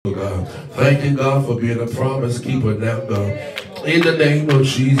Thank you, God, for being a promise keeper now, God. In the name of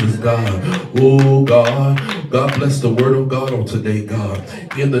Jesus, God. Oh, God. God bless the word of God on today, God.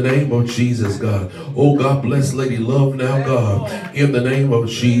 In the name of Jesus, God. Oh, God bless Lady Love now, God. In the name of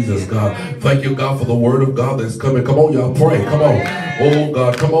Jesus, God. Thank you, God, for the word of God that's coming. Come on, y'all, pray. Come on. Oh,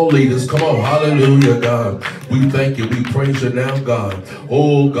 God. Come on, leaders. Come on. Hallelujah, God. We thank you. We praise you now, God.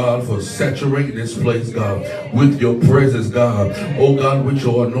 Oh, God, for saturating this place, God, with your presence, God. Oh, God, with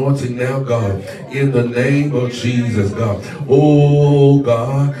your anointing now, God. In the name of Jesus, God. Oh,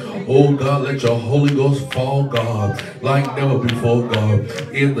 God. Oh, God, let your Holy Ghost fall, God, like never before, God.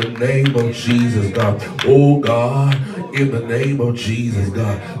 In the name of Jesus, God. Oh, God. In the name of Jesus,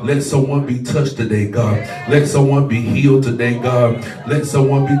 God. Let someone be touched today, God. Let someone be healed today, God. Let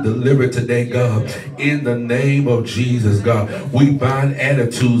someone be delivered today, God. In the name of Jesus, God. We bind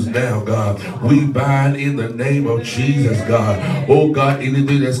attitudes now, God. We bind in the name of Jesus, God. Oh, God,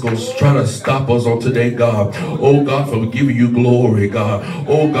 anything that's going to try to stop us on today, God. Oh, God, for giving you glory, God.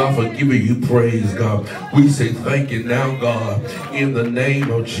 Oh, God, for giving you praise, God. We say thank you now, God. In the name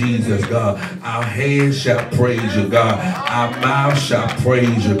of Jesus, God. Our hands shall praise you, God. Our mouth shall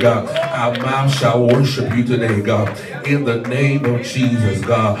praise you, God. Our mouth shall worship you today, God. In the name of Jesus,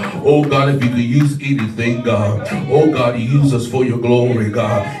 God. Oh, God, if you could use anything, God. Oh, God, use us for your glory,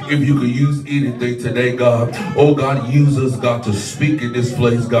 God. If you could use anything today, God. Oh, God, use us, God, to speak in this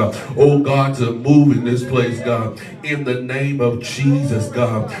place, God. Oh, God, to move in this place, God. In the name of Jesus,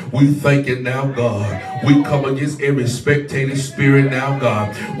 God. We thank you now, God. We come against every spectator spirit now,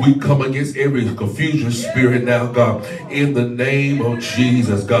 God. We come against every confusion spirit now, God. In the name of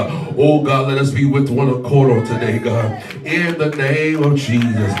Jesus, God. Oh, God, let us be with one accord on today, God. In the name of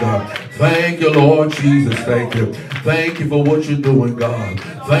Jesus, God. Thank you, Lord Jesus. Thank you. Thank you for what you're doing, God.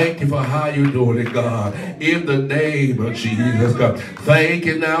 Thank you for how you're doing it, God. In the name of Jesus, God. Thank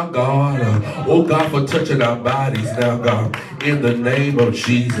you now, God. Oh, God, for touching our bodies now, God. In the name of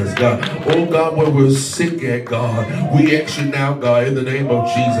Jesus, God. Oh, God, where we're sick at, God. We ask you now, God, in the name of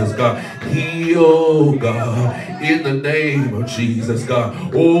Jesus, God. Heal, God. In the name of Jesus, God.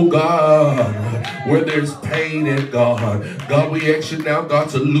 Oh, God, where there's pain in God. God, we ask you now, God,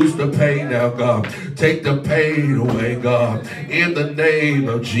 to loose the pain now, God. Take the pain away, God. In the name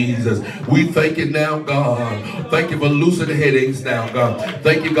of Jesus. We thank you now, God. Thank you for loosening headaches now, God.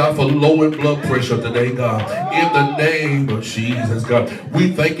 Thank you, God, for lowering blood pressure today, God. In the name of Jesus, God.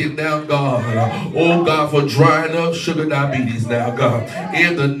 We thank you now, God. Oh, God, for drying up sugar diabetes now, God.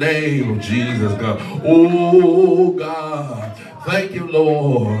 In the name of Jesus, God. Oh, God. Thank you,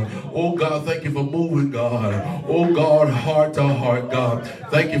 Lord. Oh, God, thank you for moving, God. Oh, God, heart to heart, God.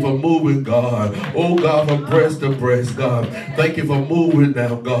 Thank you for moving, God. Oh, God, from breast to breast, God. Thank you for moving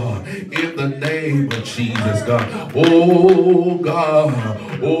now, God. In the name of Jesus, God. Oh, God.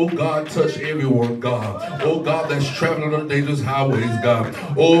 Oh, God, touch everyone, God. Oh, God, that's traveling on dangerous highways, God.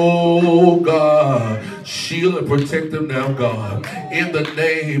 Oh, God. Shield and protect them now, God. In the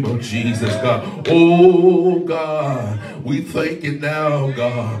name of Jesus, God. Oh, God. We thank you now,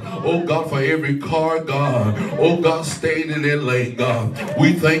 God. Oh, God, for every car, God. Oh, God, staying in their lane, God.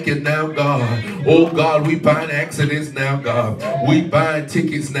 We thank you now, God. Oh, God, we bind accidents now, God. We bind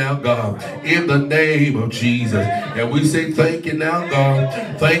tickets now, God. In the name of Jesus. And we say thank you now,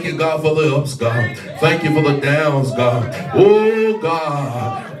 God. Thank you, God, for the ups, God. Thank you for the downs, God. Oh,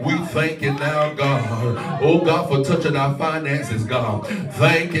 God. We thank you now, God. Oh, God, for touching our finances, God.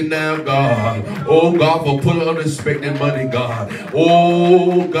 Thank you now, God. Oh, God, for putting unexpected money, God.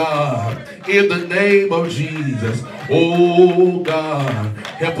 Oh, God. In the name of Jesus. Oh, God.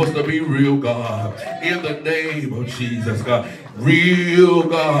 Help us to be real, God. In the name of Jesus, God. Real,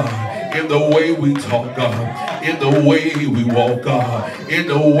 God. In the way we talk, God. In the way we walk, God. In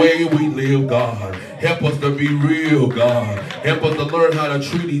the way we live, God. Help us to be real, God. Help us to learn how to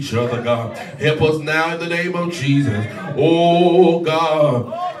treat each other, God. Help us now in the name of Jesus. Oh,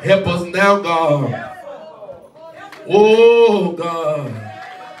 God. Help us now, God. Oh, God.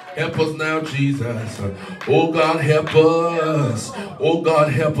 Help us now, Jesus. Oh, God, help us. Oh,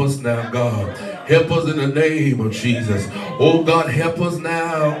 God, help us now, God. Help us in the name of Jesus. Oh, God, help us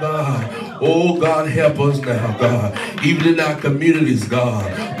now, God. Oh, God, help us now, God. Even in our communities, God.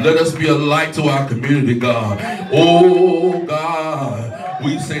 Let us be a light to our community, God. Oh, God.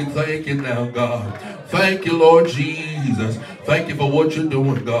 We say thank you now, God. Thank you, Lord Jesus. Thank you for what you're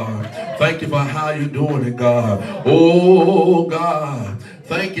doing, God. Thank you for how you're doing it, God. Oh, God.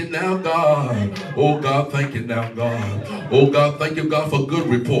 Thank you now, God. Oh, God, thank you now, God. Oh, God, thank you, God, for good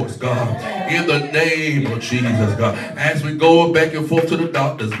reports, God. In the name of Jesus, God. As we go back and forth to the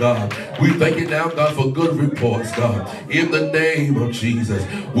doctors, God, we thank you now, God, for good reports, God. In the name of Jesus,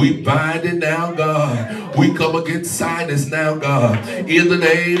 we bind it now, God. We come against sinus now, God. In the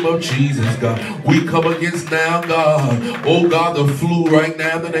name of Jesus, God. We come against now, God. Oh, God, the flu right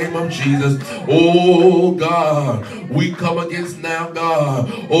now in the name of Jesus. Oh, God. We come against now, God.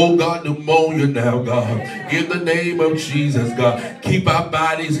 Oh, God, pneumonia now, God. In the name of Jesus, God. Keep our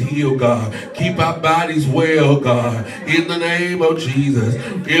bodies healed, God. Keep our bodies well, God. In the name of Jesus.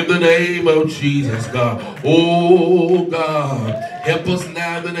 In the name of Jesus, God. Oh, God. Help us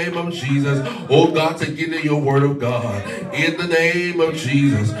now in the name of Jesus. Oh, God, to get in your word of God. In the name of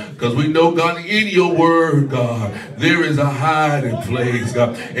Jesus. Because we know, God, in your word, God, there is a hiding place,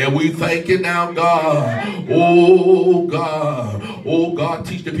 God. And we thank you now, God. Oh, God. Oh, God,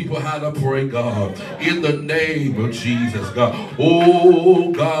 teach the people how to pray, God. In the name of Jesus, God.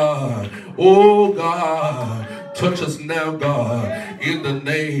 Oh, God. Oh, God. Touch us now, God, in the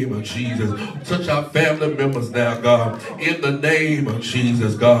name of Jesus. Touch our family members now, God, in the name of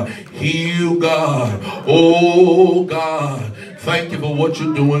Jesus, God. Heal, God. Oh, God. Thank you for what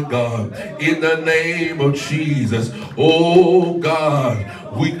you're doing, God, in the name of Jesus. Oh, God.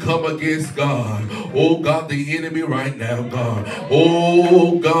 We come against, God, oh God, the enemy right now, God.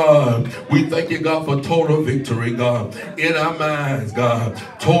 Oh God, we thank you, God, for total victory, God, in our minds, God.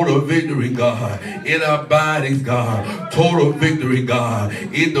 Total victory, God, in our bodies, God. Total victory, God,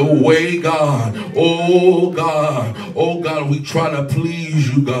 in the way, God. Oh God, we try to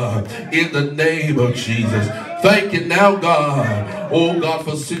please you, God, in the name of Jesus. Thank you now, God. Oh, God,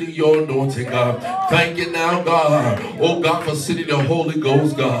 for sending your anointing, God. Thank you now, God. Oh, God, for sending the Holy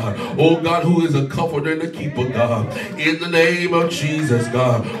Ghost, God. Oh, God, who is a comforter and a keeper, God. In the name of Jesus,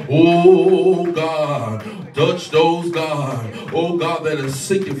 God. Oh, God. Touch those, God. Oh, God, that is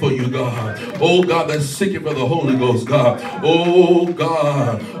seeking for you, God. Oh, God, that's seeking for the Holy Ghost, God. Oh,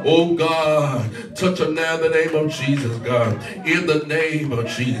 God. Oh, God. Touch them now in the name of Jesus, God. In the name of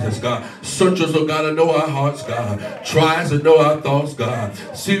Jesus, God. Search us, oh God, and know our hearts, God. Try us and know our thoughts, God.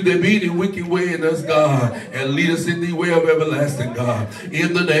 See if there be any wicked way in us, God. And lead us in the way of everlasting, God.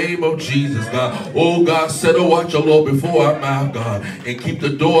 In the name of Jesus, God. Oh, God, set a watch, oh Lord, before our mouth, God. And keep the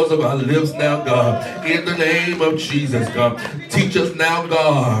doors of our lips now, God. In the name of Jesus, God. Teach us now,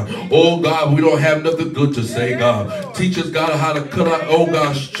 God. Oh, God, we don't have nothing good to say, God. Teach us, God, how to cut our, oh,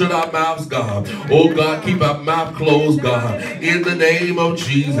 God, shut our mouths, God. Oh, God, keep our mouth closed, God. In the name of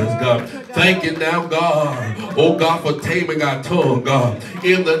Jesus, God. Thank you now, God. Oh, God, for taming our tongue, God.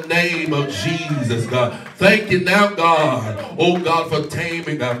 In the name of Jesus, God. Thank you now, God. Oh, God, for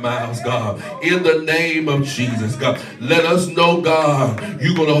taming our mouths, God. In the name of Jesus, God. Let us know, God,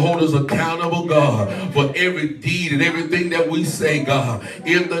 you're going to hold us accountable, God, for every deed and everything that we say, God.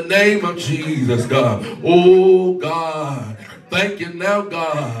 In the name of Jesus, God. Oh, God. Thank you now,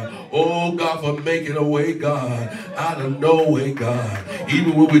 God. Oh, God, for making a way, God, out of no way, God.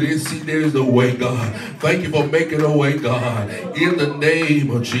 Even when we didn't see there's a way, God. Thank you for making a way, God, in the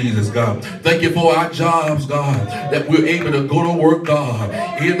name of Jesus, God. Thank you for our jobs, God, that we're able to go to work,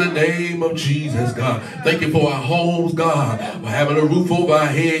 God, in the name of Jesus, God. Thank you for our homes, God, for having a roof over our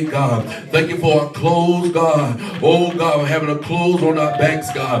head, God. Thank you for our clothes, God. Oh, God, for having a clothes on our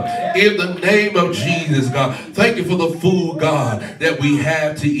backs, God, in the name of Jesus, God. Thank you for the food, God, that we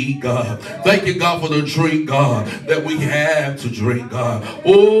have to eat, God. Thank you, God, for the drink, God, that we have to drink, God.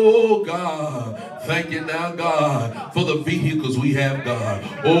 Oh, God. Thank you now, God, for the vehicles we have, God.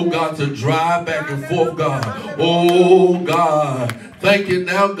 Oh, God, to drive back and forth, God. Oh, God. Thank you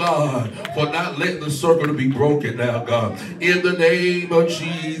now, God, for not letting the circle to be broken now, God. In the name of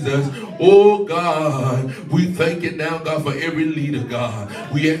Jesus. Oh, God, we thank you now, God, for every leader,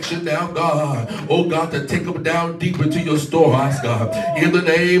 God. We ask you now, God, oh, God, to take them down deep into your storehouse, God. In the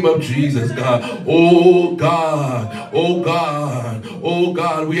name of Jesus, God. Oh, God. Oh, God. Oh,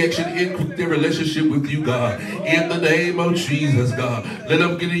 God, we ask you to increase their relationship with you, God. In the name of Jesus, God. Let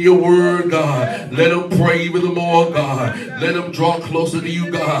them get in your word, God. Let them pray even the more, God. Let them draw closer to you,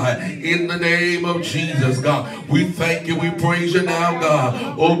 God. In the name of Jesus, God. We thank you. We praise you now,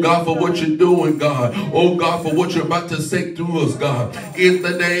 God. Oh, God, for what you're doing, God. Oh, God, for what you're about to say through us, God. In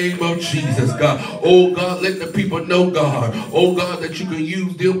the name of Jesus, God. Oh, God, let the people know, God. Oh, God, that you can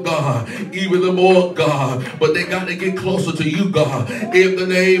use them, God. Even the more, God. But they got to get closer to you, God. In the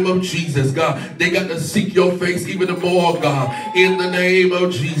name of Jesus, God. They got to seek your face even the more, God. In the name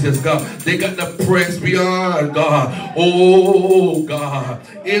of Jesus, God. They got to press beyond, God. Oh, God.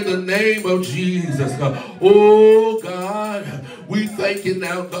 In the name of Jesus, God. Oh, God. We thank you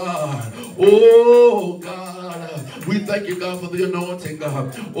now, God. Oh, God. We thank you, God, for the anointing,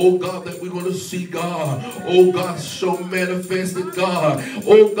 God. Oh, God, that we're going to see, God. Oh, God, show manifested, God.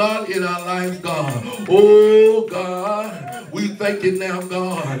 Oh, God, in our lives, God. Oh, God. We thank you now,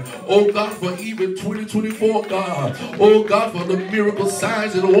 God. Oh, God, for even 2024, God. Oh, God, for the miracle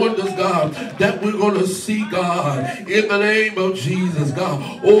signs and wonders, God, that we're going to see, God, in the name of Jesus,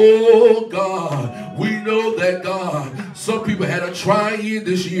 God. Oh, God, we know that, God, some people had a trying year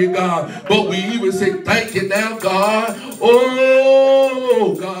this year, God, but we even say thank you now, God.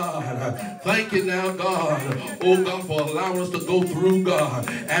 Oh, God, thank you now, God. Oh, God, for allowing us to go through, God,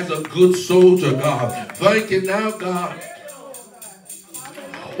 as a good soldier, God. Thank you now, God.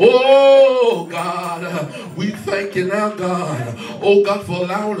 Oh, God, we thank you now, God. Oh, God, for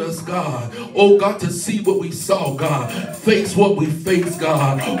allowing us, God. Oh, God, to see what we saw, God. Face what we faced,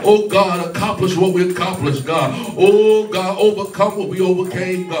 God. Oh, God, accomplish what we accomplished, God. Oh, God, overcome what we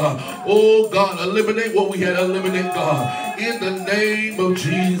overcame, God. Oh, God, eliminate what we had to eliminate, God. In the name of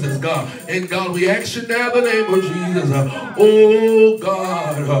Jesus, God. And, God, we ask you now in the name of Jesus. Oh,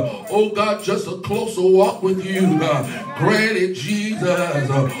 God. Oh, God, just a closer walk with you, God. Granted, Jesus.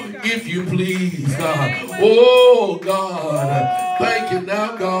 If you please, God. Oh, God. Thank you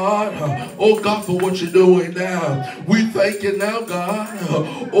now, God. Oh, God, for what you're doing now. We thank you now, God.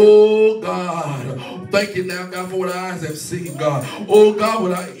 Oh, God. Thank you now, God, for what our eyes have seen, God. Oh, God,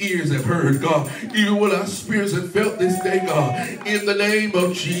 what our ears have heard, God. Even what our spirits have felt this day, God. In the name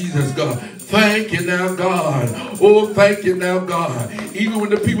of Jesus, God. Thank you now, God. Oh, thank you now, God. Even when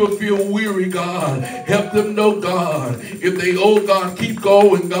the people feel weary, God, help them know, God. If they, oh, God, keep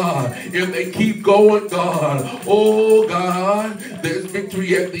going, God. If they keep going, God. Oh, God, there's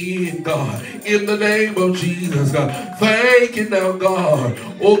victory at the end, God. In the name of Jesus, God. Thank you now, God.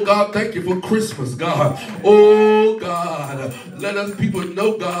 Oh, God, thank you for Christmas, God. Oh, God. Let us people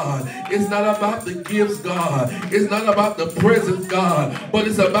know, God, it's not about the gifts, God. It's not about the presents, God, but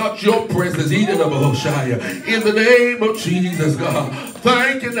it's about your presence. In the name of Jesus, God.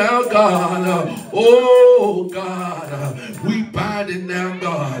 Thank you now, God. Oh, God. We bind it now,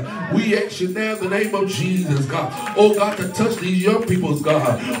 God. We ask you now in the name of Jesus, God. Oh, God, to touch these young people's,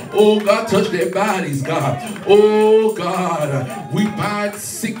 God. Oh, God, touch their bodies, God. Oh, God. We bind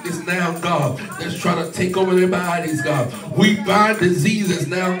sickness now, God, that's trying to take over their bodies, God. We bind diseases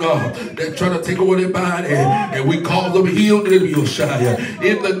now, God, that try to take over their body, and we call them healed in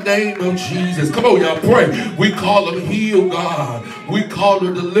the name of Jesus. Come on, y'all, pray. We call them healed, God. We call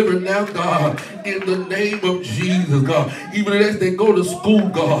them delivered now, God, in the name of Jesus, God. Even as they go to school,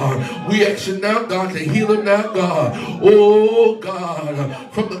 God, we ask you now, God, to heal them now, God. Oh,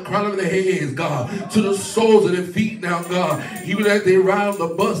 God, from the crown of their heads, God, to the soles of their feet now, God. Even as they ride on the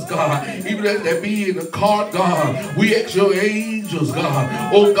bus, God, even as they be in the car, God, we ask your angels,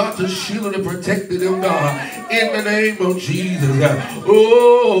 God, oh, God, to shield and protect them, God, in the name of Jesus, God.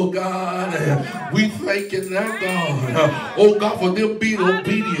 Oh, God, we thank you now, God. Oh, God, for them being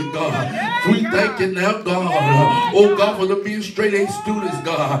obedient, God. We thank you now, God. Oh, God, for them being straight A students,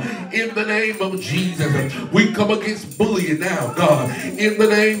 God. In the name of Jesus, we come against bullying now, God. In the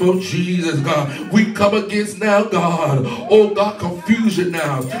name of Jesus, God. We come against now, God. Oh, God, confusion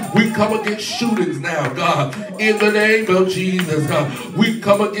now. We come against shootings now, God. In the name of Jesus, God. We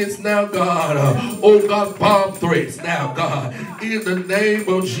come against now, God. Oh, God, bomb threats now, God. In the name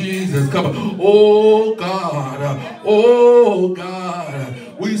of Jesus, come on. Oh, God. Oh, God.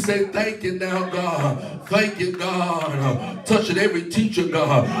 We say thank you now, God. Thank you, God. Touching every teacher,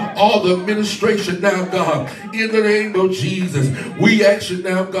 God. All the administration now, God. In the name of Jesus. We ask you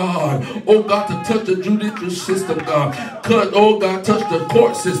now, God. Oh, God, to touch the judicial system, God. Oh, God, touch the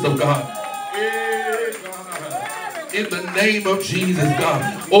court system, God. In the name of Jesus,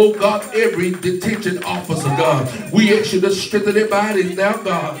 God. Oh, God, every detention officer, God. We ask you to strengthen their bodies now,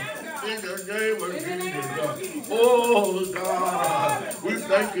 God. In the name of Jesus, God. Oh, God. We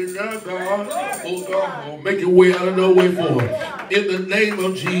thank you now, God. Oh, God, make your way out of no way for it. In the name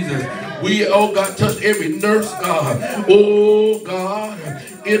of Jesus. We, oh, God, touch every nurse, God. Oh, God.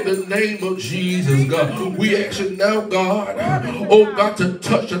 In the name of Jesus, God. We ask you now, God. Oh, God, to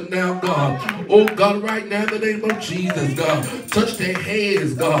touch them now, God. Oh, God, right now in the name of Jesus, God. Touch their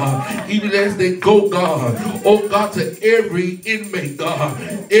heads, God. Even as they go, God. Oh, God, to every inmate, God.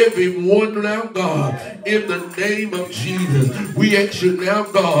 Everyone now, God. In the name of Jesus. We ask you now,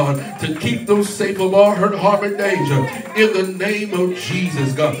 God, to keep them safe from all hurt, harm, and danger. In the name of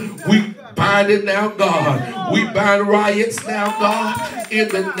Jesus, God. We bind it now, God. We bind riots now, God. In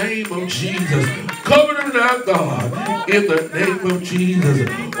the name of Jesus. Cover them now, God. In the name of Jesus.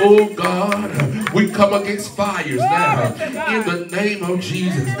 Oh God, we come against fires now in the name of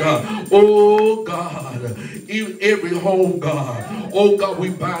Jesus, God. Oh God, in every home, God. Oh God, we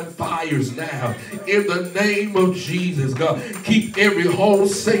bind fires now in the name of Jesus, God. Keep every home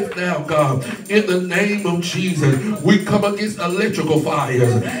safe now, God. In the name of Jesus, we come against electrical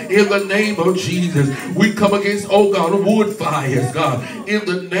fires. In the name of Jesus, we come against, oh God, wood fires, God. In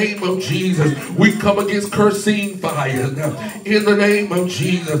the name of Jesus, we come against kerosene fires. Now, in the name of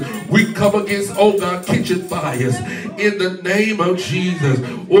Jesus, we come against, oh God, kitchen fires. In the name of Jesus,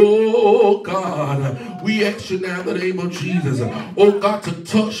 oh God, we ask you now in the name of Jesus, oh God, to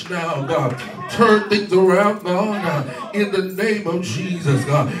touch now, God. Turn things around, God, in the name of Jesus,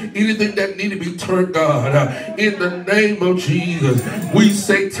 God. Anything that need to be turned, God, in the name of Jesus, we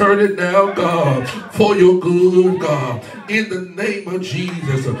say turn it now, God, for your good, God. In the name of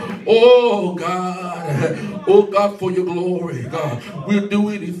Jesus, oh God, for your glory, God. We'll do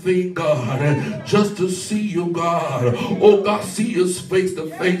anything, God, just to see you, God. Oh God, see us face to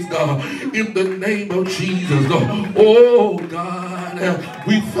face, God. In the name of Jesus, God. Oh God,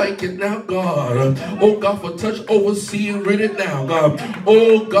 we thank you now, God. Oh God, for touch, oversee, and read it now, God.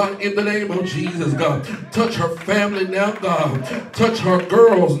 Oh God, in the name of Jesus, God. Touch her family now, God. Touch her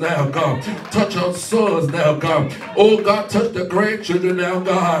girls now, God. Touch her sons now, God. Oh God, touch the grandchildren now,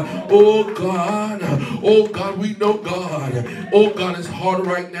 God. Oh God, we know, God. Oh God, it's hard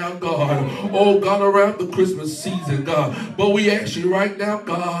right now, God. Oh God, around the Christmas season, God. But we ask you right now,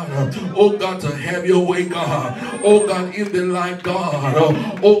 God. Oh God, to have your way, God. Oh God, in their life, God.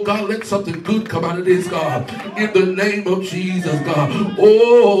 Oh God, let something good come out of this, God. In the name of Jesus, God.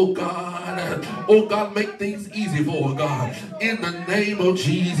 Oh God. Oh God, make things easy for her, God. In the name of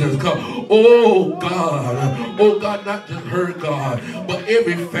Jesus, God. Oh God, not just her, God, but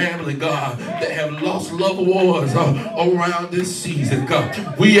every family, God, that have lost loved ones around this season,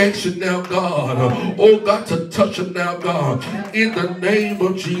 God. We ask you now, God, oh God, to touch them now, God. In the name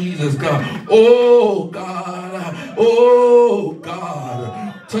of Jesus, God. Oh God.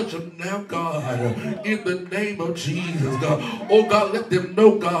 Touch them now, God, in the name of Jesus, God. Oh, God, let them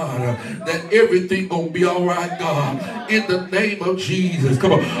know, God, that everything gonna be all right, God, in the name of Jesus.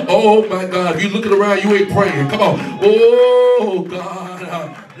 Come on. Oh, my God, if you looking around, you ain't praying. Come on. Oh,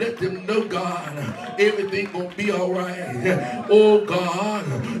 God, let them know, God, everything gonna be all right. Oh, God,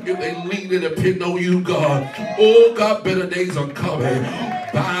 if they lean and depend on you, God. Oh, God, better days are coming.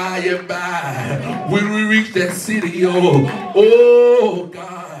 By and by, when we reach that city, oh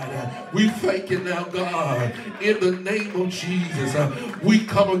God, we thank you now, God, in the name of Jesus. We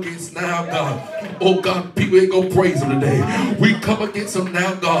come against now, God. Oh God, people ain't gonna praise him today. We come against them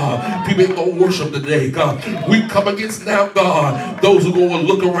now, God. People ain't gonna worship today, God. We come against now, God, those who gonna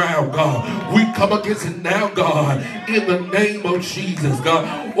look around, God. We come against it now, God, in the name of Jesus,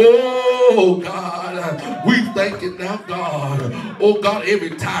 God. Oh God, we thank you now, God. Oh God,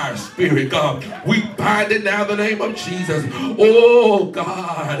 every tired spirit, God, we bind it now in the name of Jesus. Oh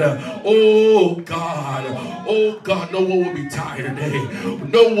God, oh God, oh God, no one will be tired today.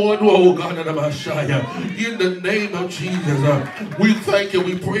 No one, oh God, in the name of Jesus, we thank you,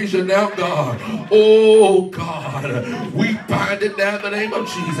 we praise you now, God. Oh God, we bind it now in the name of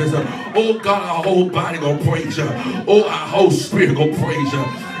Jesus. Oh God, our whole body gonna praise you. Oh, our whole spirit gonna praise you.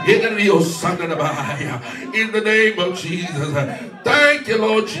 In the name of Jesus. Thank you,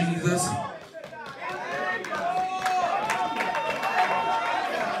 Lord Jesus.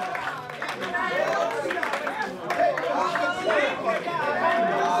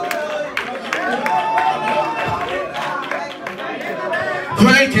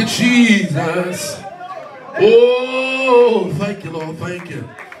 Thank you, Jesus. Oh, thank you, Lord. Thank you.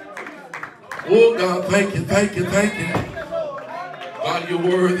 Oh, God, thank you, thank you, thank you. God, you're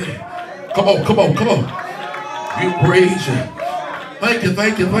worthy. Come on, come on, come on. We praise you. Thank you,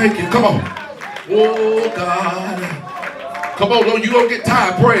 thank you, thank you. Come on. Oh, God. Come on, Lord, you don't get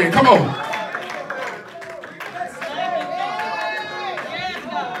tired praying. Come on.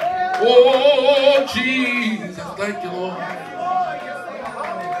 Oh, Jesus. Thank you, Lord.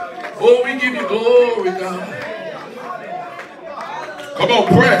 Oh, we give you glory, God. Come on,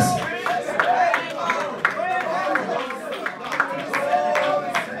 press.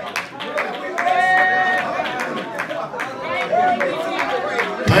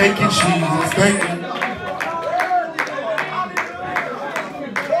 Thank you, Jesus. Thank you.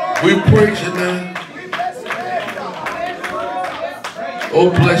 We praise you now. Oh,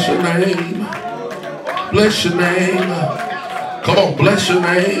 bless your name. Bless your name. Come on, bless your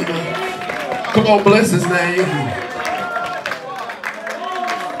name. Come on, bless his name.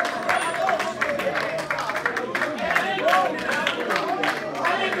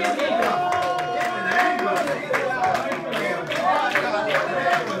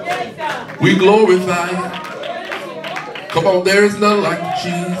 We glorify you. Come on, there is none like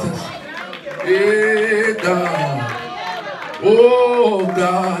Jesus. Yeah, God. Oh,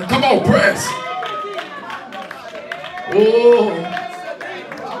 God. Come on, press. Oh.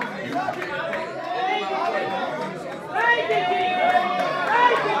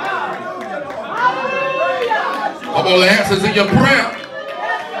 Come on, the answers in your prayer.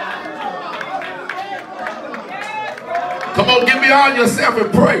 Come on, get beyond yourself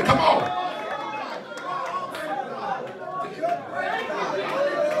and pray. Come on.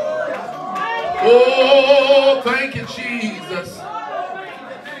 Oh, thank you, Jesus.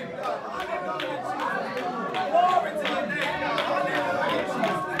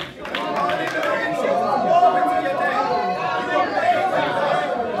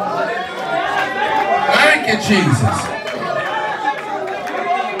 Thank you, Jesus.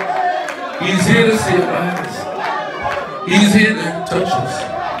 He's here to see us. He's here to touch us.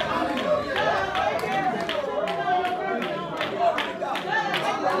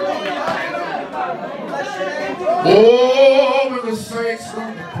 Oh, when the saints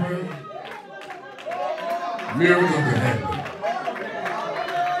start to pray, miracles can happen.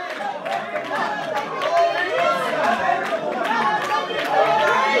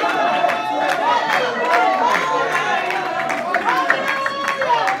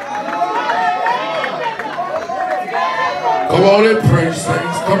 Come on and pray,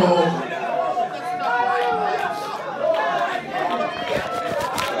 saints. Come on.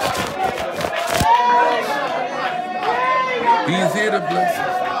 He's here to bless us.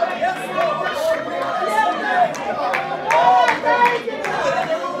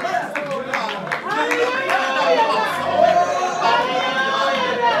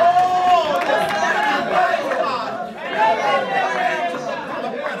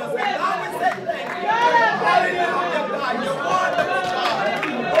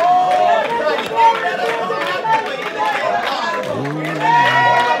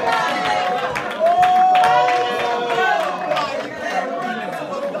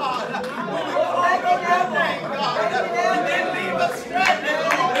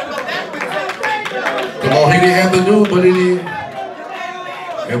 Come on, he didn't have to do it, but he did.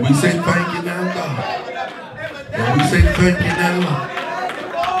 And we say thank you now, God. And we say thank you now, Lord.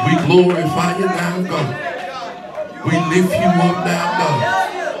 We glorify you now, God. We lift you up now, God.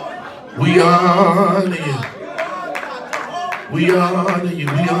 We honor you. We honor you.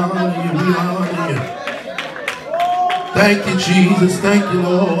 We honor you. We honor you. Thank you, Jesus. Thank you,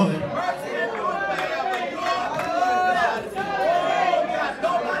 Lord.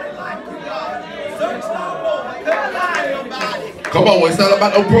 Come on, it's not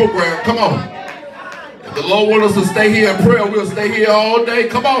about no program. Come on. If the Lord wants us to stay here in prayer, we'll stay here all day.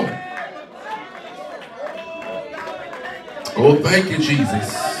 Come on. Oh, thank you,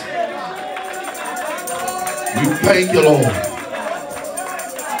 Jesus. We thank you, Lord.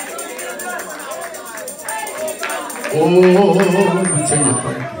 Oh, let me tell you,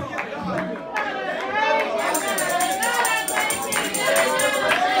 thank you.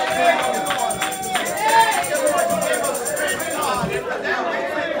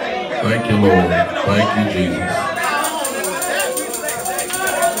 Thank you, Lord. Thank you, Jesus.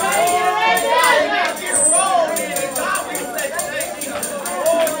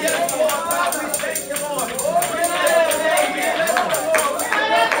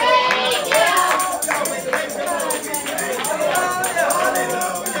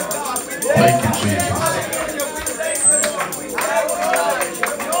 Thank you, Jesus.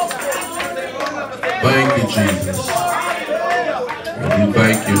 Thank you, Jesus. And we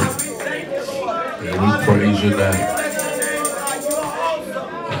thank you. And we praise your name.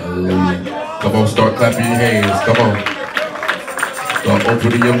 Hallelujah. Come on, start clapping your hands. Come on. Start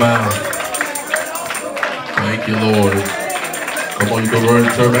opening your mouth. Thank you, Lord. Come on, you can run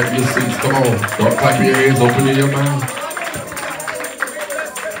and turn back to your seats. Come on. Start clapping your hands, opening your mouth.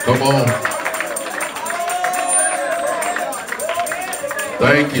 Come on.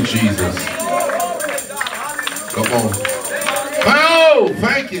 Thank you, Jesus. Come on. Oh,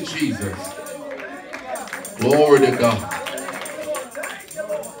 thank you, Jesus. Glory to God.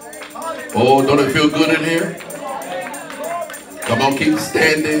 Oh, don't it feel good in here? Come on, keep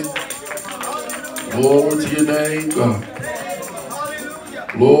standing. Glory to your name, God.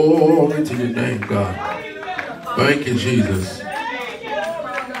 Glory to your name, God. Thank you, Jesus.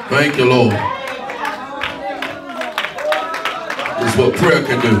 Thank you, Lord. This is what prayer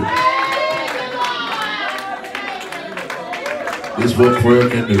can do. This is what prayer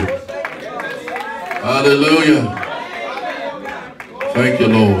can do. Hallelujah. Thank you,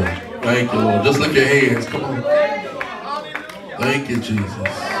 Lord. Thank you, Lord. Just lift your hands. Come on. Thank you, Jesus.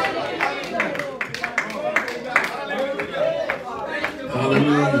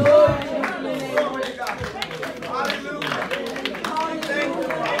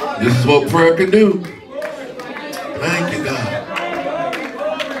 This is what prayer can do. Thank you, God.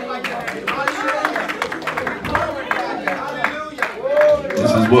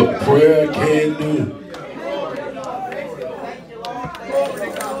 This is what prayer can do.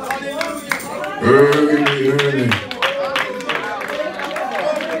 Early.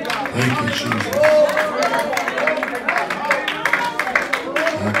 Thank you, Jesus.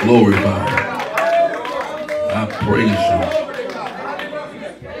 I glorify you. I praise you.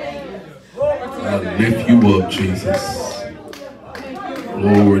 I lift you up, Jesus.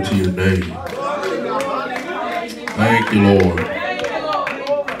 Glory to your name. Thank you, Lord.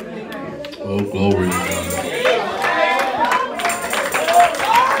 Oh, glory to God.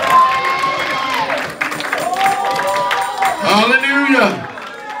 Hallelujah.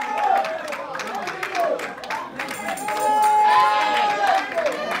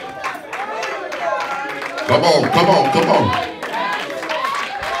 Come on, come on, come on.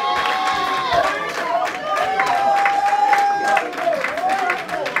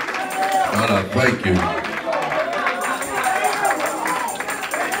 God, I thank you.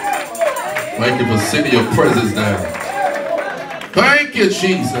 Thank you for sending your presence down. Thank you,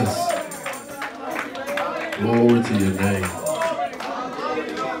 Jesus. Glory to your name.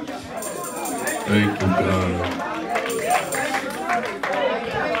 Thank you, God.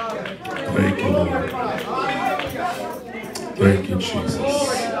 Thank you, Lord. Thank you, Jesus.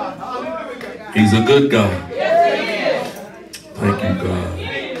 He's a good God. Thank you, God.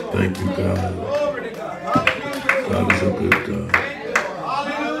 Thank you, God. God is a good God.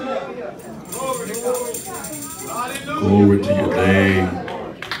 Glory to your name.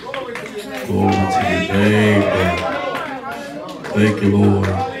 Glory to your name, God. Thank you, Lord.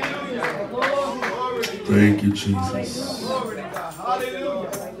 Thank you, Jesus.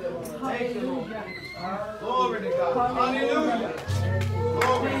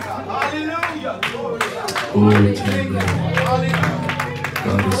 Glory to your name.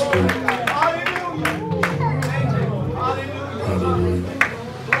 God is good. Hallelujah.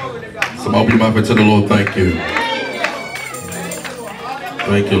 Some open your mouth and tell the Lord, thank you.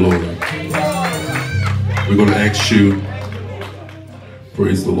 Thank you, Lord. We're going to ask you,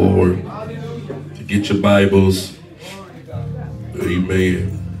 praise the Lord, to get your Bibles.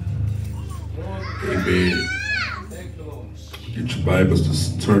 Amen. Amen. Get your Bibles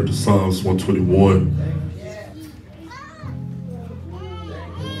to turn to Psalms 121.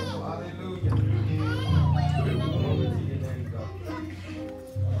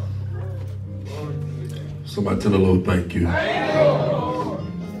 Somebody tell the Lord, thank you.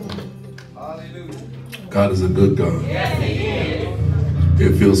 God is a good God.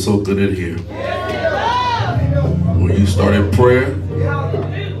 It feels so good in here. When you start in prayer,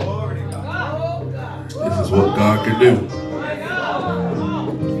 this is what God can do.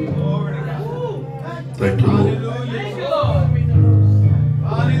 Thank you, Lord.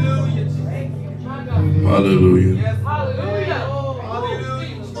 Hallelujah.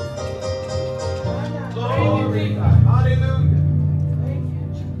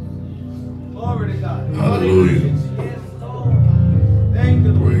 Hallelujah.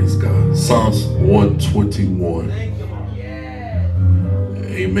 Praise God. Psalms 121.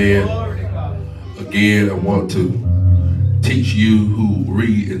 Amen. Again, I want to teach you who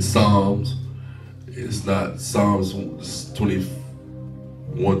read in Psalms. It's not Psalms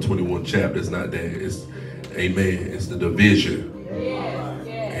 121 chapter. It's not that. It's, amen. It's the division.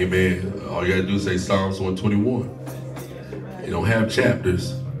 Amen. All you got to do is say Psalms 121. You don't have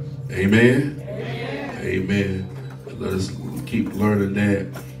chapters. Amen. Amen. Let us keep learning that.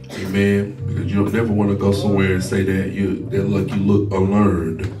 Amen. Because you don't never want to go somewhere and say that you look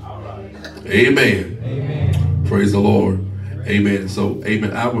unlearned. Amen. Praise the Lord. Amen. So,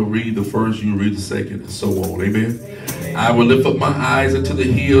 amen. I will read the first, you read the second, and so on. Amen. I will lift up my eyes into the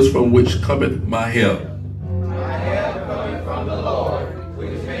hills from which cometh my help. My help cometh from the Lord,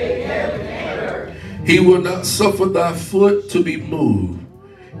 which made heaven and earth. He will not suffer thy foot to be moved.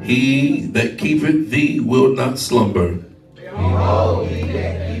 He that keepeth thee will not slumber. Behold, he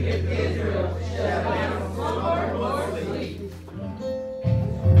that keepeth Israel shall never slumber nor sleep.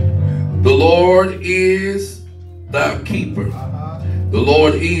 The Lord is thy keeper. The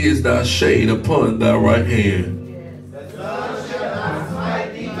Lord is thy shade upon thy right hand. The sun shall not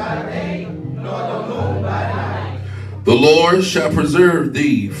smite thee by day, nor the moon by night. The Lord shall preserve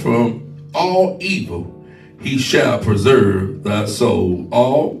thee from all evil. He shall preserve thy soul.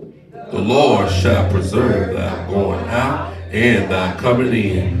 The Lord shall preserve thy going out and thy coming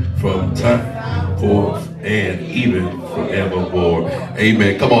in from time forth and even forevermore.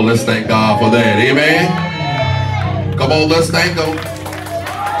 Amen. Come on, let's thank God for that. Amen. Come on, let's thank Him.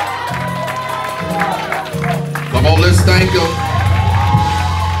 Come on, let's thank him.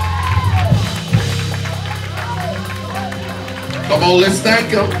 Come on, let's thank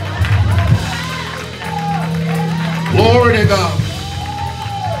him. Glory to God.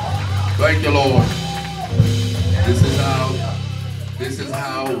 Thank you, Lord. This is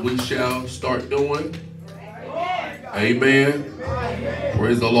how we shall start doing. Amen.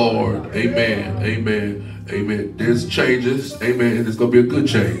 Praise the Lord. Amen. Amen. Amen. There's changes. Amen. And it's going to be a good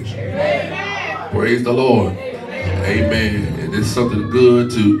change. Praise the Lord. Amen. And it's something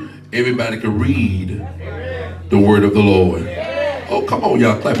good to everybody can read the word of the Lord. Oh, come on,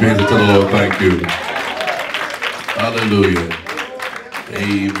 y'all. Clap your hands and tell the Lord thank you. Hallelujah.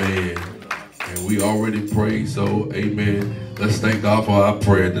 Amen. And we already prayed, so amen. Let's thank God for our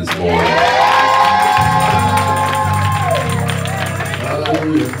prayer this morning.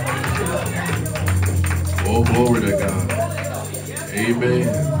 Hallelujah. Oh, glory to God. Amen.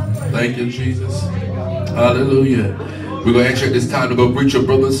 Thank you, Jesus. Hallelujah. We're going to ask you at this time to go greet your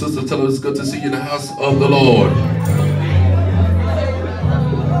brother and sister. Tell us it's good to see you in the house of the Lord.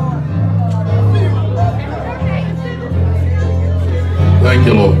 Thank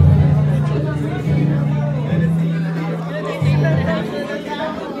you, Lord.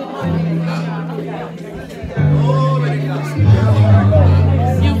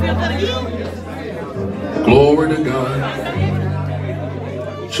 Glory to God.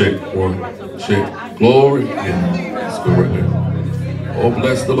 Check one. Check. Glory. Yeah, that's good right there. Oh,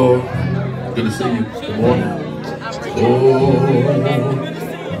 bless the Lord. Good to see you. Good morning. Oh.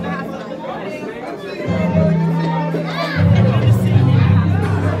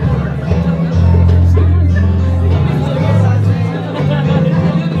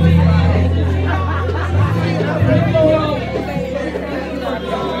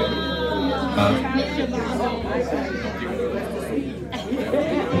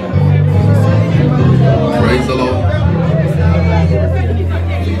 Praise the Lord.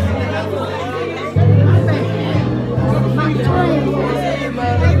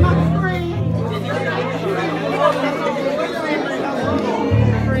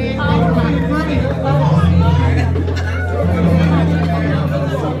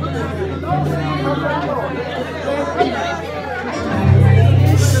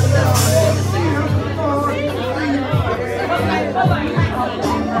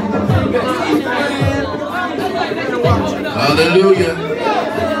 Hallelujah.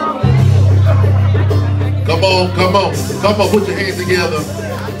 Come on, come on. Come on, put your hands together.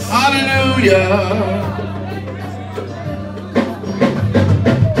 Hallelujah.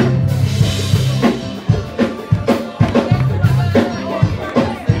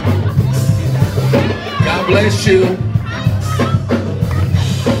 God bless you.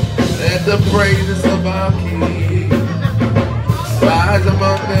 Let the praises of our King rise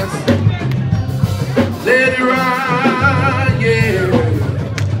among us. Let it rise, yeah.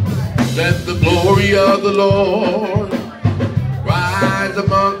 Let the glory of the Lord rise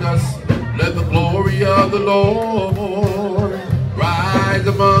among us. Let the glory of the Lord rise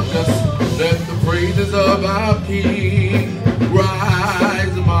among us. Let the praises of our King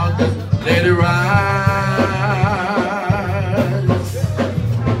rise among us. Let it rise.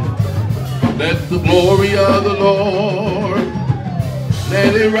 Let the glory of the Lord,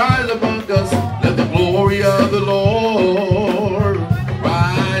 let it rise among us. Let the glory of the Lord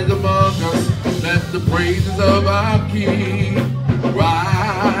rise among us. Let the praises of our King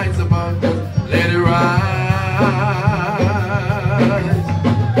rise among us. Let it rise.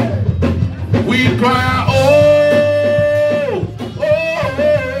 We cry out, oh, oh,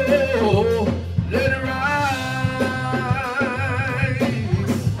 oh, let it rise.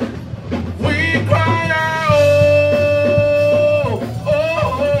 We cry out,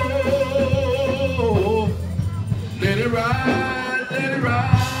 let it rise, let it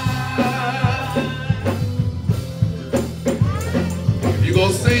rise. You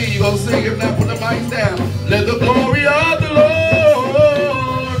gonna sing, if not put the mic down. Let the glory of the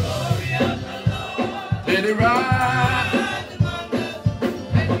Lord, let it rise.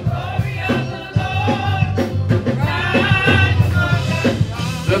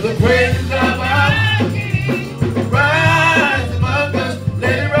 Let the praises of our King rise among us.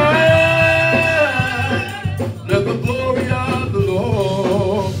 Let it rise. Let the glory of the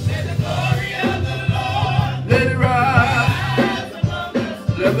Lord, let the glory of the Lord, let it rise.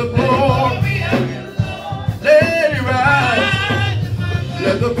 Let the glory of the Lord, let it rise.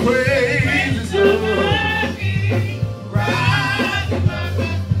 Let the praises of our King rise among us.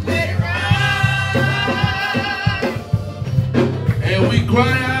 Let it rise. And we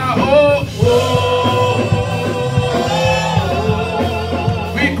cry out, oh, oh.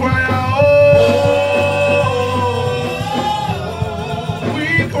 We cry out, oh.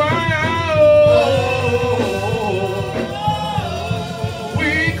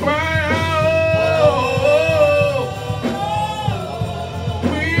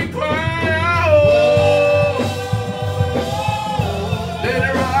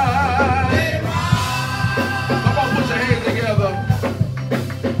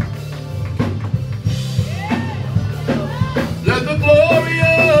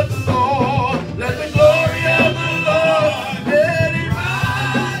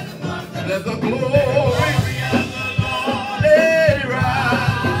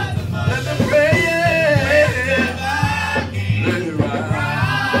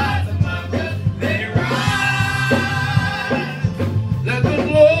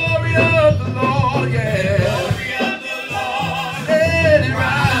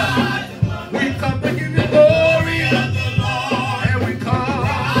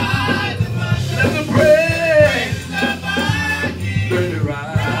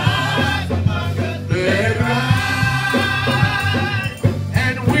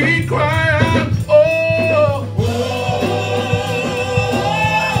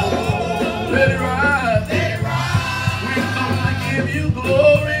 you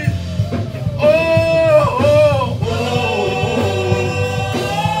glory. Oh, oh, oh.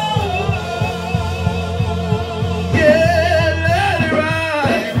 Yeah, let it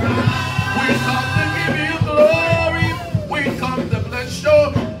rise. We come to give you glory. We come to bless your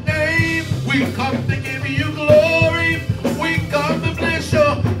name. We come to give you glory. We come to bless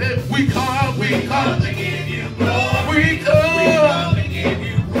your name. We come to give you glory. We come to give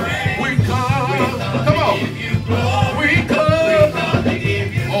you praise. We come. Come on. We come to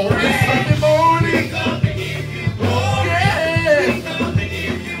give you on this Sunday morning. We come to give you glory. Yeah. We come to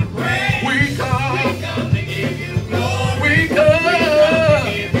give you praise. We come to give you glory. We come to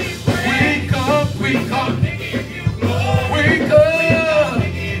give you praise. We come to give you glory. We come to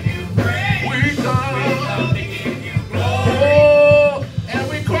give you praise. We come to give you glory. Oh, and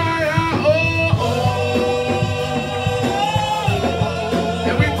we cry out, oh, oh.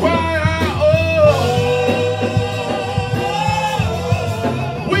 And we cry out, oh.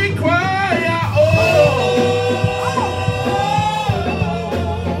 We cry out, oh.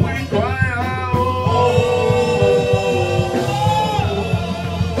 We cry out, oh.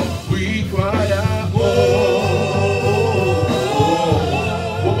 We cry out, oh.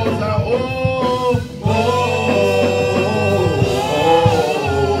 One more time, oh, oh,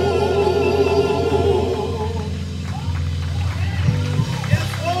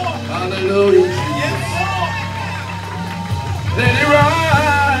 hallelujah, Jesus. Let it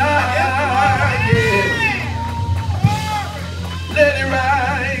rise, yeah. Let it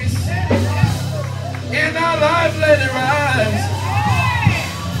rise. In our life, let it rise.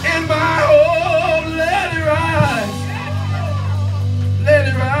 In my home, let it rise. Let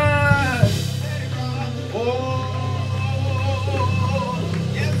it rise. Oh,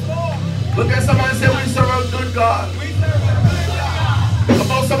 look at somebody and say, we serve a good God.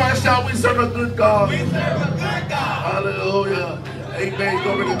 Come on, somebody shout, we serve a good God. We serve a good God. Hallelujah. Amen.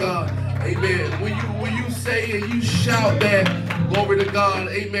 Glory to God. Amen. When you say and you shout that, glory to God.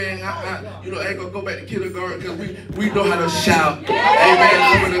 Amen. I ain't gonna go back to kindergarten because we know how to shout.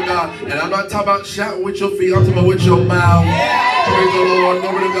 Amen. Glory to God. And I'm not talking about shouting with your feet. I'm talking about with your mouth. Praise the Lord.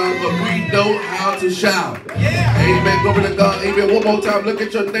 Glory to God. But we know how to shout. Amen. Glory to God. Amen. One more time. Look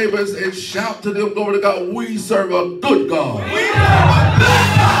at your neighbors and shout to them. Glory to God. We serve a good God. We serve a good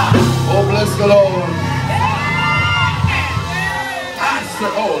God. Oh, bless the Lord. Oh,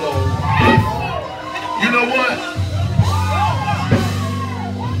 Lord. You know what?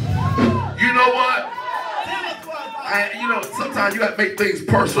 You know what? Sometimes you got to make things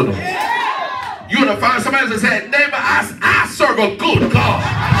personal. You want to find somebody that said, neighbor, I serve a good God.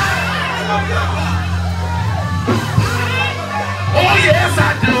 Oh, yes,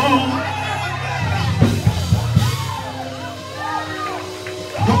 I do.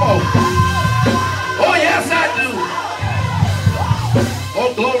 Come on. Oh, yes, I do.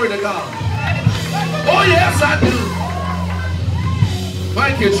 Oh, glory to God. Oh, yes, I do.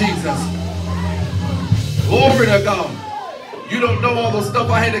 Thank you, Jesus. Glory to God. You don't know all the stuff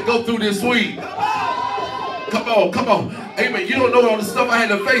I had to go through this week. Come on, come on. Amen. You don't know all the stuff I had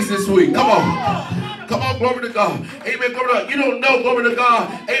to face this week. Come on. Come on, glory to God. Amen, glory to God. You don't know, glory to God.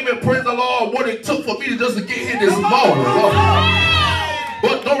 Amen, praise the Lord, what it took for me to just to get here this morning.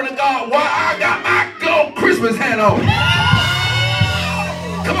 But glory to God, why I got my gold Christmas hat on.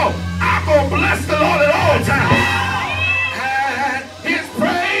 Come on, I'm going to bless the Lord at all times. And his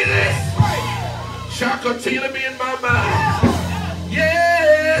praises shall continue to be in my mouth.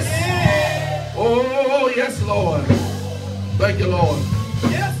 Yes. Oh, yes, Lord. Thank you, Lord.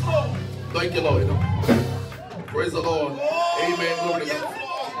 Yes, Lord. Thank you, Lord. Praise the Lord. Amen. Glory to God.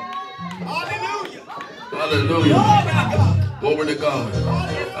 Hallelujah. Hallelujah. Glory to God.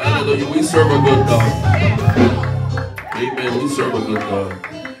 Hallelujah. We serve a good God. Amen. We serve a good God.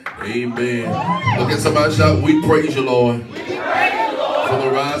 Amen. Look at somebody shout, we praise you, Lord. For the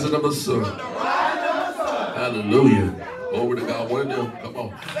rising of the sun. Hallelujah. Glory to God. One of them. Come on.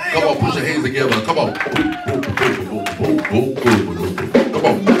 Come on. Put your hands together. Come on. Come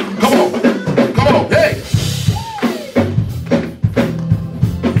on. Come on. Come on. Hey.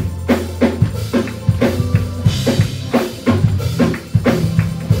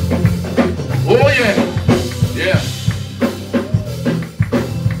 Oh, yeah. Yeah.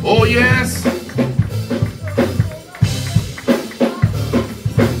 Oh, yes.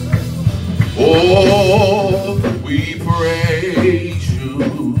 Oh, we praise you,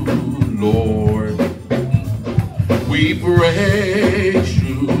 Lord. We praise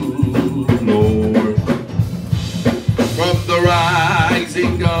you, Lord. From the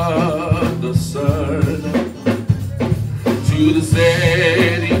rising of the sun to the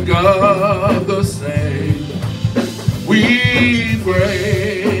setting of the same, we praise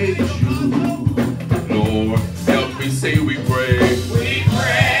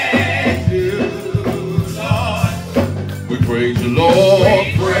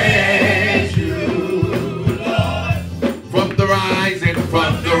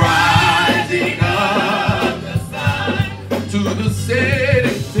from the rising of the sun to the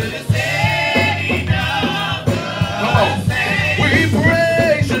setting, of the same. We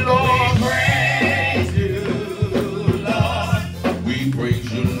praise you, Lord. We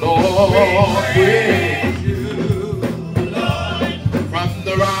praise you, Lord. Praise you, Lord. From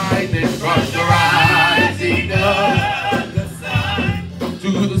the rising of the sun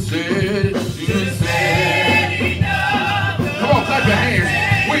to the setting, come on, clap your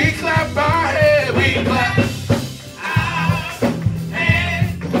hands. We clap our hands. We clap our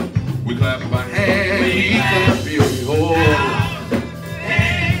hands. We clap our hands. We clap your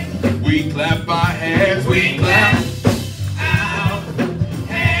hands. We clap our hands. We clap our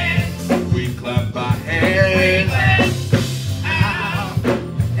hands. We clap our hands.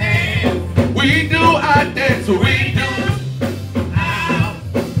 We do our dance. We do our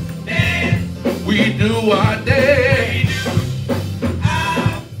dance. We do our dance.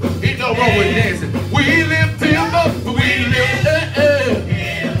 Ain't no wrong with dancing. We lift him up. We lift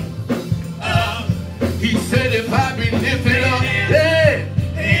him up. He said if I be lifted up, him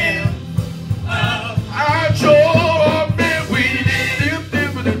up. Our joy, man, we lift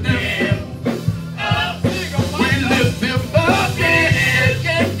him up. We lift him up,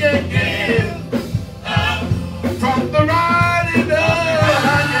 up. From the rising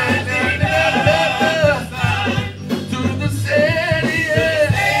up to the setting,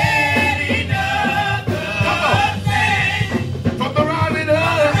 come on. From the rising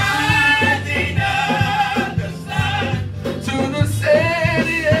up to the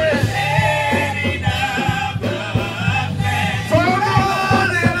setting, from the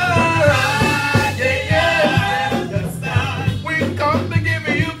rising up, we come to give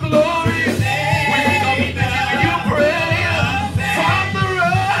you glory. We come to give you praise. From the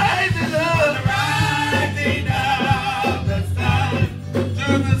rising up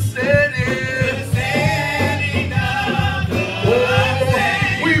to the setting,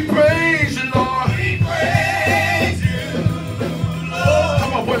 oh, we praise you, Lord.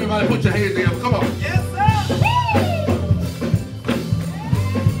 Come on, boy, everybody, put your hands together. Come on.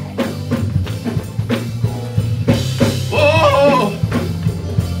 Oh,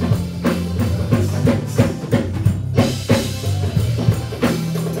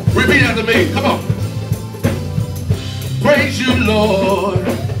 repeat after me. Come on. Praise you, Lord.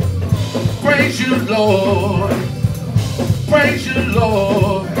 Praise you, Lord. Praise you,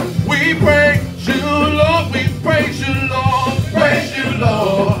 Lord. We praise you, Lord. We praise you, Lord. Praise you,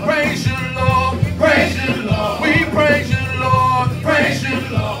 Lord. Praise you, Lord. Praise you, Lord. We praise you, Lord. Praise you,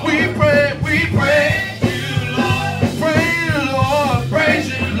 Lord. We praise you, Lord. Praise you, Lord. Praise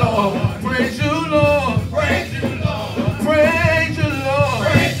you, Lord. Praise you, Lord. Praise you, Lord. Praise you, Lord.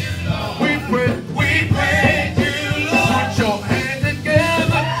 Praise you, Lord. We praise you, Lord. Put your hands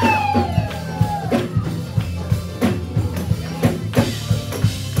together.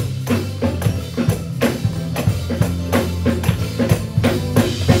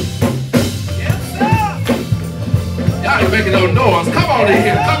 Y'all ain't making no noise. Come on in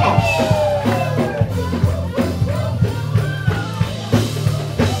here. Come on.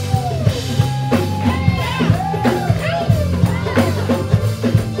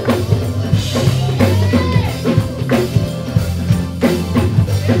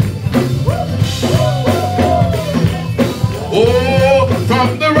 Oh,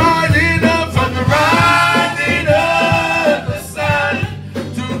 from the rising up, the sun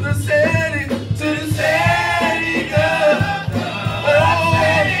to the setting,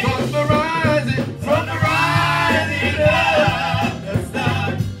 from the rising up, the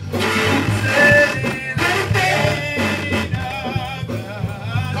sun to the setting,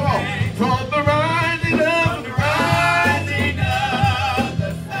 come on, from the rising up,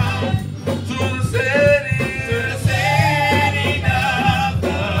 the sun to the setting.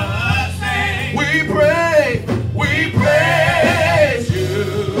 We praise you,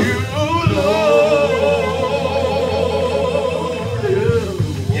 Lord.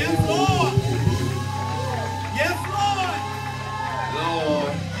 Yes, Lord. Yes, Lord.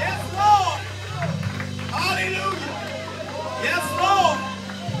 Lord. Yes, Lord. Hallelujah. Yes, Lord.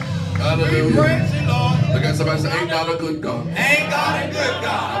 We Hallelujah. praise you, Lord. Look at somebody say, ain't God a good God? Ain't God a good I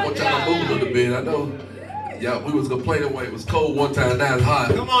God? want y'all to move a little bit. I know, yeah, we was complaining when it was cold one time, now it's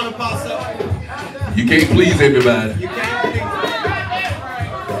hot. Come on, Apostle. You can't please everybody. You can't believe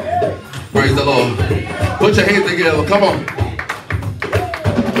Praise the Lord. Put your hands together. Come on.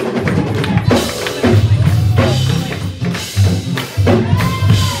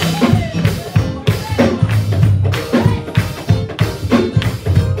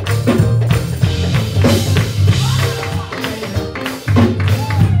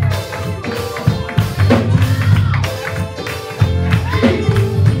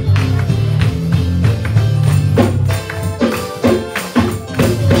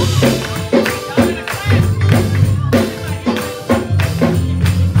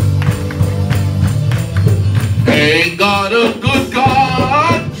 God a good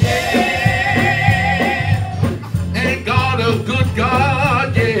God? Ain't God a good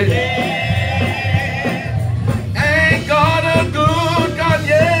God? Yeah. Ain't God a good God?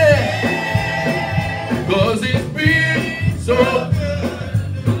 Yeah. 'Cause he's been so good.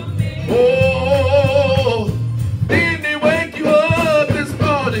 Oh, didn't he wake you up this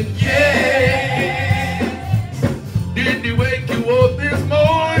morning? Yeah. Didn't he wake you up this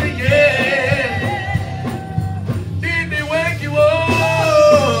morning? Yeah. Didn't he wake you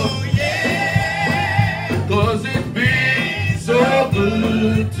up? Yeah. 'Cause it's been so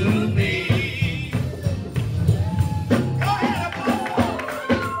good to me.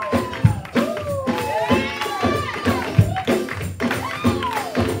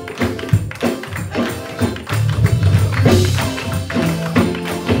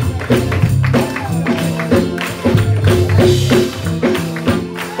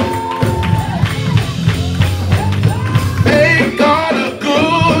 Ain't God a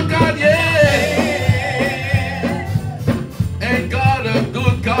good God? Yeah. Ain't God a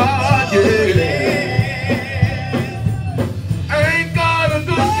good God? Yeah. Ain't God a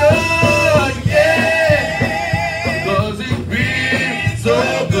good God? Yeah. 'Cause he's been so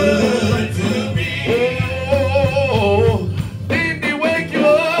good to me. Oh, didn't he wake you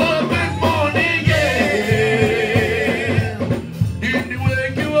up this morning? Yeah. Didn't he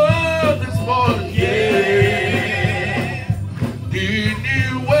wake you up this morning? Yeah. Didn't he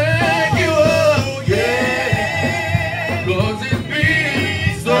wake you up? Yeah. 'Cause it's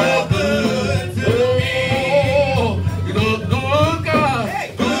been so good to me. Oh, he's a good God.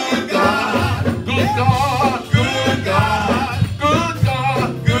 Good God. Good God. Good God. Good God.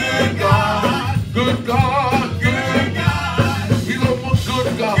 Good God. Good God. Good God. He's a good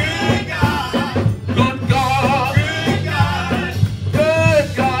God. Good God. Good God. Good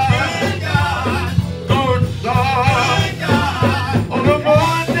God. Good God. Good God. On a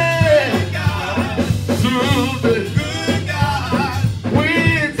Monday, Tuesday,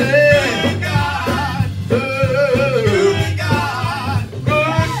 Wednesday, Thursday, good God,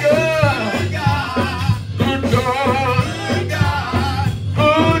 good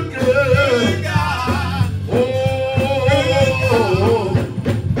God. Oh,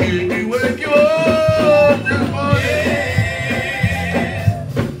 did he wake you up this morning?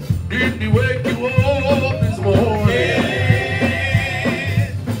 Did he wake you up this morning?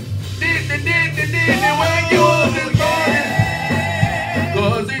 Did he wake you up this morning?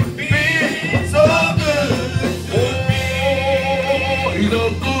 'Cause it's been so good. Oh, he's a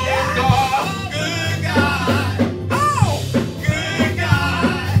good God. Good God. Oh, good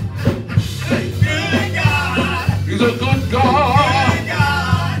God. Hey, good God. He's a good God. Good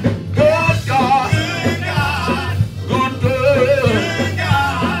God. Good God. Good God. Good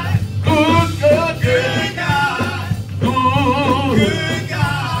God. Good God. Good God. Good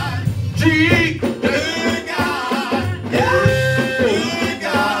God. Gee. Good God. Good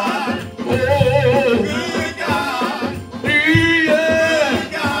God. Oh. Good God. Yeah.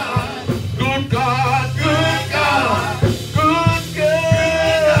 Good God. Good God. Good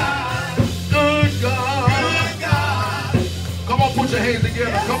God. Good God. Come on, put your hands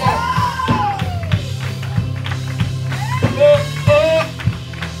together. Come on. Oh, oh.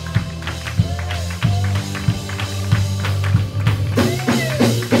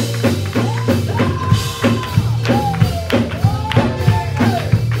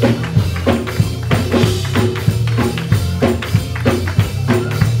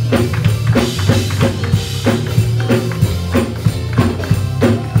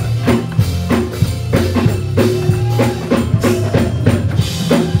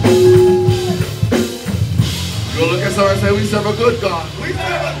 Go look at someone and say, we serve a good God. We serve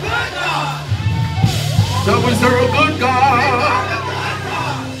a good God. So we serve a good God.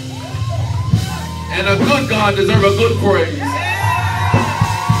 And a good God deserves a good praise.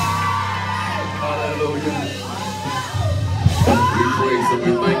 Hallelujah. We praise him,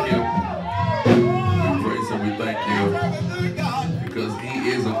 we thank him. We praise him, we thank you. Because he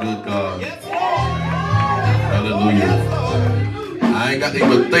is a good God. Hallelujah. I ain't got to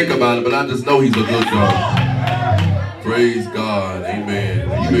even think about it, but I just know he's a good God. Praise God. Amen.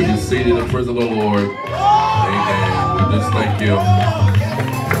 You may be seated in the presence of the Lord. Amen. We just thank him.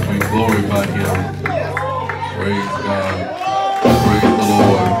 We glorify him. Praise God. Praise the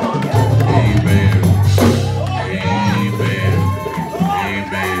Lord. Amen. Amen.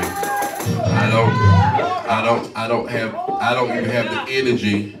 Amen. I don't even have the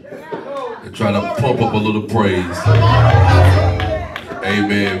energy to try to pump up a little praise.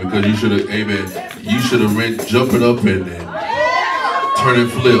 Amen. Because you should have, amen. You should have been jumping up and turning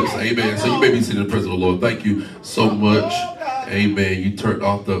flips. Amen. So you may be seated in the presence of the Lord. Thank you so much. Amen. You turned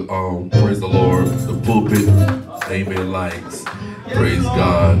off the praise the Lord, the pulpit. Amen. Lights. Praise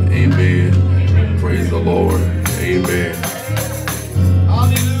God. Amen. Praise the Lord. Amen.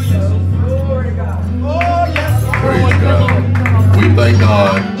 Praise God. We thank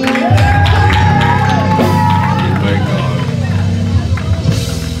God. We thank God.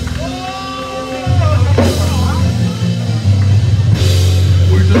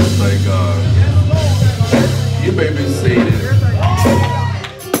 We just thank God. You may be seated.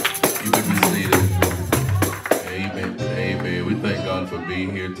 You may be seated. Amen. Amen. We thank God for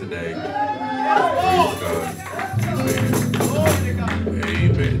being here today. Praise God. Amen.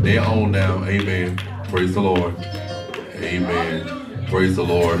 Amen. They're on now. Amen. Praise the Lord. Amen. Praise the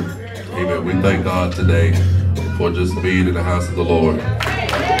Lord. Amen. We thank God today for just being in the house of the Lord. Amen.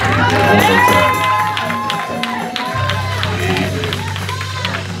 One more time. Amen.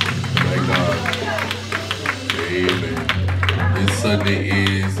 Thank God. Amen. This Sunday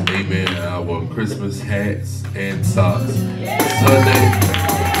is, amen, our Christmas hats and socks Sunday.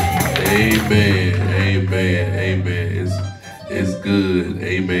 Amen. Amen. Amen. It's good,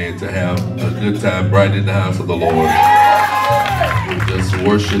 amen, to have a good time right in the house of the Lord. We're just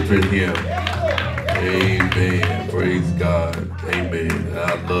worshiping Him. Amen. Praise God. Amen.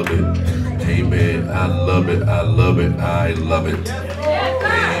 I love it. Amen. I love it. I love it. I love it.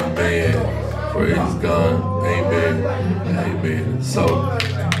 Amen. Praise God. Amen. Amen. So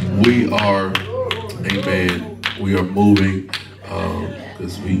we are, amen, we are moving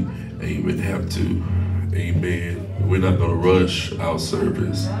because we, amen, have to, amen. We're not going to rush our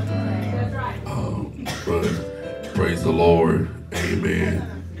service. But praise the Lord. Amen.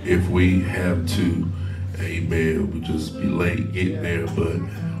 If we have to, amen, we'll just be late getting there. But,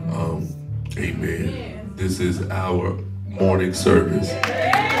 amen, this is our morning service.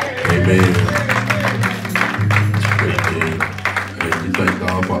 Amen. Amen. And we thank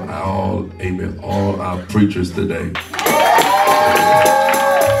God for all, amen, all our preachers today.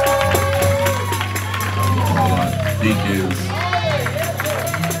 Deacons,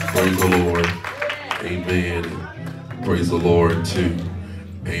 praise the Lord, amen, praise the Lord too,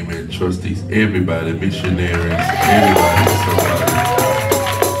 amen, trustees, everybody, missionaries, everybody, somebody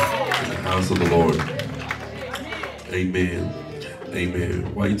in the house of the Lord, amen,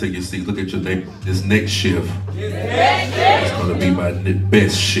 amen. While you take your seat, look at your name. This next shift is going to be my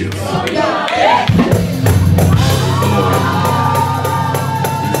best shift. Praise the Lord.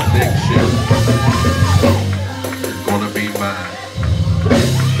 This next shift gonna be my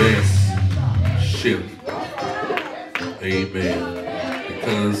best shift. Amen.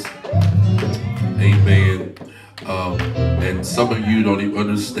 Because, amen, and some of you don't even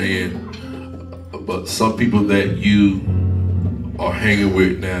understand, but some people that you are hanging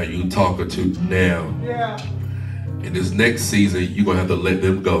with now, you talking to now, in this next season, you're gonna have to let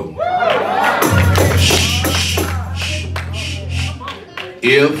them go.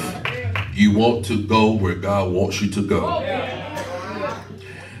 If you want to go where God wants you to go,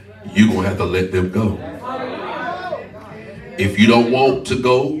 you're going to have to let them go. If you don't want to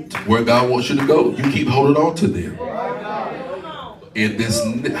go to where God wants you to go, you keep holding on to them. In this,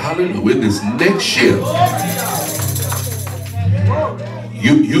 hallelujah, in this next shift,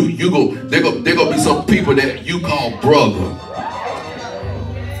 there going to be some people that you call brother.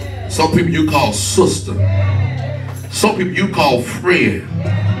 Some people you call sister. Some people you call friend.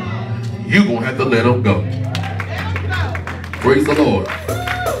 You're going to have to let them go. Praise the Lord.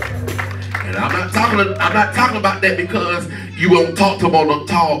 And I'm not talking about that because you won't talk to them all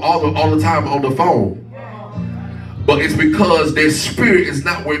the time on the phone. But it's because their spirit is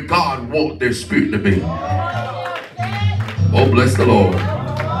not where God wants their spirit to be. Oh, bless the Lord.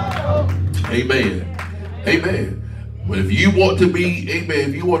 Amen. Amen. But if you want to be, amen,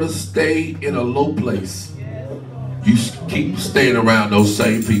 if you want to stay in a low place, you keep staying around those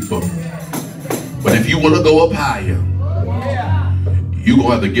same people. But if you want to go up higher, you're going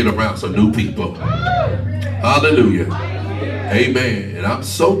to have to get around some new people. Hallelujah. Amen. And I'm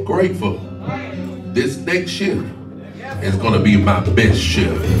so grateful. This next shift is going to be my best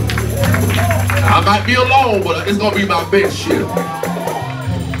shift. I might be alone, but it's going to be my best shift.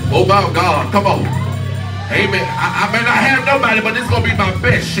 Oh my God, come on. Amen. I may not have nobody, but it's going to be my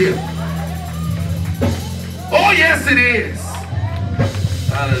best shift. Oh yes, it is.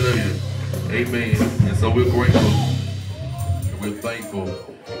 Hallelujah. Amen. And so we're grateful. We're thankful.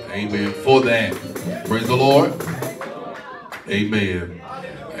 Amen. For that. Praise the Lord. Amen.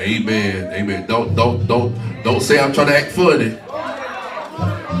 Amen. Amen. Don't say I'm trying to act funny.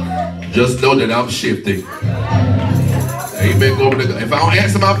 Just know that I'm shifting. Amen. Glory to God. If I don't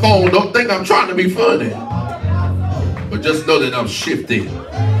answer my phone, don't think I'm trying to be funny. But just know that I'm shifting.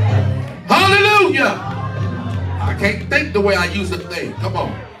 Hallelujah. I can't think the way I used to think. Come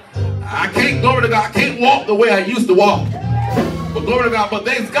on. I can't, glory to God, I can't walk the way I used to walk. But glory to God, but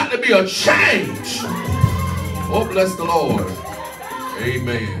there's got to be a change. Oh, bless the Lord.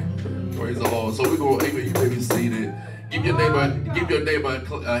 Amen. Praise the Lord. So we're going to, amen, you may be seated. Give your neighbor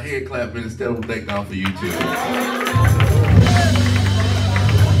a hand clap and instead of thank God for you too.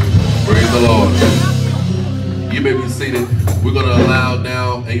 Praise the Lord. You may be seated. We're going to allow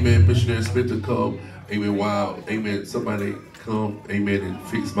now, amen, Missionary Smith to come. Amen. Wow. Amen. Somebody come, amen, and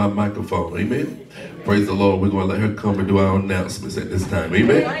fix my microphone. Amen. Praise the Lord. We're going to let her come and do our announcements at this time.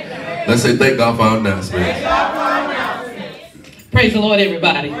 Amen. Let's say thank God for our announcements. Praise the Lord,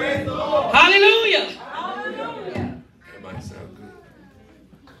 everybody. Hallelujah. That might sound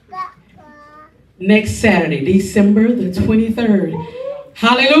good. Next Saturday, December the 23rd,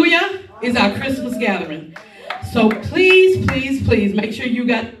 hallelujah, is our Christmas gathering. So please, please, please make sure you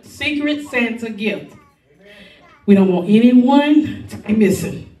got Secret Santa gift. We don't want anyone to be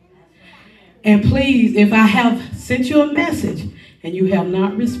missing. And please, if I have sent you a message and you have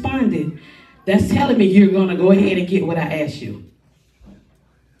not responded, that's telling me you're going to go ahead and get what I asked you.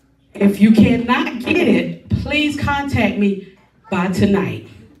 If you cannot get it, please contact me by tonight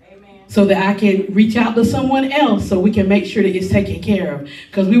so that I can reach out to someone else so we can make sure that it's taken care of.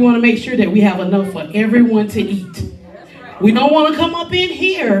 Because we want to make sure that we have enough for everyone to eat. We don't want to come up in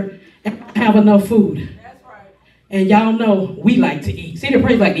here and have enough food. And y'all know we like to eat. See, the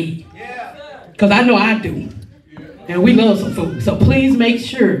praise like to eat. Because I know I do. And we love some food. So please make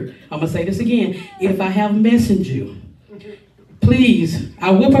sure, I'm going to say this again, if I have messaged you, please,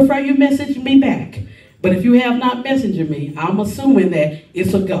 I would prefer you message me back. But if you have not messaged me, I'm assuming that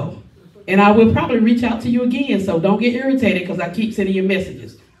it's a go. And I will probably reach out to you again. So don't get irritated because I keep sending you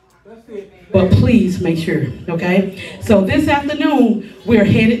messages. But please make sure, okay? So this afternoon, we're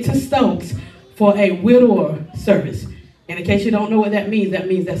headed to Stokes for a widower service. And in case you don't know what that means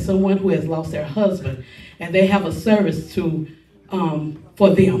that's someone who has lost their husband. And they have a service to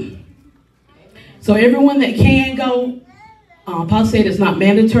for them. So everyone that can go, Paul said it's not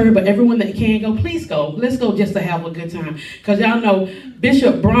mandatory, but everyone that can go, please go. Let's go just to have a good time. Because y'all know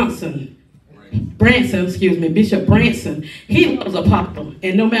Bishop Branson, he loves Apostle.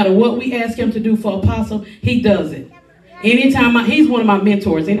 And no matter what we ask him to do for Apostle, he does it. Anytime he's one of my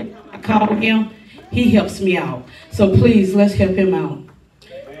mentors. Anytime I call him, he helps me out. So please, let's help him out.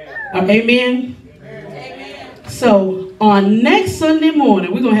 Amen? Amen. So on next Sunday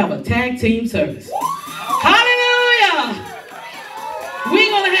morning, we're going to have a tag team service. Hallelujah!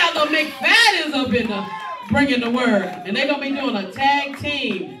 We're going to have the McFadden's up in the bringing the word. And they're going to be doing a tag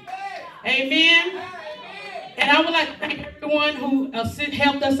team. Amen. And I would like to thank everyone who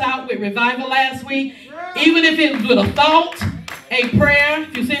helped us out with revival last week. Even if it was with a thought, a prayer,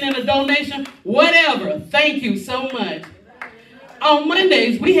 if you sent in a donation, whatever. Thank you so much. On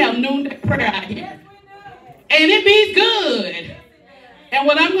Mondays, we have noonday prayer out here. And it be good. And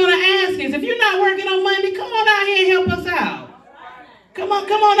what I'm going to ask is, if you're not working on Monday, come on out here and help us out. Come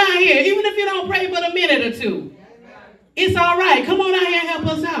on out here. Even if you don't pray but a minute or two. It's all right. Come on out here and help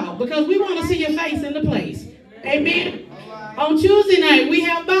us out. Because we want to see your face in the place. Amen. On Tuesday night, we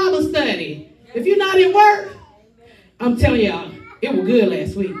have Bible study. If you're not at work, I'm telling y'all, it was good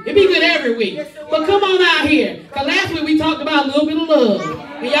last week. It be good every week. But come on out here. Because last week we talked about a little bit of love.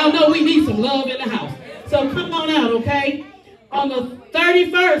 And y'all know we need some love in the house. So come on out, okay? On the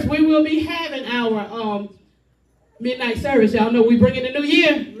 31st, we will be having our midnight service. Y'all know we bring in the new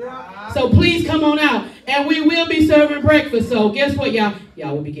year. So please come on out. And we will be serving breakfast. So guess what, y'all?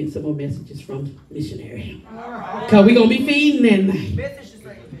 Y'all will be getting some more messages from Missionary. Because we're going to be feeding that night.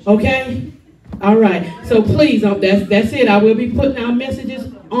 Okay? All right. So please, that's it. I will be putting our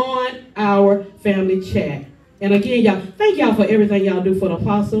messages on our family chat. And again, y'all, thank y'all for everything y'all do for the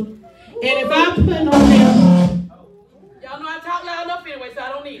apostle. And if I put on there, y'all know I talk loud enough anyway, so I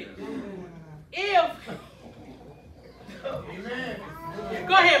don't need it.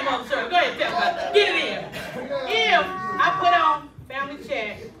 Go ahead, Mother Shirley. Go ahead, tell me. Get it in. If I put on family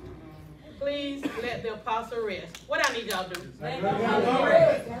chat, please let the apostle rest. What I need y'all to do?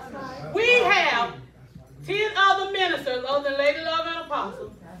 We have 10 other ministers other than Lady Love and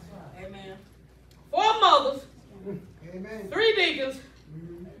Apostle. Amen. 4 mothers. Amen. 3 deacons.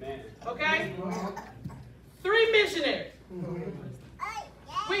 Okay? 3 missionaries.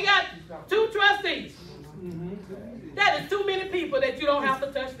 We got 2 trustees. That is too many people that you don't have to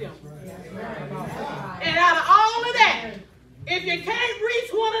touch them. And out of all of that, if you can't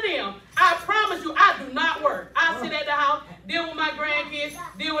reach one of them, I promise you, I do not work. I sit at the house deal with my grandkids,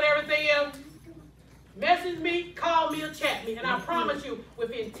 deal with everything else. Message me, call me, or chat me, and I promise you,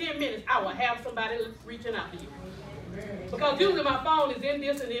 within 10 minutes, I will have somebody reaching out to you. Because usually my phone is in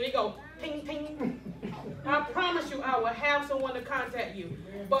this, and then it goes ping, ping. I promise you, I will have someone to contact you.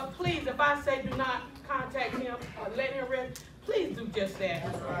 But please, if I say do not contact him or let him rest, please do just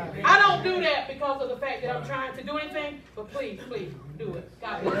that. I don't do that because of the fact that I'm trying to do anything, but please, please do it.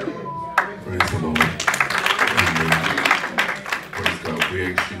 God bless you. Praise the Lord. Praise God.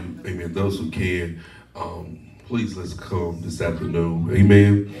 We ask you, amen, those who can, please let's come this afternoon.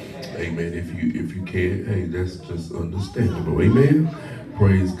 Amen. Amen. If you can, hey, that's just understandable. Amen.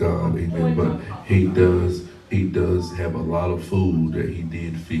 Praise God. Amen. But he does have a lot of food that he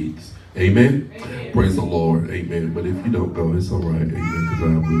did fix. Amen. Praise the Lord. Amen. But if you don't go, it's all right. Amen. Because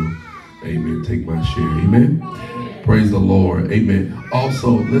I will, amen, take my share. Amen. Praise the Lord. Amen.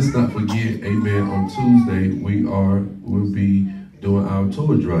 Also, let's not forget, amen, on Tuesday, we'll be doing our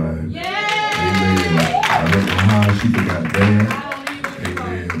tour drive. Amen. I don't know how she forgot that.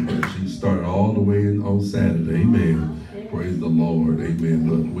 Amen. But she started all the way on Saturday. Amen. Praise the Lord. Amen.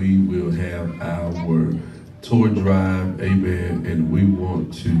 But we will have our tour drive. Amen. And we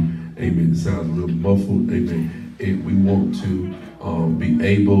want to, amen, it sounds a little muffled. Amen. We want to be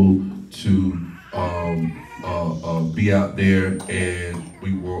able to be out there, and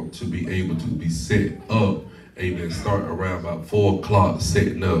we want to be able to be set up. Amen. Start around about 4 o'clock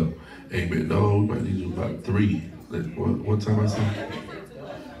setting up. Amen. No, we might need to do about 3. What time I said?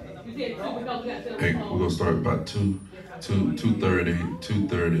 Hey, we're gonna start about 2:30.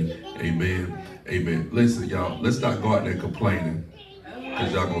 Amen. Amen. Listen, y'all, let's not go out there complaining,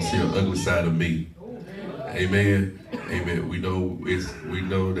 because y'all gonna see an ugly side of me. Amen. Amen. We know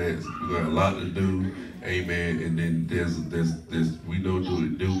that we got a lot to do. Amen. And then there's we know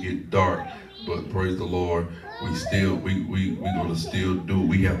it do get dark, but praise the Lord, we gonna still do what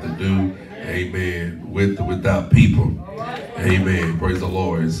we have to do. Amen. Without people. Amen. Praise the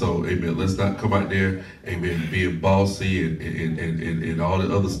Lord. And so, amen, let's not come out there, amen, being bossy and all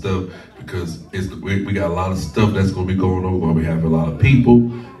the other stuff, because we got a lot of stuff that's going to be going on. We're going to be having a lot of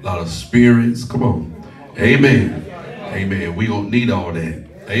people, a lot of spirits. Come on. Amen. Amen. We don't need all that.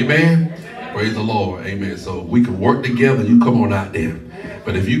 Amen. Praise the Lord. Amen. So we can work together. You come on out there.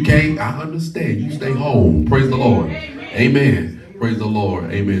 But if you can't, I understand. You stay home. Praise the Lord. Amen. Praise the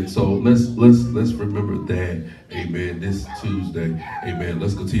Lord. Amen. So let's remember that. Amen. This Tuesday. Amen.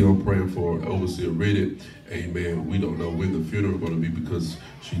 Let's continue on praying for Overseer Riddick. Amen. We don't know when the funeral is going to be, because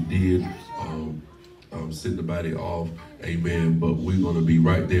she did send the body off. Amen. But we're going to be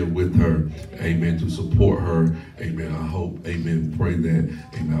right there with her. Amen. To support her. Amen. I hope. Amen. Pray that.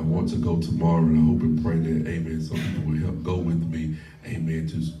 Amen. I want to go tomorrow, and I hope and pray that. Amen. Some people will help go with me. Amen.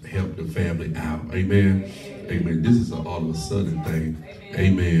 To help the family out. Amen. Amen. This is all of a sudden thing.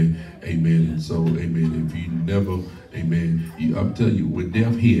 Amen. Amen. And so, amen. If you never, amen. I'm telling you, when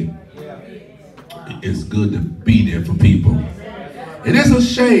death hit, it's good to be there for people. And it's a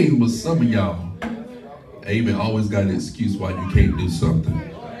shame with some of y'all, amen, always got an excuse why you can't do something.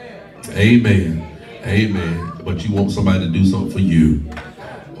 Amen. Amen. But you want somebody to do something for you.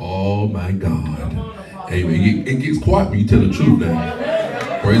 Oh my God. Amen. It gets quiet when you tell the truth now.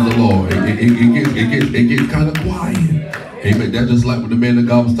 Praise the Lord. It gets kind of quiet. Amen. That's just like when the man of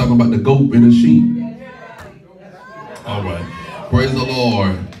God was talking about the goat and the sheep. All right. Praise the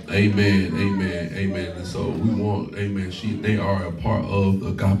Lord. Amen. Amen. Amen. And so we want, amen, they are a part of the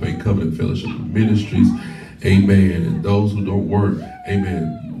Agape Covenant Fellowship Ministries. Amen. And those who don't work,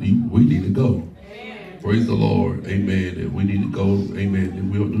 amen, we need to go. Praise the Lord. Amen. And we need to go. Amen. And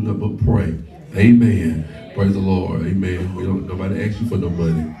we don't do nothing but pray. Amen. Praise the Lord. Amen. Nobody asks you for no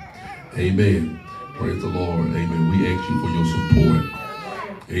money. Amen. Praise the Lord. Amen. We ask you for your support.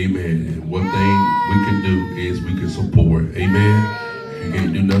 Amen. And one thing we can do is we can support. Amen. You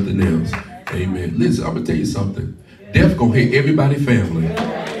can't do nothing else. Amen. Listen, I'm going to tell you something. Death going to hit everybody's family.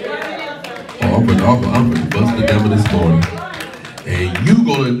 Oh, I'm going to bust the devil this morning. And you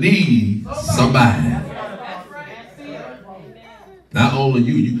going to need somebody. Not only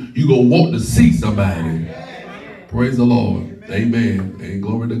you going to want to see somebody. Praise the Lord. Amen. And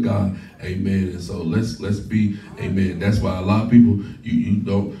glory to God. Amen. And so let's be, amen. That's why a lot of people, you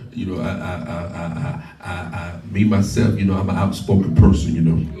don't, me myself, I'm an outspoken person,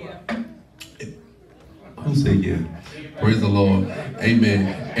 Who said yeah? Praise the Lord. Amen.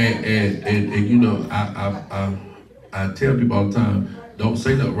 And I tell people all the time, don't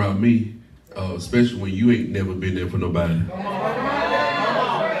say nothing around me, especially when you ain't never been there for nobody.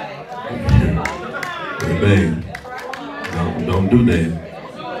 Amen. Don't do that,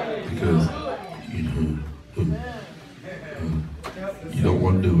 because You don't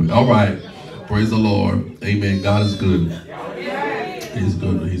want to do it. All right. Praise the Lord. Amen. God is good. He's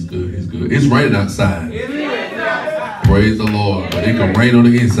good. He's good. He's good. It's raining outside. Praise the Lord. But it can rain on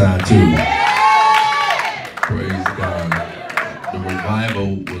the inside too. Praise God. The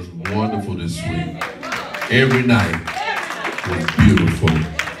revival was wonderful this week. Every night was beautiful.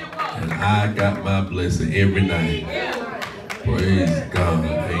 And I got my blessing every night. Praise God.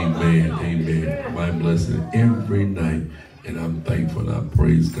 Amen. Amen. My blessing every night. And I'm thankful and I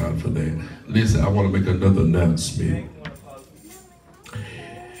praise God for that. Listen, I want to make another announcement.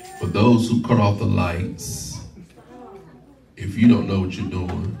 For those who cut off the lights, if you don't know what you're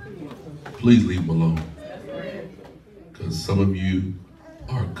doing, please leave them alone. Because some of you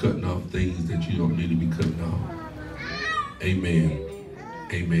are cutting off things that you don't need to be cutting off. Amen.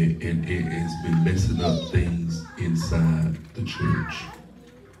 Amen. And it has been messing up things inside the church.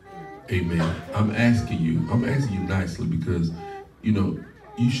 Amen. I'm asking you nicely because, you know,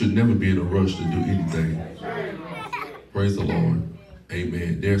 you should never be in a rush to do anything. Praise the Lord.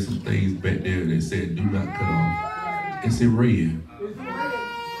 Amen. There's some things back there that said do not cut off. It's in red.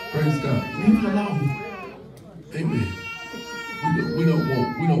 Praise God. Leave it alone. Amen. We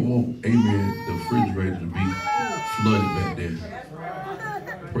don't want, amen, the refrigerator to be flooded back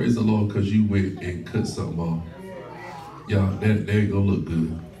there. Praise the Lord, because you went and cut something off. Y'all, that ain't gonna look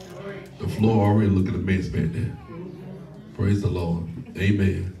good. The floor already looking a mess back there. Praise the Lord.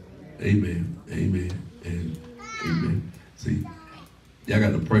 Amen. Amen. Amen. And amen. See, y'all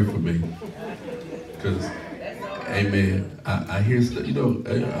got to pray for me. Because, amen, I hear stuff, you know,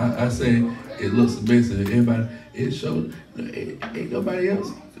 I say it looks a mess and everybody, it shows, ain't nobody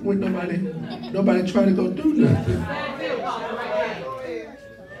else, when nobody trying to go do nothing.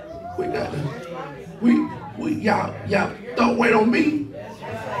 We got to, y'all don't wait on me.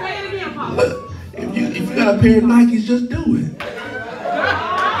 Look, if you got a pair of Nikes, just do it.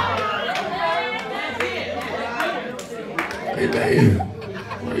 Amen.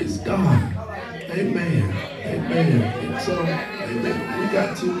 Praise God. Amen. Amen. And so, amen. We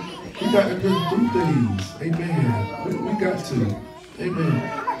got to just do things. Amen. We got to. Amen.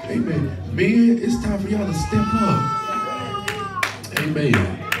 Amen. Men, it's time for y'all to step up. Amen.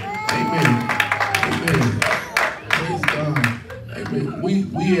 Amen. Amen. Praise God. Amen.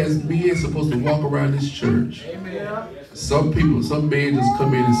 We as men supposed to walk around this church. Some men just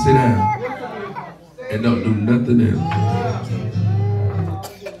come in and sit down and don't do nothing else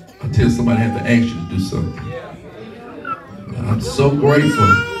until somebody has to ask you to do something. I'm so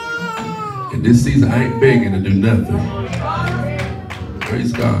grateful. In this season, I ain't begging to do nothing.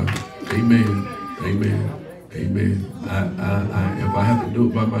 Praise God. Amen. Amen. Amen. If I have to do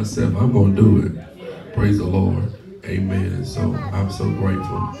it by myself, I'm going to do it. Praise the Lord. Amen. And so I'm so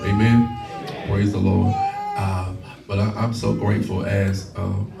grateful. Amen. Praise the Lord. But I'm so grateful as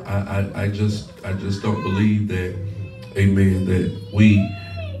I just don't believe that, amen, that we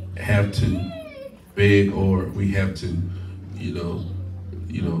have to beg or we have to, you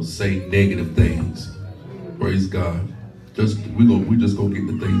know, say negative things. Praise God. We just gonna get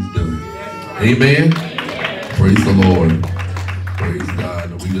the things done. Amen. Praise the Lord. Praise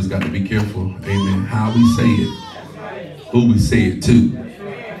God. And we just got to be careful. Amen. How we say it. Who we say it to.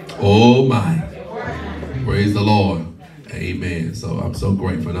 Oh my. Praise the Lord. Amen. So I'm so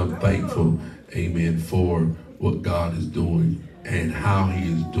grateful and I'm thankful. Amen. For what God is doing and how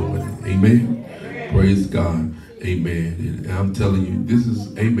he is doing it. Amen. Praise God. Amen. And I'm telling you, this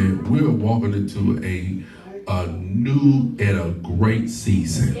is, amen, we're walking into a new and a great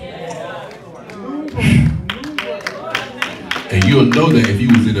season. And you'll know that if you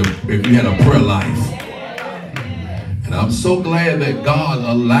had a prayer life. And I'm so glad that God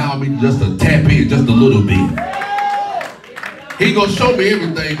allowed me just to tap in just a little bit. He gonna show me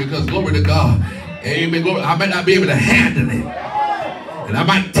everything because glory to God. Amen. Glory. I might not be able to handle it. And I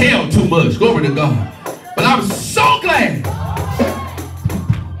might tell too much. Glory to God. But I'm so glad.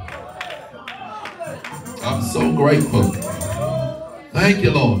 I'm so grateful. Thank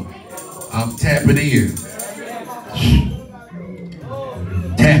you, Lord. I'm tapping in.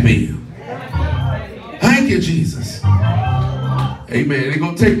 Tap in. Thank you, Jesus. Amen. It ain't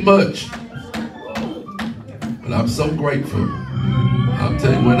gonna take much. But I'm so grateful. I'm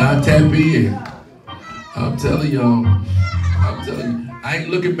telling you, when I tap in, I'm telling y'all, I ain't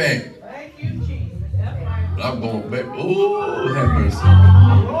looking back. But I'm going back. Oh, have mercy.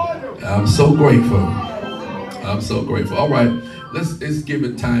 I'm so grateful. I'm so grateful. All right, let's give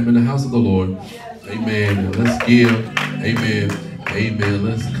it time in the house of the Lord. Amen. Let's give. Amen. Amen.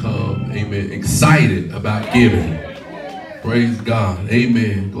 Let's come. Amen. Excited about giving. Praise God.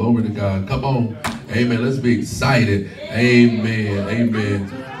 Amen. Glory to God. Come on. Amen. Let's be excited. Amen. Amen.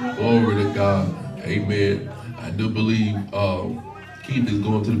 Glory to God. Amen. I do believe Keith is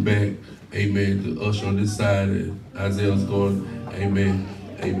going to the back. Amen. To usher on this side, and Isaiah's going. Amen.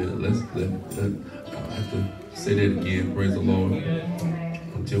 Amen. Let's I have to say that again. Praise the Lord.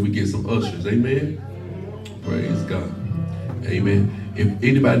 Until we get some ushers. Amen. Praise God. Amen. If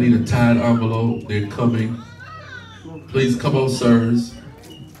anybody need a tied envelope, they're coming. Please come on, sirs,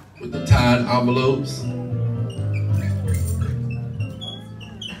 with the tied envelopes.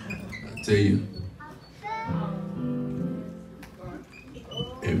 I tell you,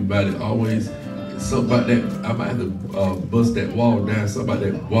 everybody always, something about that, I might have to bust that wall down, something about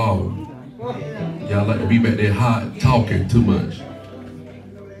that wall. Y'all like to be back there hot, talking too much.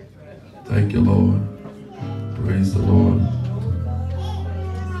 Thank you, Lord. Praise the Lord.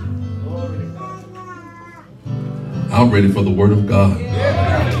 I'm ready for the word of God.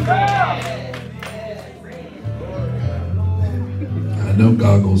 I know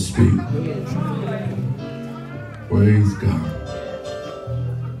God gonna speak. Praise God.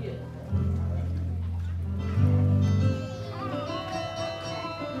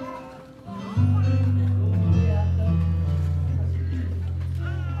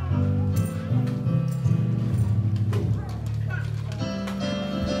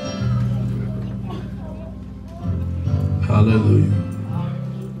 Hallelujah.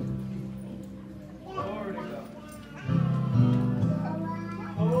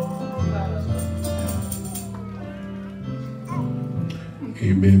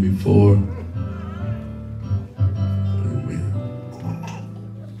 Amen. Before. Amen.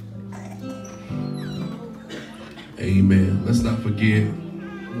 Amen. Let's not forget.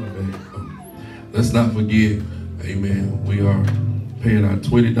 Let's not forget. Amen. We are paying our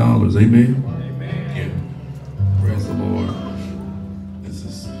 $20. Amen. Yeah. Praise the Lord. This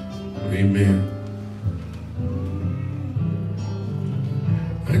is, amen.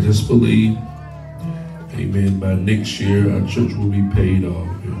 I just believe, amen, by next year our church will be paid off.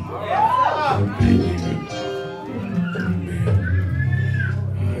 I believe it. Amen.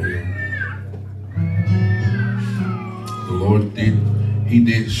 The Lord He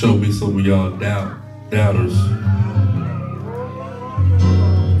did show me some of y'all doubters.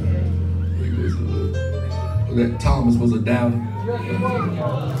 That Thomas was a doubter.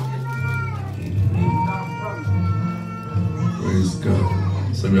 Praise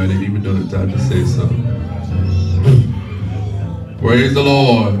God. Some of y'all didn't even know the time to say something. Praise the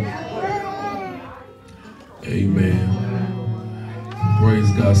Lord. Amen. Praise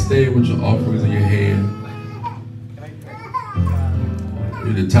God. Stand with your offerings in your hand.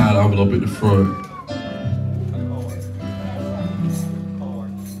 Need a tied envelope in the front.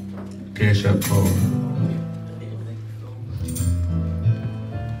 Cash App card.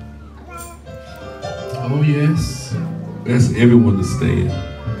 Oh yes, that's everyone to stand.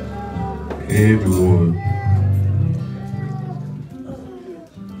 Everyone.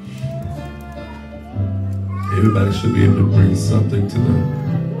 Everybody should be able to bring something to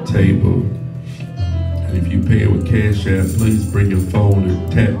the table. And if you pay it with Cash App, please bring your phone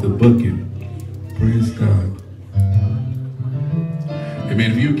and tap the bucket. Praise God.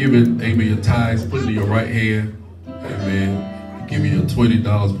 Amen. If you give it, amen, your tithes, put it in your right hand. Amen. Give me your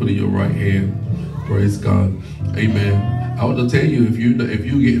 $20, put it in your right hand. Praise God. Amen. I want to tell you, if you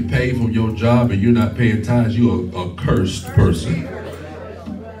get paid from your job and you're not paying tithes, you're a cursed person.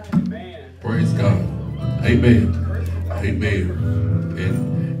 Praise God. Amen. Amen.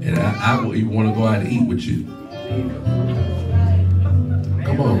 And I will even want to go out and eat with you.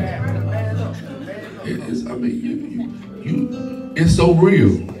 Come on. It's so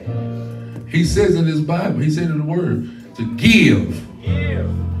real. He says in his Bible, he said in the word, to give.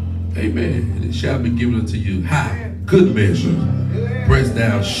 Amen. And it shall be given unto you. High, good measure. Pressed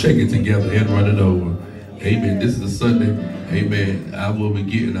down, shake it together, and run it over. Amen. This is a Sunday. Amen. I will be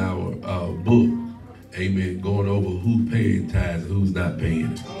getting our book. Amen. Going over who's paying tithes and who's not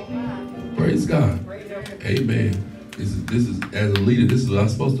paying it. Praise God. Amen. This is as a leader, this is what I'm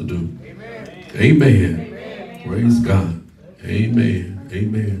supposed to do. Amen. Praise God. Amen.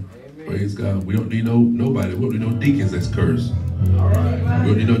 Amen. Praise God. We don't need nobody. We don't need no deacons that's cursed. We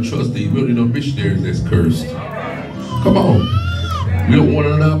don't need no trustees. We don't need no missionaries that's cursed. Come on. We don't want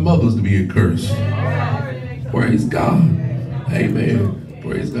our mothers to be cursed. Praise God. Amen.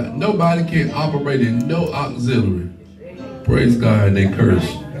 Praise God. Nobody can operate in no auxiliary. Praise God, and they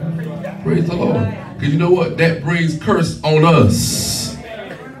curse. Praise the Lord. Because you know what? That brings curse on us.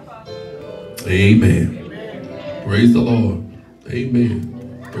 Amen. Praise the Lord. Amen.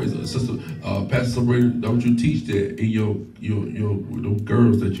 Praise the Sister Pastor Sabrina, don't you teach that in your those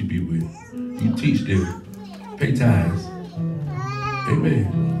girls that you be with. You teach them. Pay tithes. Amen.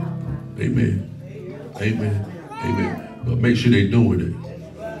 Amen. Amen. Amen. But make sure they're doing it.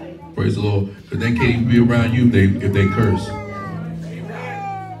 Praise the Lord. Because they can't even be around you if they curse.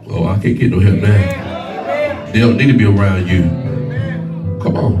 Oh, I can't get no help now. They don't need to be around you.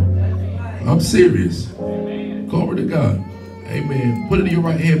 Come on. I'm serious. Glory to God. Amen. Put it in your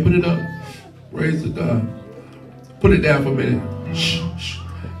right hand. Put it up. Praise to God. Put it down for a minute. Shh, shh.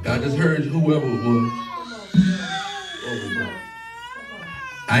 God just heard whoever it was.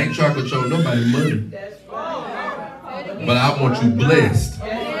 I ain't trying to control nobody's money. But I want you blessed.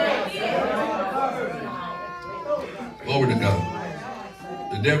 Glory to God.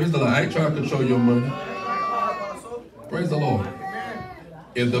 The devil is the lie. I ain't trying to control your money. Praise the Lord.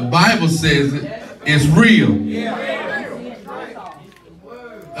 If the Bible says it, it's real.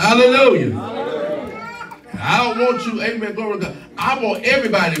 Hallelujah. I don't want you, amen, glory to God. I want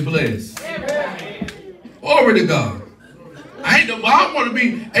everybody blessed. Glory to God. I want to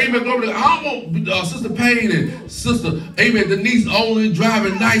be, amen, glory to God. I don't want Sister Payne and Sister, amen, Denise only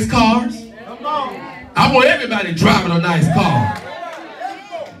driving nice cars. I want everybody driving a nice car.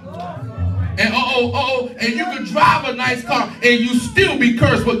 And and you can drive a nice car and you still be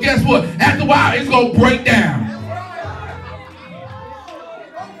cursed, but guess what? After a while, it's going to break down.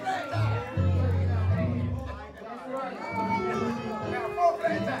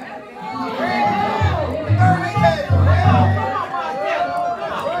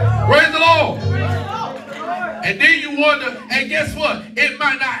 Praise the Lord. And then you wonder, and guess what? It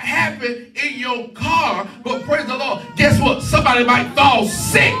might not happen in your car, but praise the Lord. Guess what? Somebody might fall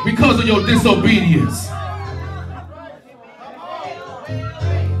sick because of your disobedience.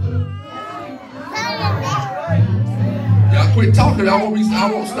 Y'all quit talking. I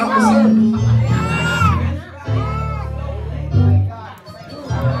won't stop the service.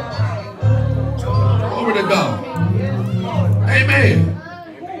 Glory to God. Amen.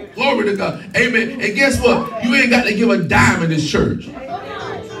 Glory to God. Amen. And guess what? You ain't got to give a dime in this church.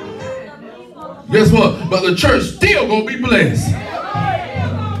 Guess what? But the church still gonna be blessed.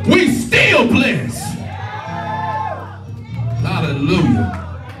 We still blessed. Hallelujah.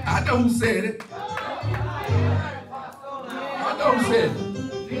 I know who said it. I know who said it.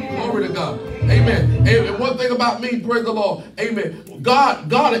 Glory to God. Amen. And one thing about me, praise the Lord. Amen.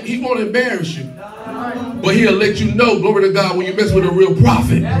 God, He won't embarrass you. But He'll let you know, glory to God, when you mess with a real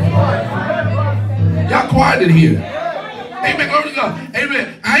prophet. Y'all quiet in here. Amen. Glory to God.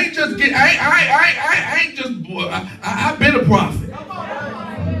 Amen. I've been a prophet.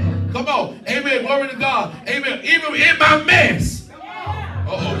 Come on. Amen. Glory to God. Amen. Even in my mess.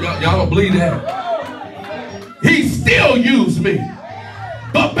 Y'all don't believe that. He still used me.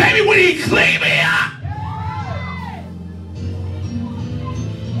 But baby, when He cleaned me up,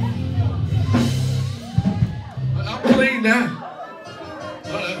 I'm clean now.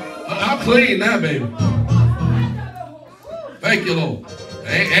 I'm clean now, baby. Thank you, Lord. I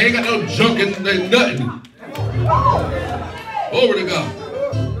ain't got no junk in nothing. Glory to God.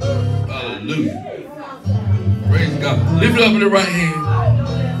 Hallelujah. Praise God. Lift it up in the right hand.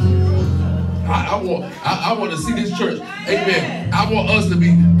 I want to see this church. Amen. I want us to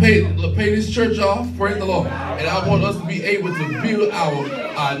be pay this church off. Praise the Lord. And I want us to be able to build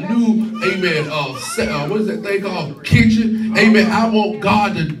our new, amen, what is that thing called? Kitchen. Amen. I want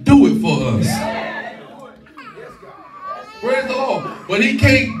God to do it for us. Praise the Lord. But He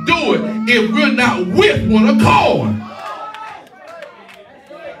can't do it if we're not with one accord.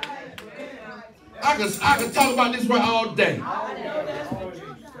 I can talk about this right all day.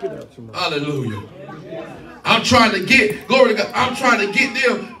 Hallelujah. I'm trying to get, glory to God, I'm trying to get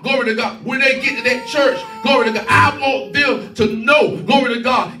them, glory to God, when they get to that church, glory to God, I want them to know, glory to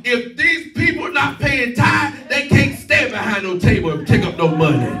God, if these people are not paying tithe, they can't stand behind no table and take up no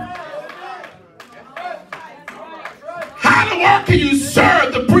money. How the world can you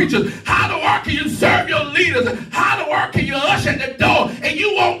serve the preachers? How the world can you serve your leaders? How the world can you usher at the door and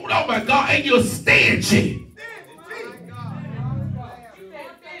you won't, oh my God, and you're stingy?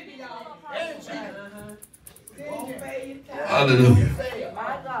 Hallelujah.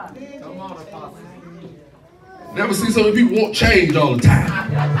 Never see so many people want change all the time.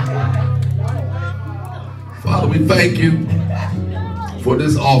 Father, we thank you for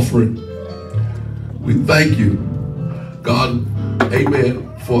this offering. We thank you, God,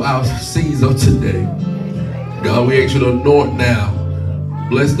 amen, for our seeds of today. God, we ask you to anoint now.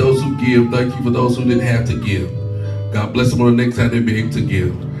 Bless those who give. Thank you for those who didn't have to give. God bless them on the next time they be able to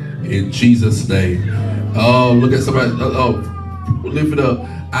give. In Jesus' name. Oh, look at somebody. Lift it up.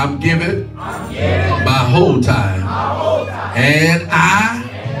 I'm giving my whole time. And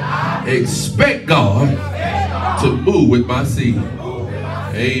I expect God to move with my seed.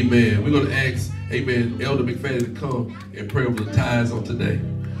 Amen. We're going to ask, amen, Elder McFadden to come and pray over the tithes on today.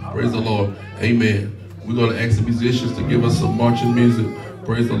 Praise the Lord. Amen. We're going to ask the musicians to give us some marching music.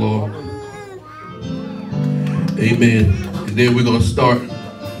 Praise the Lord. Amen. And then we're going to start,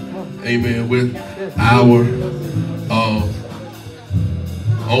 amen, with our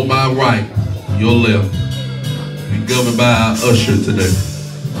on my right, your left. Be governed by our usher today.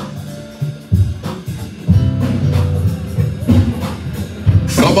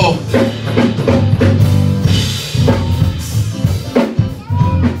 Come on.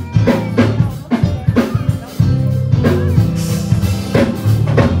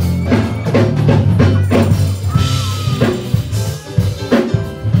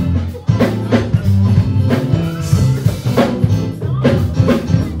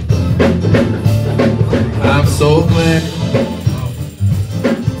 I'm so glad.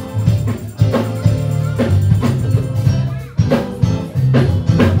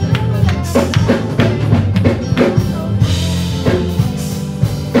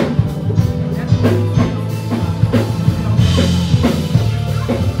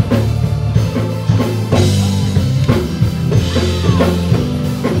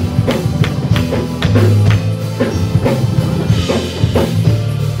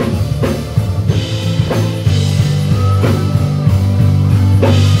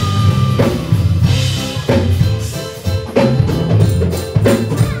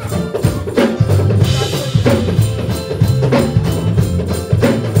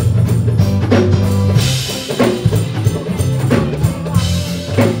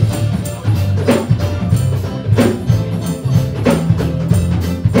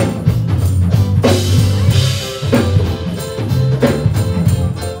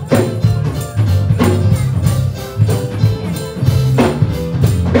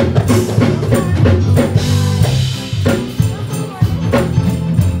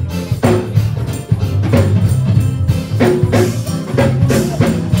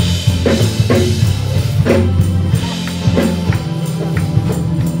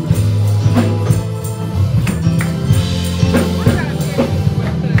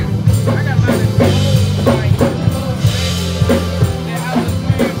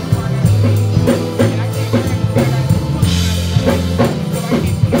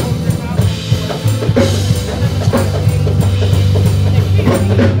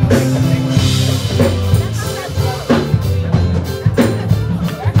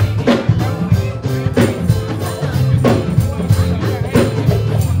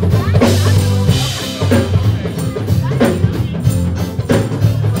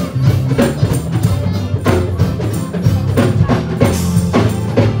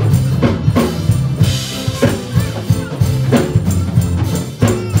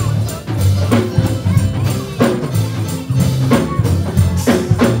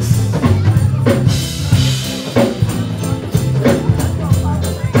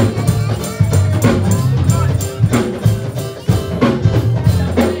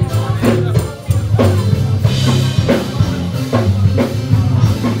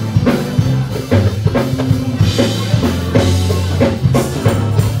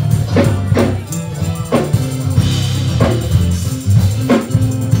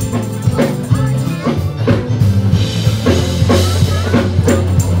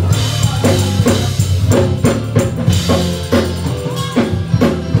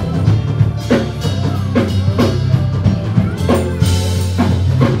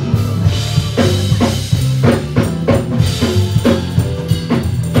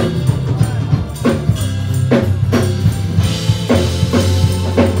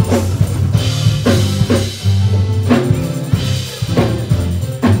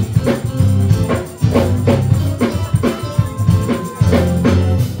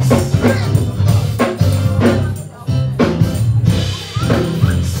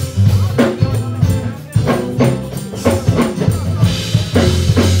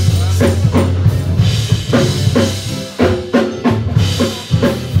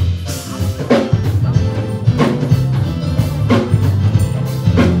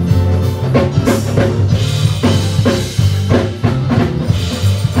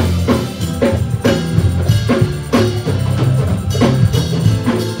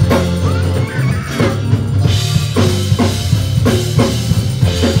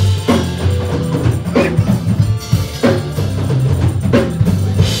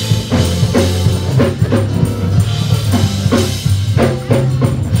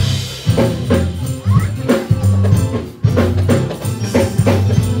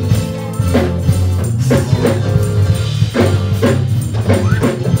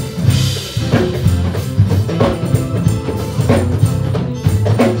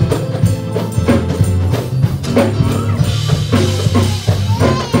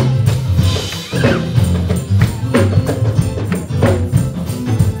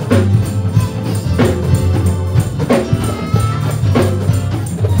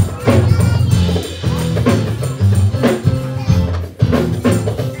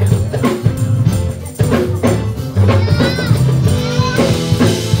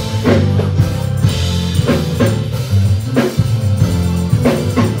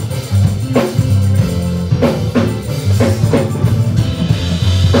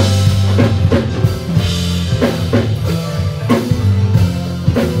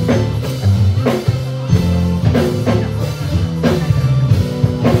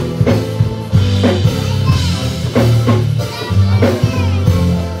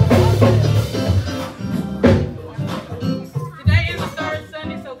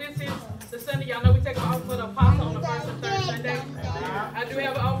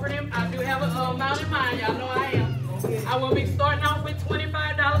 offering. I do have an amount in mind. Y'all know I am. I will be starting off with $25.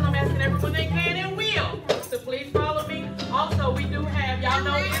 I'm asking everyone they can and will to please follow me. Also, we do have, y'all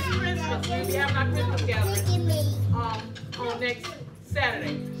know it's Christmas. We'll be having our Christmas gathering on next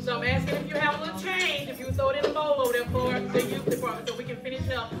Saturday. So I'm asking if you have a little change, if you throw it in the bowl over there for the youth department so we can finish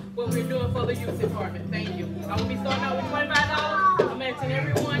up what we're doing for the youth department. Thank you. I will be starting out with $25. I'm asking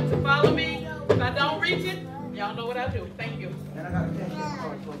everyone to follow me. If I don't reach it, y'all know what I do. Thank you.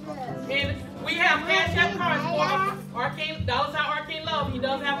 And we have cash app cards for Arcane, $sign Arcane Love. He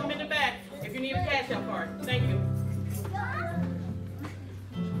does have them in the back if you need a cash app card. Thank you.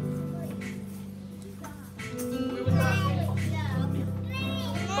 We were talking.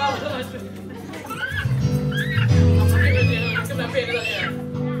 Follow us. Come up here, look here.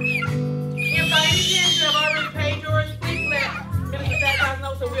 If by any chance you have already paid yours, please let Minister Stackhouse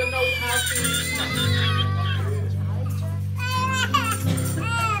know so we'll know how to.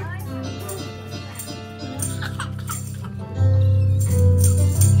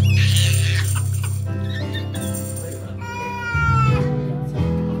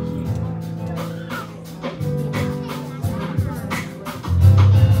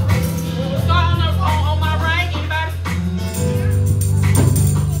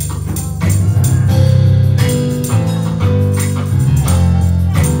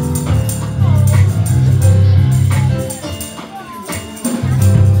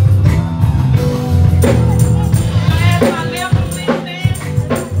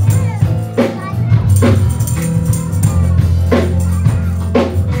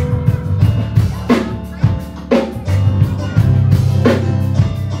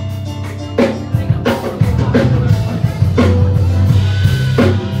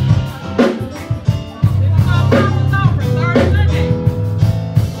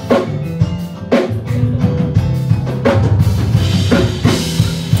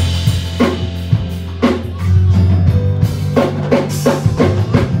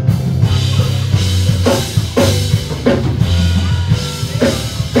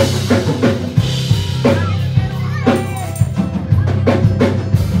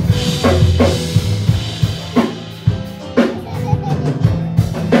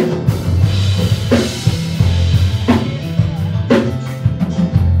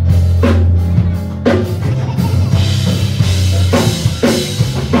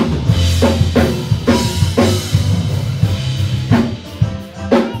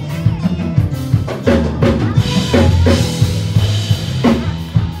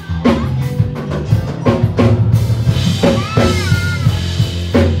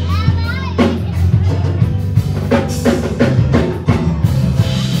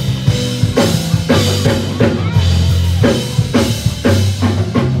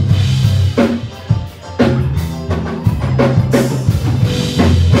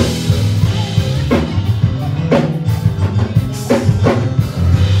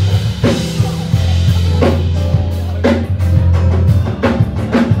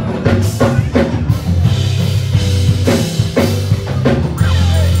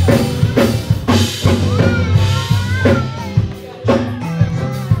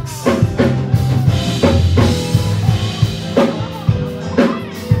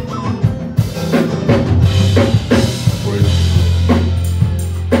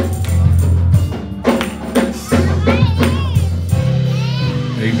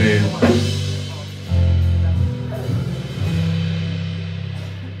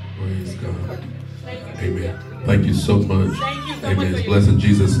 Thank you so much. Amen. It's blessed in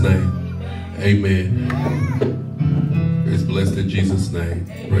Jesus' name. Amen. It's blessed in Jesus' name.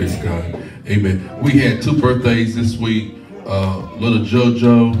 Praise God. Amen. We had 2 birthdays this week. Little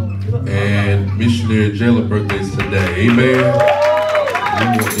JoJo and Missionary Jayla birthdays today. Amen. We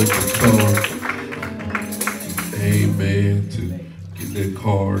want them to come. Amen. To get their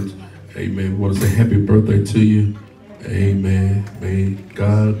cards. Amen. We want to say happy birthday to you. Amen. May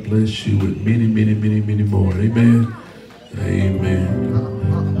God bless you with many, many, many, many more. Amen.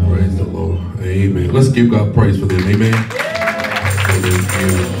 Amen. Praise the Lord. Amen. Let's give God praise for them. Amen.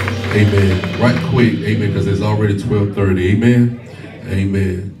 Amen. Amen. Right quick. Amen. Because it's already 12:30. Amen.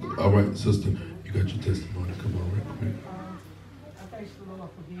 Amen. All right, sister. You got your testimony. Come on right quick. I thank the Lord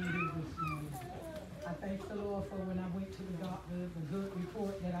for being here this morning. I thank the Lord for when I went to the doctor, the good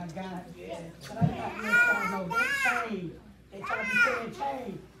report that I got. But I got to let y'all know that chain, they tried to say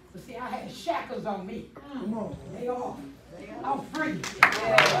chain. But see, I had shackles on me. Come on. They off. I'm free. This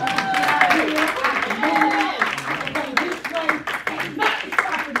way, ain't nothing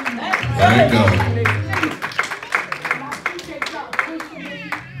stopping me. Thank God. And I appreciate y'all pushing me,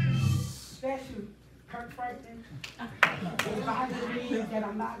 especially Kirk Franklin, advising me that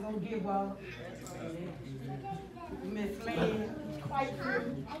I'm not going to give up. Miss Lynn, quite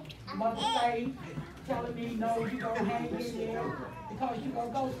true. Mother Faith telling me, no, you going to hang in there because you going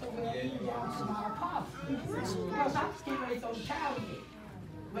to go somewhere and down to my apostle. Because I'm still ready so challenging.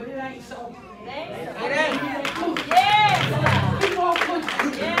 But it ain't so. It ain't.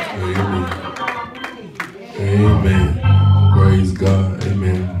 Amen. Praise God.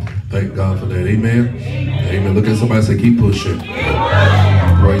 Amen. Thank God for that. Amen. Amen. Look at somebody and say, keep pushing.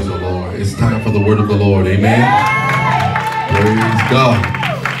 Praise the Lord. It's time for the word of the Lord. Amen. Praise God.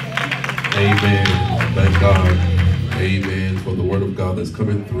 Amen. Thank God. Amen. For the word of God that's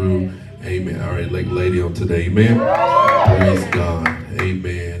coming through. Amen. All right, lady on today. Amen. Praise God.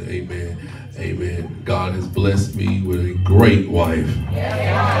 Amen. Amen. Amen. God has blessed me with a great wife.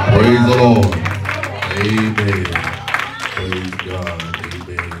 Praise the Lord. Amen. Praise God.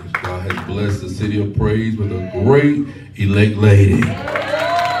 Amen. God has blessed the city of praise with a great elect lady.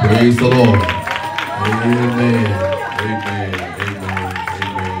 Praise the Lord. Amen. Amen. Amen.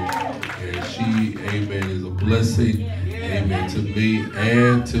 Amen. And she, amen, is a blessing, amen, to me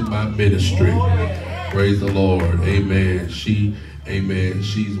and to my ministry. Praise the Lord. Amen. She, amen,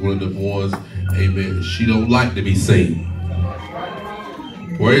 she's one of the ones, amen, she don't like to be seen.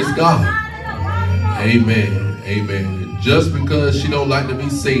 Praise God. Amen. Amen. Just because she don't like to be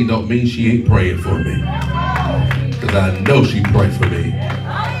seen don't mean she ain't praying for me. Because I know she prayed for me.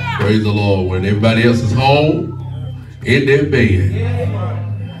 Praise the Lord. When everybody else is home, in their bed,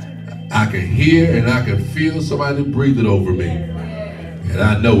 I can hear and I can feel somebody breathing over me. And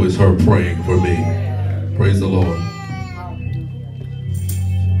I know it's her praying for me. Praise the Lord.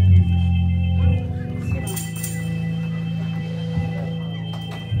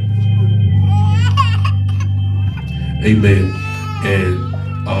 Amen.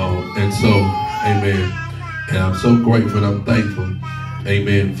 And so, amen. And I'm so grateful and I'm thankful,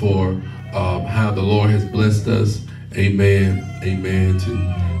 amen, for how the Lord has blessed us, amen, amen, to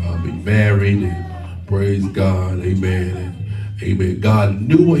be married, and praise God, amen, and amen. God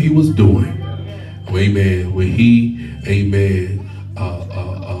knew what he was doing, amen, when he, amen,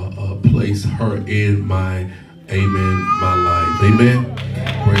 placed her in my, amen, my life, amen.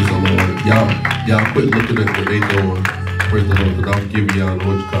 Praise the Lord. Y'all quit looking at what they doing. Praise the Lord, because I'm giving y'all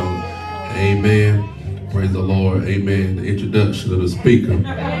what you call it. Amen. Praise the Lord. Amen. The introduction of the speaker.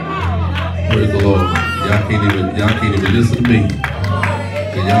 Praise the Lord. Y'all can't even listen to me.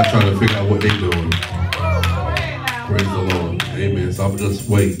 And y'all trying to figure out what they doing. Praise the Lord. Amen. So I'm just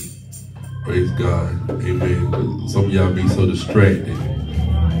wait. Praise God. Amen. Some of y'all be so distracted.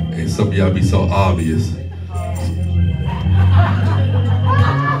 And some of y'all be so obvious.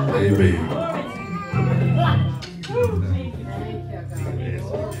 Amen.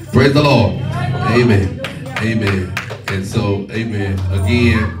 Praise the Lord. Amen. Amen. And so, amen.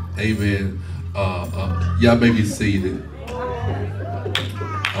 Again, amen. Y'all may be seated.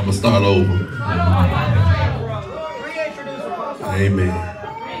 I'm going to start over. Amen.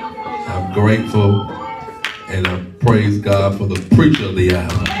 I'm grateful and I praise God for the preacher of the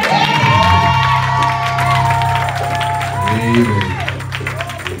hour. Amen.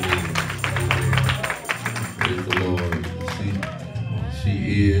 Praise the Lord. She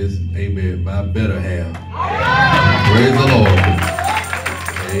is, amen, my better half. Praise the Lord.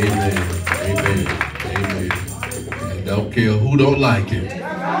 Amen. Amen. Amen. And don't care who don't like it.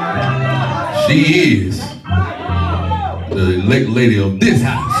 She is the elect lady of this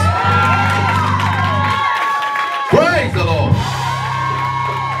house. Praise the Lord.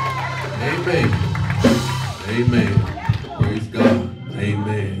 Amen. Amen. Praise God.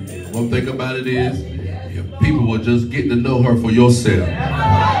 Amen. One thing about it is, if people will just get to know her for yourself,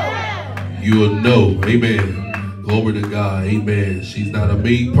 you'll know. Amen. Glory to God. Amen. She's not a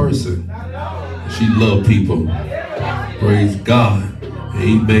mean person. She loves people. Praise God.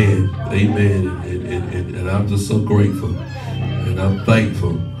 Amen. Amen. And I'm just so grateful. And I'm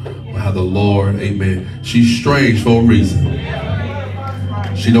thankful for how the Lord, amen. She's strange for a reason.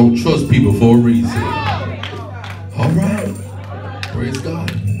 She don't trust people for a reason. All right. Praise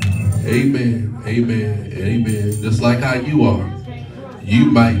God. Amen. Amen. Amen. Just like how you are. You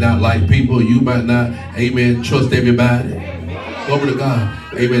might not like people. You might not, amen, trust everybody. Glory to God.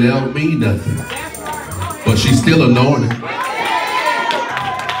 Amen. That don't mean nothing. But she's still anointed.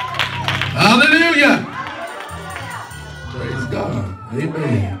 Hallelujah. Praise God.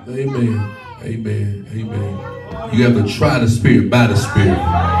 Amen. Amen. Amen. Amen. You have to try the Spirit by the Spirit.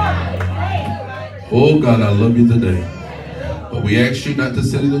 Oh God, I love you today. But we ask you not to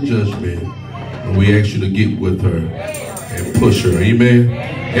sit in the judgment. But we ask you to get with her and push her. Amen.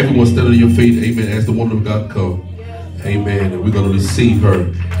 Everyone stand on your feet. Amen. As the woman of God come. Amen. And we're going to receive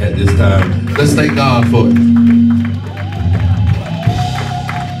her at this time. Let's thank God for it.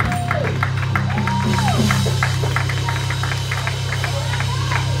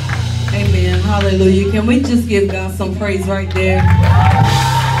 Amen. Hallelujah. Can we just give God some praise right there?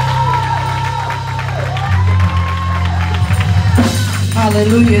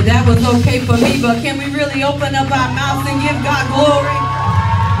 Hallelujah. That was okay for me, but can we really open up our mouths and give God glory?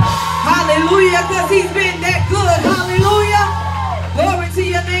 Hallelujah, because he's been that good. Hallelujah. Glory to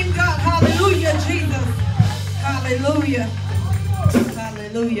your name, God. Hallelujah, Jesus. Hallelujah.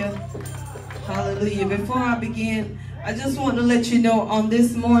 Hallelujah. Hallelujah. Before I begin, I just want to let you know on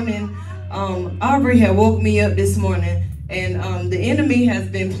this morning, Aubrey had woke me up this morning, and the enemy has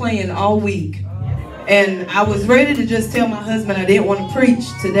been playing all week. And I was ready to just tell my husband I didn't want to preach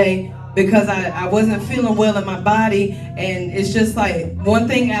today because I wasn't feeling well in my body, and it's just like one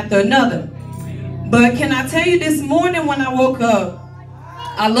thing after another. But can I tell you, this morning when I woke up,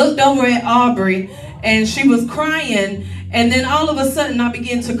 I looked over at Aubrey and she was crying, and then all of a sudden I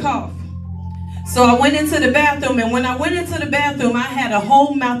began to cough. So I went into the bathroom, and when I went into the bathroom, I had a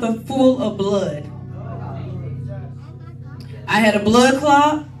whole mouth full of blood. I had a blood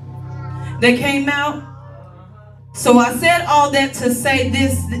clot that came out. So I said all that to say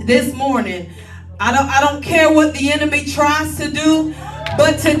this morning, I don't care what the enemy tries to do,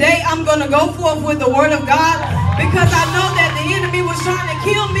 but today I'm going to go forth with the word of God, because I know that the enemy was trying to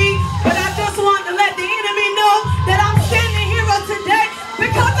kill me, but I just want to let the enemy know that I'm standing here today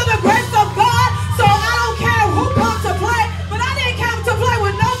because of the grace of God. So I don't care who comes to play, but I didn't come to play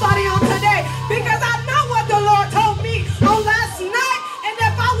with nobody on today, because I know what the Lord told me on last night, and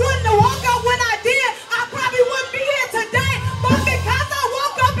if I wouldn't have woke up when I did, I probably wouldn't be here today. But because I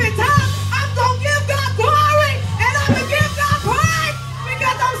woke up in time, I'm going to give God glory, and I'm going to give God praise,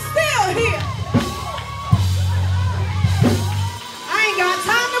 because I'm still here. I ain't got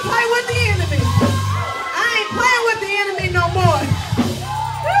time to play with the enemy. I ain't playing with the enemy no more.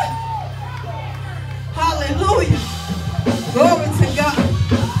 Hallelujah. Glory to God.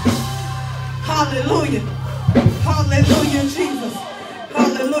 Hallelujah. Hallelujah, Jesus.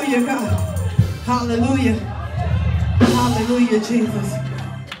 Hallelujah, God. Hallelujah. Hallelujah, Jesus.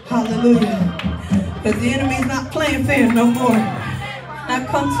 Hallelujah. Because the enemy's not playing fair no more. I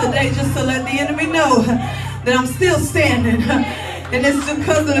come today just to let the enemy know that I'm still standing. And it's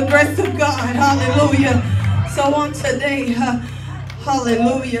because of the grace of God. Hallelujah. So on today,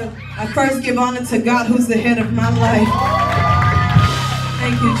 hallelujah, I first give honor to God, who's the head of my life.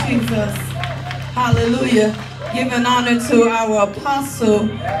 Thank you, Jesus. Hallelujah. Giving honor to our apostle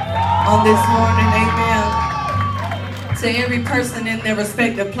on this morning. Amen. To every person in their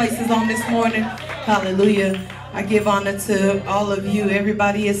respective places on this morning. Hallelujah. I give honor to all of you.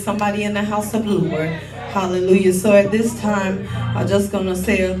 Everybody is somebody in the house of Lord. Hallelujah. So at this time, I'm just going to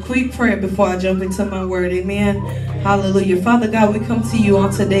say a quick prayer before I jump into my word. Amen. Hallelujah. Father God, we come to you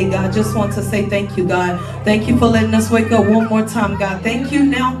on today, God. Just want to say thank you, God. Thank you for letting us wake up one more time, God. Thank you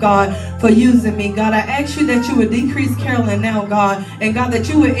now, God, for using me. God, I ask you that you would decrease Carolyn now, God. And God, that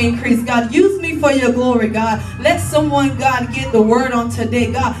you would increase. God, use me for your glory, God. Let someone, God, get the word on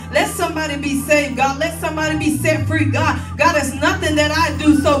today, God. Let somebody be saved, God. Let somebody be set free, God. God, it's nothing that I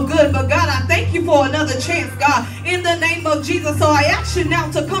do so good, but God, I thank you for another chance, God, in the name of Jesus. So I ask you now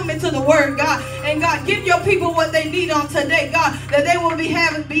to come into the word, God, and God, give your people what they need on today, God, that they will be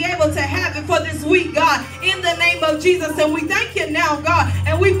able to have it for this week, God, in the name of Jesus. And we thank you now, God,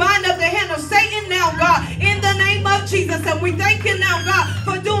 and we bind up the hand of Satan now, God, in the name of Jesus. And we thank you now, God,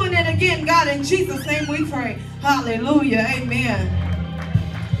 for doing it again, God, in Jesus' name we pray. Hallelujah. Amen.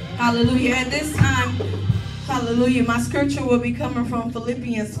 Hallelujah. At this time, hallelujah, my scripture will be coming from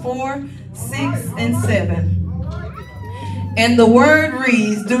Philippians 4, 6, and 7. And the word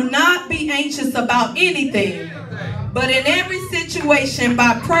reads, do not be anxious about anything, but in every situation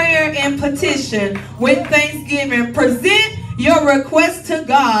by prayer and petition with thanksgiving, present your request to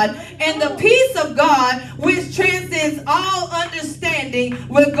God, and the peace of God, which transcends all understanding,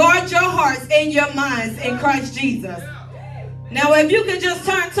 will guard your hearts and your minds in Christ Jesus. Now, if you could just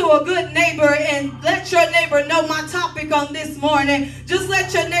turn to a good neighbor and let your neighbor know my topic on this morning. Just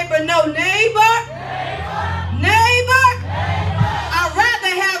let your neighbor know, neighbor, I'd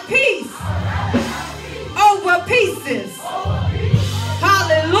rather have peace over pieces.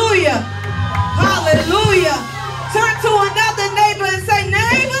 Hallelujah. Hallelujah. Turn to another neighbor and say,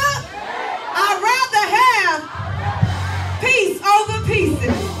 neighbor, I'd rather have peace over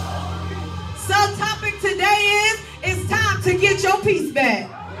pieces. Subtopic today is, it's time to get your peace back.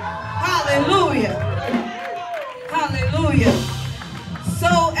 Hallelujah. Hallelujah.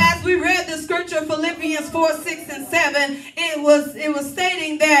 So as we read the scripture scripture, Philippians 4, 6, and 7, it was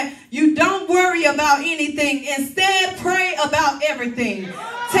stating that you don't worry about anything. Instead, pray about everything.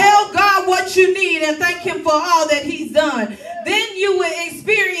 Tell God what you need and thank him for all that he's done. Then you will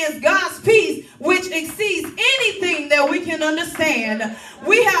experience God's peace, which exceeds anything that we can understand.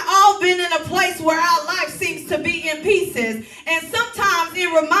 We have all been in a place where our life seems to be in pieces, and sometimes it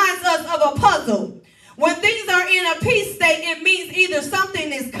reminds us of a puzzle. When things are in a peace state, it means either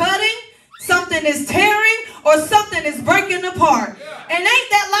something is cutting, something is tearing, or something is breaking apart. And ain't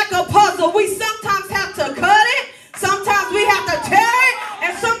that like a puzzle? We sometimes have to cut it, sometimes we have to tear it,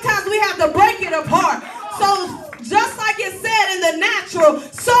 and sometimes we have to break it apart. So just like it said in the natural,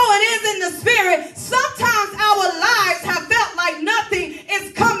 so it is in the spirit. Sometimes our lives have felt like nothing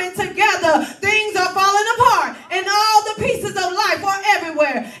is coming together. Things are falling apart, and all the pieces of life are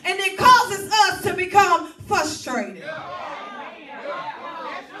everywhere. And it causes us to become frustrated.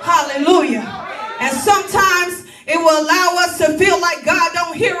 Hallelujah. And sometimes it will allow us to feel like God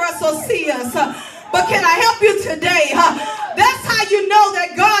don't hear us or see us. But can I help you today? That's how you know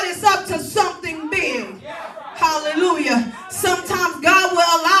that God is up to something big. Hallelujah. Sometimes God will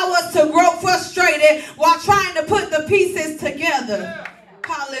allow us to grow frustrated while trying to put the pieces together.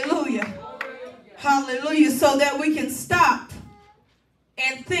 Hallelujah. Hallelujah. So that we can stop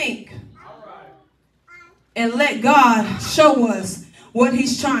and think and let God show us what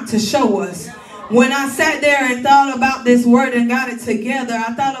he's trying to show us. When I sat there and thought about this word and got it together,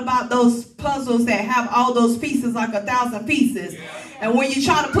 I thought about those puzzles that have all those pieces, like 1,000 pieces. And when you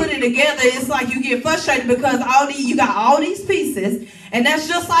try to put it together, it's like you get frustrated because you got all these pieces. And that's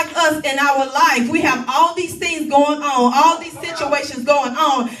just like us in our life. We have all these things going on, all these situations going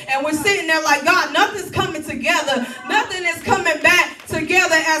on. And we're sitting there like, God, nothing's coming together. Nothing is coming back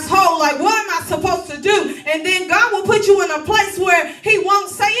together as whole. Like, what am I supposed to do? And then God will put you in a place where he won't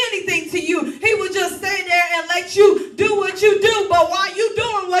say anything to you. He will just stay there and let you do what you do. But while you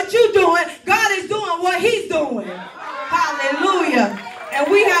doing what you're doing, God is doing what he's doing. Hallelujah.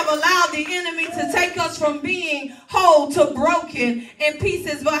 And we have allowed the enemy to take us from being whole to broken in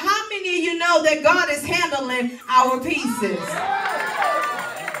pieces. But how many of you know that God is handling our pieces?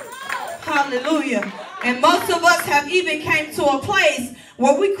 Hallelujah. And most of us have even came to a place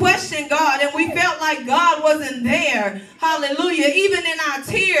where we questioned God and we felt like God wasn't there. Hallelujah. Even in our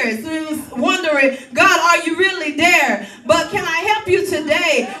tears, we was wondering, God, are you really there? But can I help you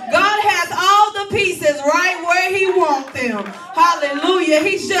today? God has all the pieces right where he wants them. Hallelujah.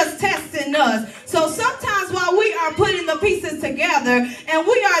 He's just testing us. So sometimes while we are putting the pieces together and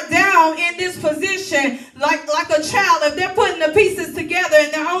we are down in this position like a child, if they're putting the pieces together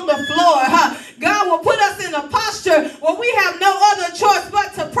and they're on the floor, God will put us in a posture where we have no other choice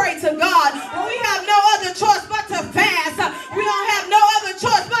but to pray to God. When we have no other choice but to fast. We don't have no other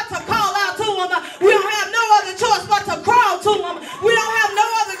choice but to call out to him. We don't have no other choice but to crawl to him. We don't have no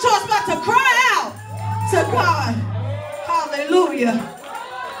other choice but to cry out to God. Hallelujah.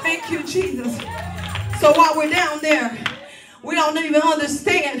 Thank you, Jesus. So while we're down there, we don't even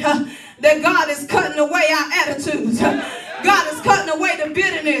understand that God is cutting away our attitudes. God is cutting away the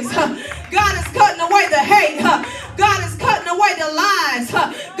bitterness. God is cutting away the hate. God is cutting away the lies.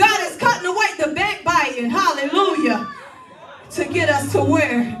 God is cutting away the backbiting. Hallelujah. To get us to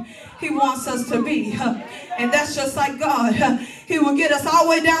where he wants us to be. And that's just like God. He will get us all the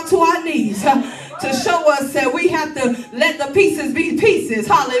way down to our knees to show us that we have to let the pieces be pieces.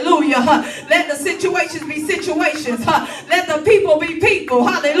 Hallelujah. Let the situations be situations. Let the people be people.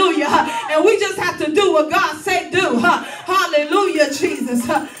 Hallelujah. And we just have to do what God said do. Hallelujah, Jesus.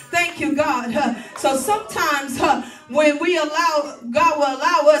 Thank you, God. So sometimes when God will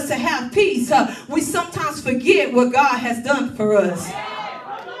allow us to have peace, we sometimes forget what God has done for us.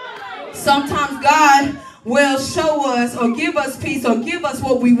 Sometimes God will show us or give us peace or give us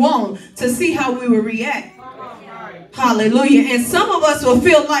what we want to see how we will react. Hallelujah. And some of us will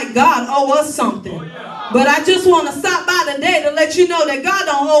feel like God owe us something. But I just want to stop by today to let you know that God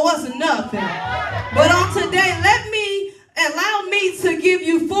don't owe us nothing. But on today, allow me to give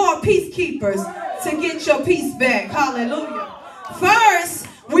you 4 peacekeepers to get your peace back. Hallelujah. First,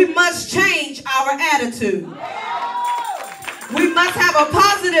 we must change our attitude. We must have a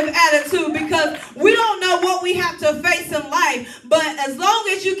positive attitude because we don't know what we have to face in life. But as long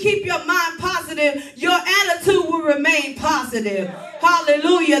as you keep your mind positive, your attitude will remain positive.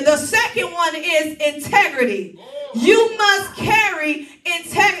 Hallelujah. The second one is integrity. You must carry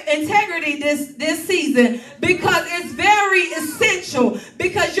integrity this season because it's very essential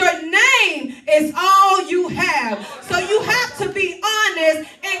because your name is all you have. So you have to be honest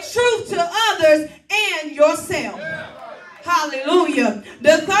and true to others and yourself. Hallelujah.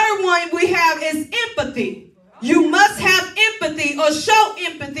 The third one we have is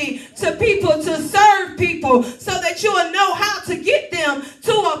empathy to people, to serve people, so that you will know how to get them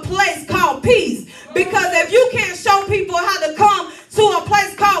to a place called peace. Because if you can't show people how to come to a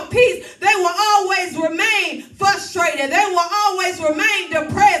place called peace, they will always remain frustrated. They will always remain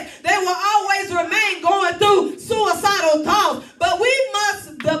depressed. They will always remain going through suicidal thoughts. But we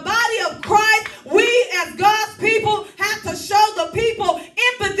must, the body of Christ, we as God's people have to show the people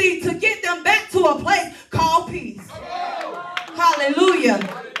empathy to get them back to a place called peace. Hallelujah.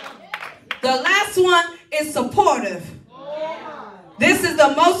 The last one is supportive. This is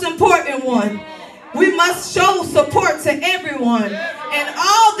the most important one. We must show support to everyone and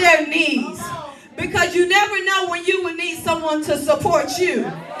all their needs, because you never know when you will need someone to support you.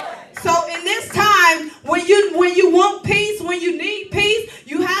 So in this time, when you want peace, when you need peace,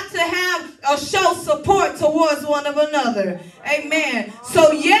 you have to have a show support towards one of another. Amen.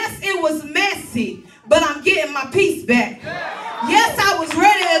 So yes, it was messy, but I'm getting my peace back. Yes, I was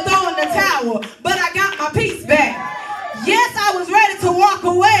ready to throw in the towel, but I got my peace back. Yes, I was ready to walk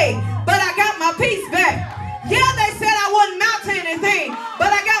away, but I got my peace back. Yeah, they said I wouldn't amount to anything, but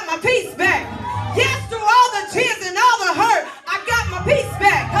I got my peace back. Yes, through all the tears and all the hurt, I got my peace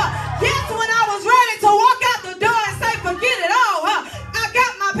back. Yes, when I was ready to walk out the door and say forget it all, I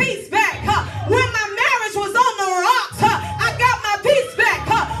got my peace back. When my marriage was on the rocks, I got my peace back.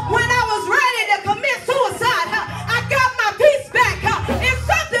 When I was ready to commit suicide, I got my peace back. It's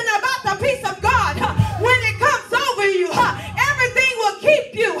something about the peace of God. When it comes over you, everything will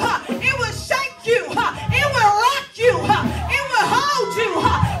keep you. It will shake you. It will rock you. It will hold you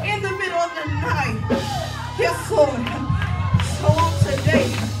in the middle of the night. Yes, Lord. So on today,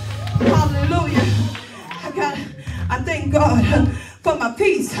 hallelujah, I thank God for my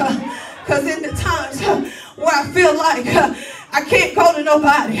peace. Because in the times where I feel like I can't go to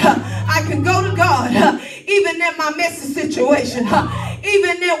nobody, I can go to God. Even in my messy situation,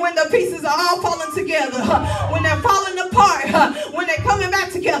 even then when the pieces are all falling together, when they're falling apart, when they're coming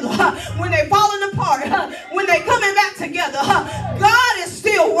back together, when they're falling apart, when they're coming back together, God is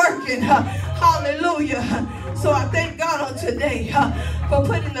still working. Hallelujah. So I thank God on today for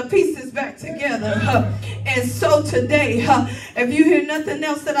putting the pieces back together. And so today, if you hear nothing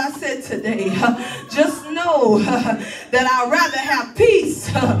else that I said today, just know that I'd rather have peace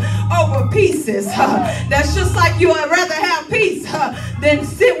over pieces. That's just like you would rather have peace than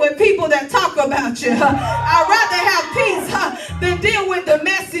sit with people that talk about you. I'd rather have peace than deal with the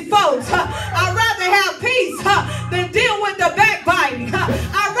messy folks. I'd rather have peace than deal with the backbiting.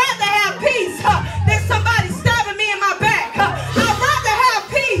 I'd rather have peace than somebody stabbing me in my back. I'd rather have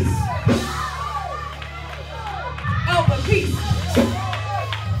peace over peace.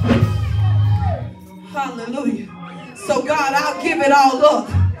 Hallelujah. So God, I'll give it all up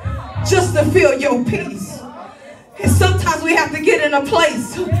just to feel your peace. And sometimes we have to get in a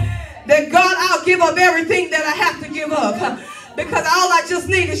place that God, I'll give up everything that I have to give up, because all I just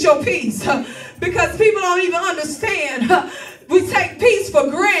need is your peace. Because people don't even understand. We take peace for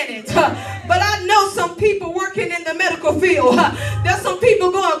granted. But I know some people working in the medical field. There's some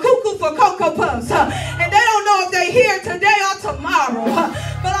people going cuckoo for Cocoa Puffs. And they don't know if they're here today or tomorrow.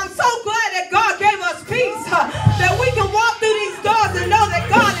 But I'm so glad that God gave us peace. That we can walk through these doors and know that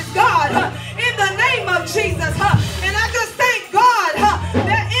God is God. In the name of Jesus. And I just thank God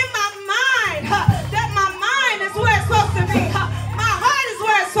that in my mind, that my mind is where it's supposed to be. My heart is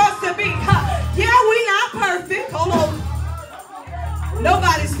where it's supposed to be. Yeah, we're not perfect. Hold on.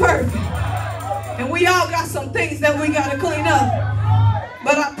 Nobody's perfect. And we all got some things that we got to clean up.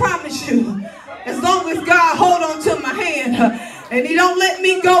 But I promise you, as long as God hold on to my hand, and he don't let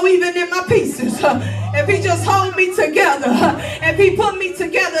me go even in my pieces, if he just hold me together, if he put me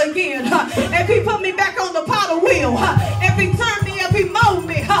together again, if he put me back on the potter wheel, if he turn me, if he mold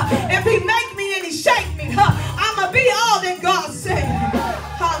me, if he make me and he shake me, I'ma be all that God said.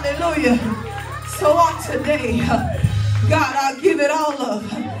 Hallelujah. So on today, God, I'll give it all up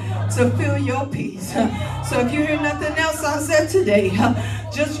to feel your peace. So if you hear nothing else I said today,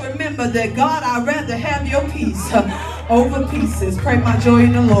 just remember that, God, I'd rather have your peace over pieces. Pray my joy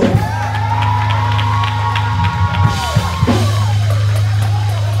in the Lord.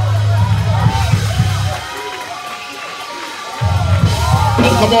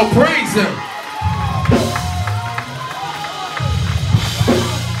 Oh, come on, praise him.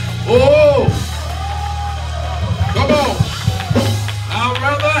 Oh. Come on. I'd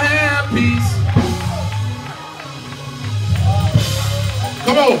rather have peace.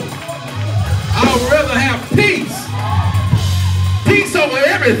 Come on. I'd rather have peace. Peace over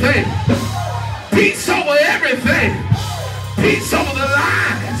everything. Peace over everything. Peace over the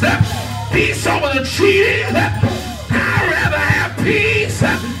lies. Peace over the cheating. I'd rather have peace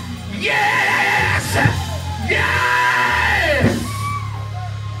Yes! Yes!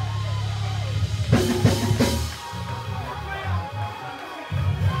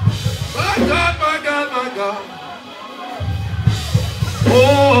 My God, my God, my God.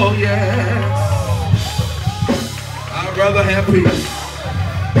 Oh, yes. I'd rather have peace.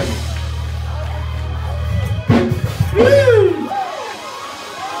 Woo!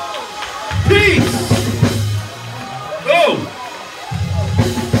 Peace. Oh.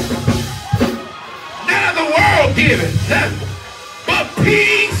 Not the world given, but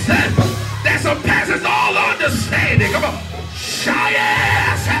peace that surpasses all understanding. Come on. Shout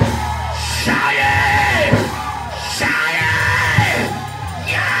yes. Shout yes. Shout yes.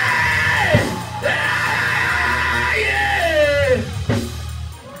 Yeah. Yeah.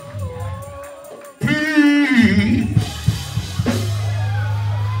 Peace.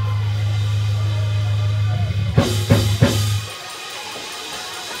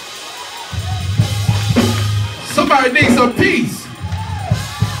 Somebody needs some peace.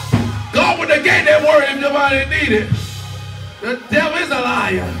 God would have gave that word if nobody needed. The devil is a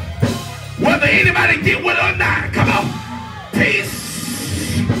liar. Whether anybody get with it or not, come on.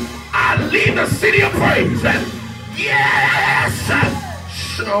 Peace. I leave the city of praise. Yes.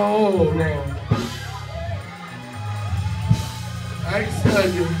 Oh, Lord. I tell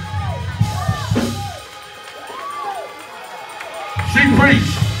you. She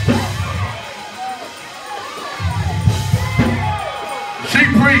preached. She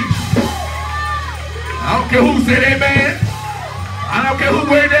preached. I don't care who said amen. I don't care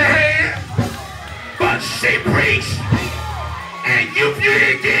who waved their hand. But she preached. And if you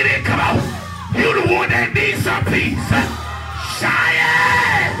didn't get it, come on. You the one that needs some peace.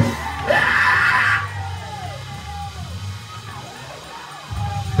 Cheyenne.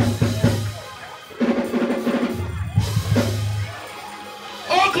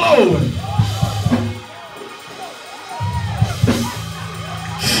 Oh, glory.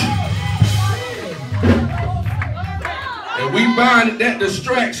 We bind that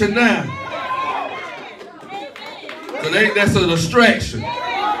distraction now. Because that's a distraction.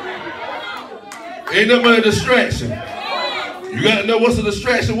 Ain't nothing but a distraction. You got to know what's a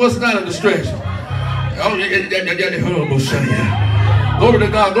distraction, what's not a distraction. Oh, glory to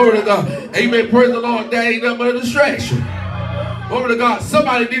God, glory to God. Amen, praise the Lord. That ain't nothing but a distraction. Glory to God.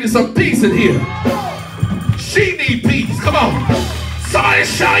 Somebody needed some peace in here. She need peace. Come on. Somebody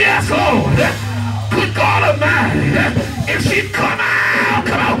shout yes, Lord. Good God Almighty, if she come out,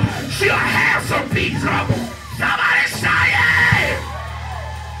 come on, she'll have some peace. Come on. Somebody shout yeah.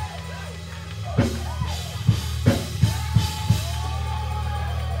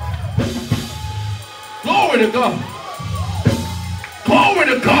 Glory to God. Glory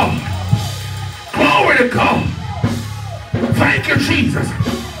to God. Glory to God. Thank you, Jesus.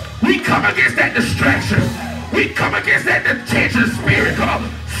 We come against that distraction. We come against that detention spirit. Come on.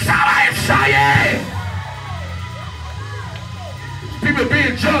 Somebody shout yeah. People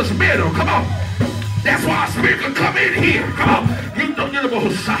being judgmental. Come on. That's why our spirit can come in here. Come on. You know you're the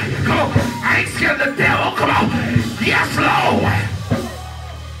Messiah. Come on. I ain't scared of the devil. Come on. Yes, Lord.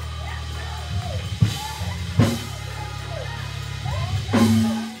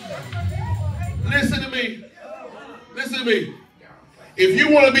 Listen to me. Listen to me. If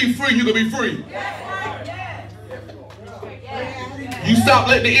you want to be free, you can be free. You stop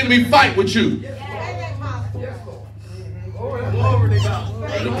letting the enemy fight with you.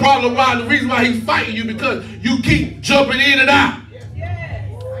 The problem why, the reason why he's fighting you, because you keep jumping in and out.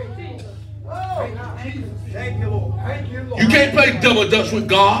 You can't play double dutch with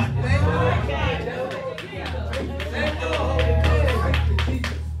God.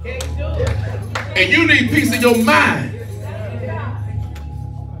 And you need peace in your mind.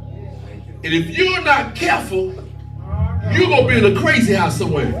 And if you're not careful, you're going to be in a crazy house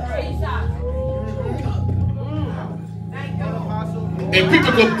somewhere. And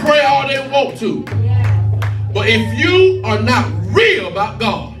people can pray all they want to. But if you are not real about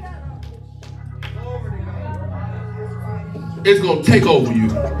God, it's going to take over you.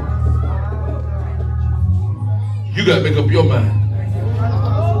 You got to make up your mind.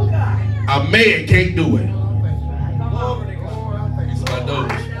 A man can't do it. These are my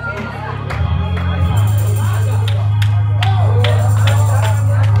dogs.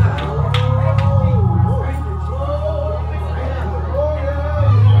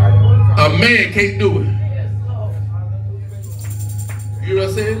 A man can't do it. You know what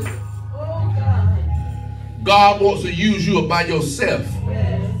I'm saying? God wants to use you by yourself.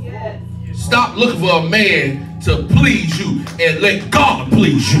 Stop looking for a man to please you and let God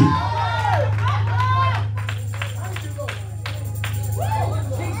please you.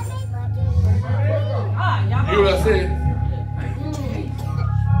 what I said?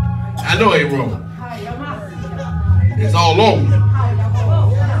 I know it ain't wrong. It's all on you.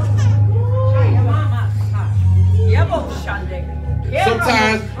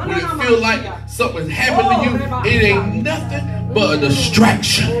 Sometimes when it feels like something's happening to you, it ain't nothing but a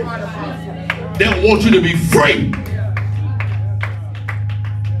distraction. They don't want you to be free.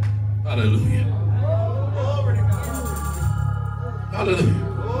 Hallelujah. Hallelujah.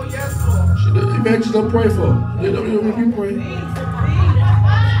 Imagine don't pray for. You know what you pray.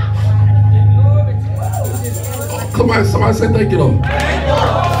 Oh, come on, somebody say thank you, Lord.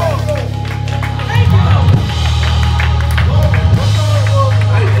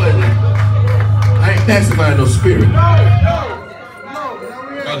 I ain't pacifying no spirit.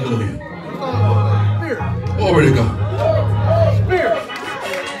 Hallelujah. Glory to God.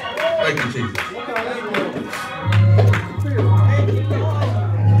 Thank you, Jesus.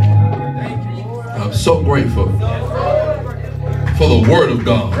 I'm so grateful for the Word of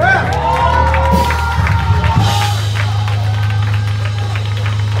God.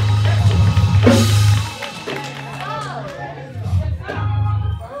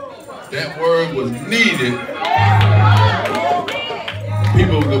 That word was needed.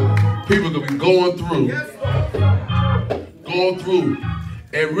 People could be going through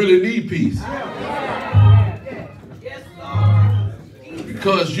and really need peace.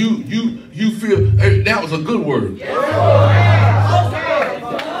 Because you feel, hey, that was a good word.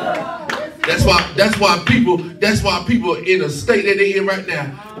 That's why people in a state that they in right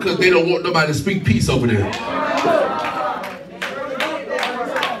now, because they don't want nobody to speak peace over there.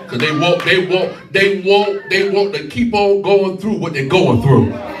 Because they want to keep on going through what they're going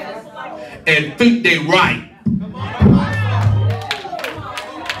through and think they right.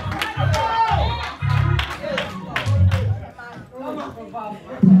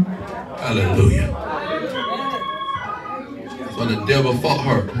 Hallelujah. So the devil fought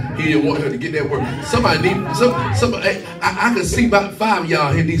her. He didn't want her to get that word. Somebody need somebody. I can see about 5 of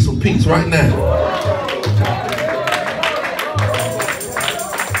y'all here need some peace right now.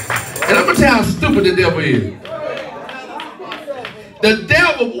 And I'm gonna tell you how stupid the devil is. The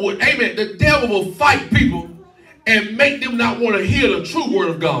devil would, amen. The devil will fight people and make them not want to hear the true word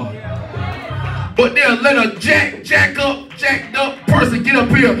of God. But they'll let a jacked up person get up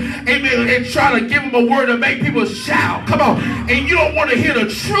here, amen, and try to give them a word to make people shout. Come on. And you don't want to hear the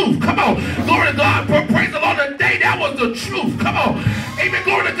truth. Come on. Glory to God. Praise the Lord today. That was the truth. Come on. Amen.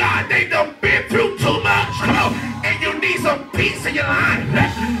 Glory to God. They done been through too much. Come on. And you need some peace in your life.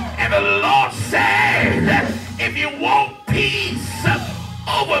 And the Lord says, if you want peace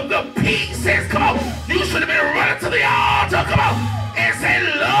over the pieces, come on, you should have been running to the altar. Come on. And say,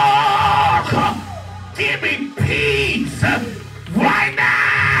 Lord, come, give me peace right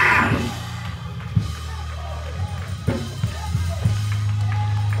now.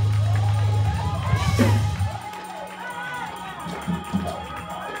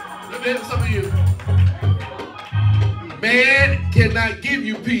 Let me help some of you. Man cannot give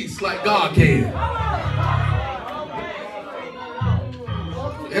you peace like God can.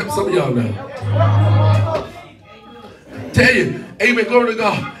 Help some of y'all now. Tell you, amen, glory to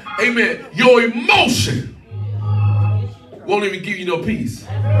God. Amen. Your emotion won't even give you no peace.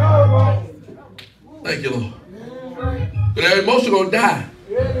 Thank you, Lord. But that emotion gonna die.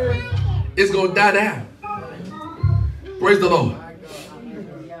 It's gonna die down. Praise the Lord.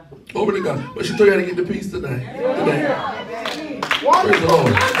 Over to God. But she told you how to get the peace tonight. Praise the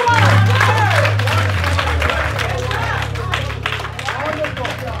Lord.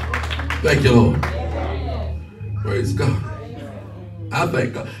 Thank you, Lord. Praise God. I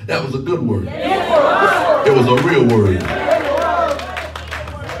thank God. That was a good word. It was a real word.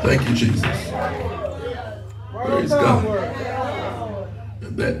 Thank you, Jesus. Praise God.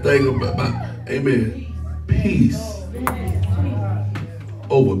 And that thing about, amen, peace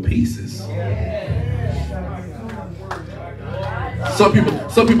over pieces. Some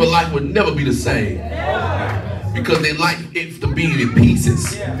people's life would never be the same because they like it to be in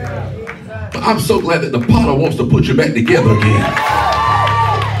pieces. But I'm so glad that the potter wants to put you back together again.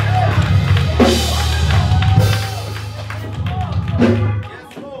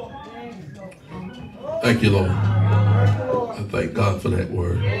 Thank you, Lord. I thank God for that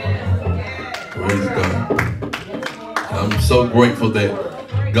word. Praise God. I'm so grateful that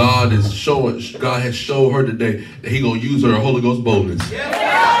God has shown her today that He's gonna use her Holy Ghost boldness. You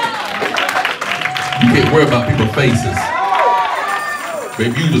can't worry about people's faces.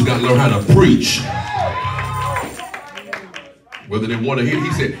 Baby, you just gotta learn how to preach. Whether they want to hear,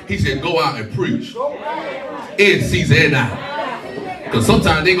 he said, go out and preach. In season and out. Because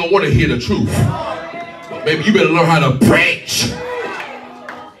sometimes they gonna want to hear the truth. But Maybe you better learn how to preach.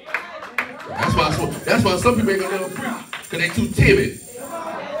 That's why some people ain't gonna never preach, because they too timid.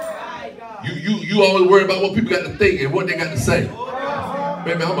 You always worry about what people got to think and what they got to say.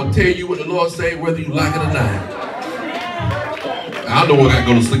 Baby, I'm gonna tell you what the Lord say, whether you like it or not. I know I gotta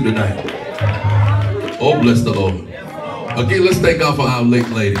go to sleep tonight. Oh, bless the Lord. Again, let's thank God for our late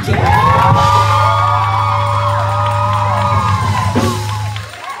lady tonight.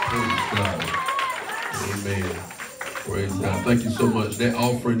 Praise God. Thank you so much. That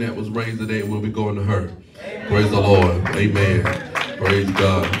offering that was raised today will be going to her. Praise the Lord. Amen. Praise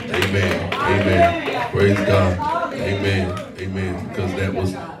God. Amen. Amen. Praise God. Amen. Amen. Because that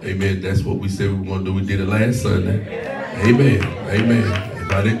was, amen, that's what we said we were going to do. We did it last Sunday. Amen. Amen.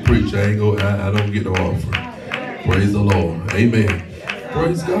 If I didn't preach, I don't get no offering. Praise the Lord. Amen.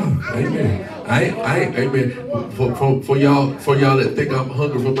 Praise God. Amen. Amen. For y'all that think I'm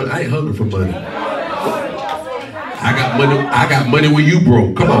hungry for money, I ain't hungry for money. I got money when you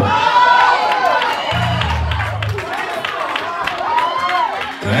broke. Come on.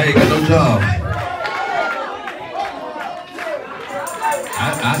 I ain't got no job.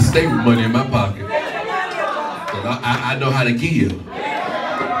 I stay with money in my pocket. I know how to give.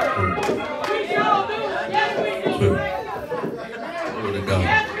 Glory to God.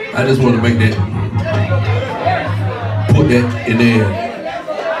 I just want to make that, put that in there.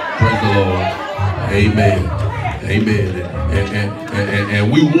 Praise the Lord. Amen. Amen.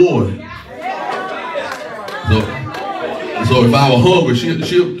 And we won. So if I was hungry,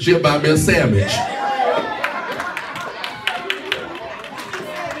 she'll buy me a sandwich.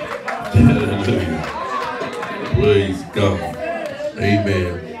 Praise God.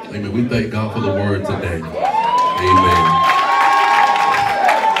 Amen. Amen. We thank God for the word today. Amen.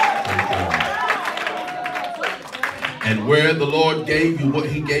 Thank God. And where the Lord gave you what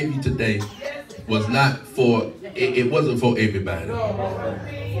he gave you today was not for, it wasn't for everybody.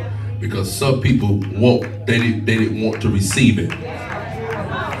 Because some people they didn't want to receive it.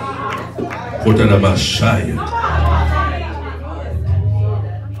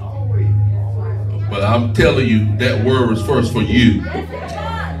 But I'm telling you, that word was first for you.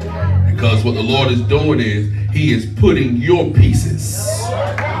 Because what the Lord is doing is, he is putting your pieces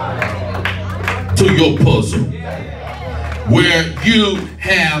to your puzzle. Where you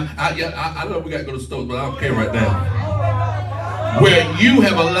have, I know we got to go to the store, but I don't care right now. Where you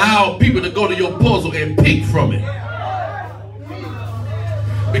have allowed people to go to your puzzle and pick from it.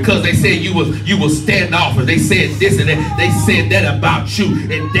 Because they said you was standoffish. They said this and that. They said that about you,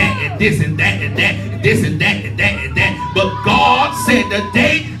 and that and this and that and that and this and that and that and that. But God said the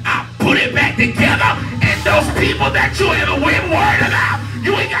day I put it back together, and those people that you ever went worried about,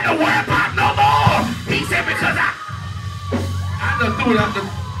 you ain't got to worry about no more. He said, because I done threw it out the...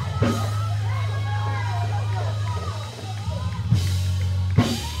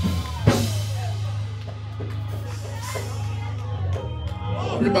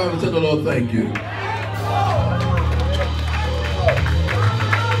 Everybody tell the Lord thank you.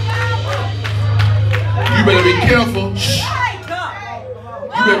 You better be careful. Shh.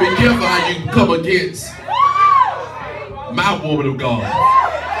 You better be careful how you come against my woman of God.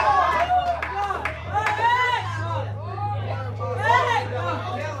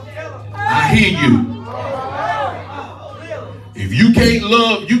 I hear you. If you can't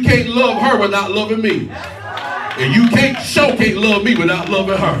love her without loving me. And you can't love me without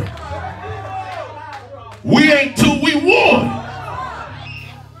loving her. We ain't two, we one.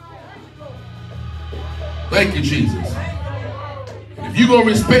 Thank you, Jesus. If you're going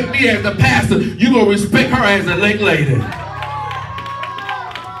to respect me as the pastor, you're going to respect her as the late lady.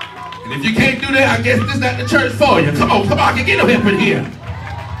 And if you can't do that, I guess this is not the church for you. Come on, I can get no help in here.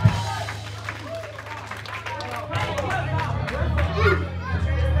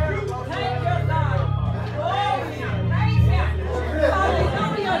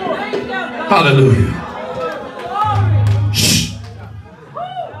 Hallelujah. Shh.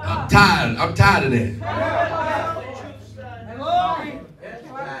 I'm tired of that.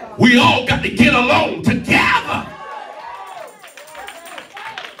 We all got to get along together.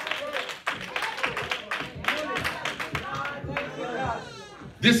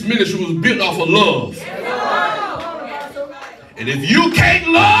 This ministry was built off of love. And if you can't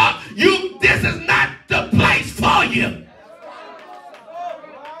love, this is not the place for you.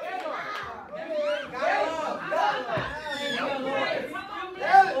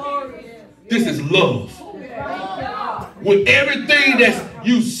 This is love. When everything that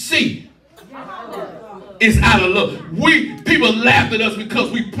you see is out of love. People laughed at us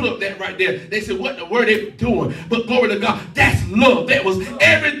because we put up that right there. They said, what the word they doing? But glory to God, that's love. That was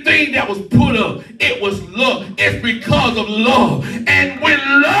everything that was put up. It was love. It's because of love. And when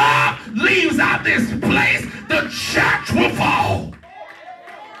love leaves out this place, the church will fall.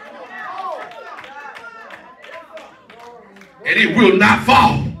 And it will not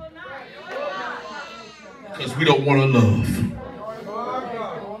fall. Because we don't want to love.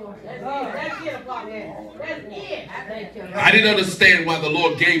 I didn't understand why the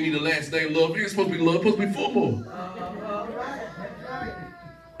Lord gave me the last name Love. It ain't supposed to be Love, it's supposed to be football.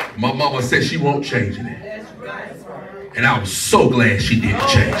 My mama said she won't change it. And I was so glad she didn't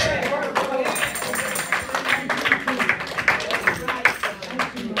change it.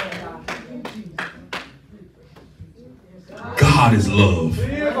 God is love.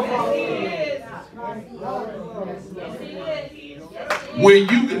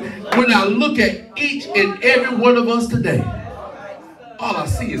 When I look at each and every one of us today, all I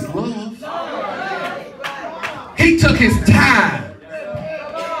see is love. He took his time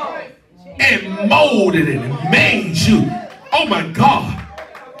and molded it and made you. Oh my God.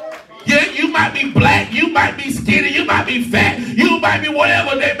 Yeah, you might be black, you might be skinny, you might be fat, you might be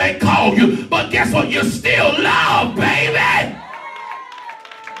whatever they may call you, but guess what? You're still loved, baby.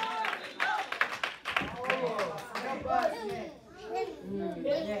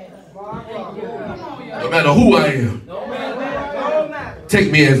 No matter who I am,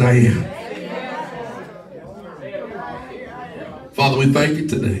 take me as I am. Father, we thank you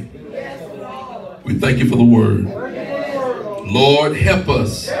today. We thank you for the word. Lord, help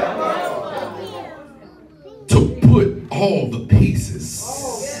us to put all the pieces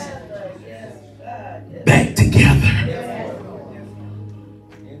back together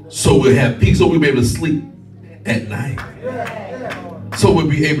so we'll have peace, so we'll be able to sleep at night, so we'll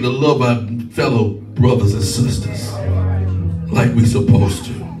be able to love our fellow brothers and sisters like we're supposed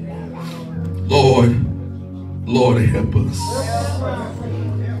to. Lord, help us.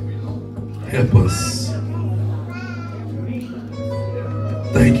 Help us.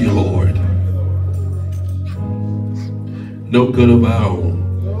 Thank you, Lord. No good of our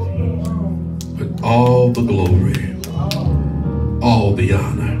own, but all the glory, all the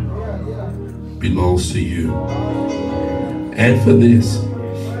honor belongs to you. And for this,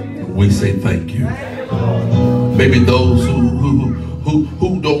 we say thank you. Maybe those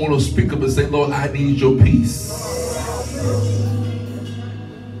who don't want to speak up and say, Lord, I need your peace.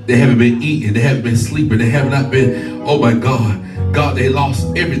 They haven't been eating, they haven't been sleeping, they have not been, oh my God, they lost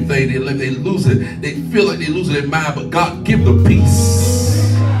everything, they lose it, they feel like they're losing their mind, but God, give them peace.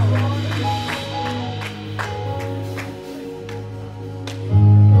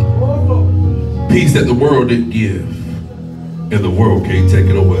 Peace that the world didn't give, and the world can't take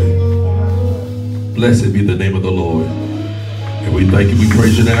it away. Blessed be the name of the Lord. And we thank you, we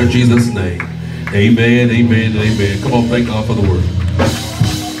praise you now in Jesus' name. Amen, amen, and amen. Come on, thank God for the word.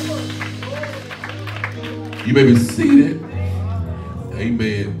 You may be seated.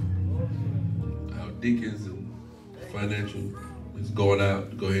 Amen. Our deacons and financial is going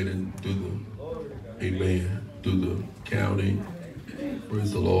out to go ahead and do the, amen, do the counting.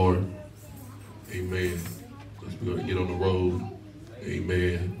 Praise the Lord. Amen. We're going to get on the road.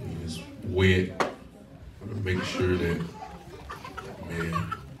 Amen. It's wet. We're going to make sure that, man,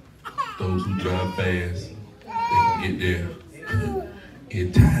 those who drive fast, they can get there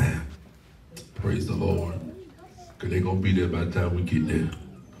in time. Praise the Lord. Because they're going to be there by the time we get there.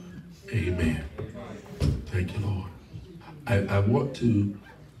 Amen. Thank you, Lord. I want to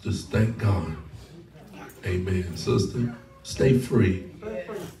just thank God. Amen. Sister, stay free.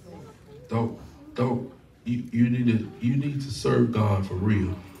 You need to serve God for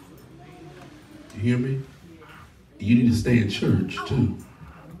real. You hear me? You need to stay in church too.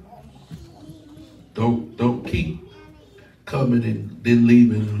 Don't keep coming and then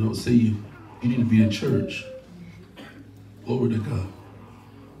leaving and don't see you. You need to be in church. Glory to God.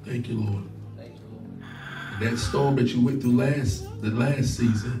 Thank you, Lord. That storm that you went through the last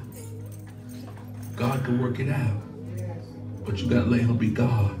season, God can work it out. But you got to let him be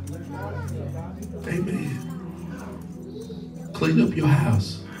God. Amen. Clean up your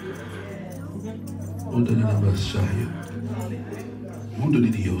house.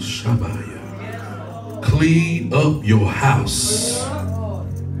 Clean up your house.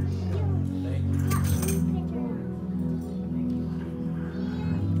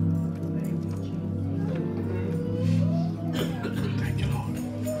 Thank you, Lord.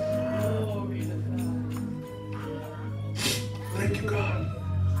 Thank you, God.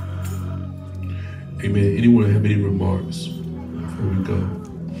 Amen. Anyone have any remarks before we go?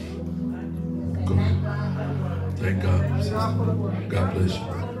 Go ahead. Thank God. God bless you. Thank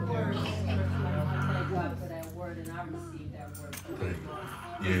God for that word, and I received that word. Thank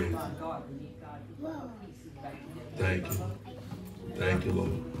you. Yeah. God, we need God to Thank you. Thank you,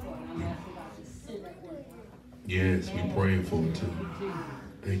 Lord. Yes, we're praying for it too.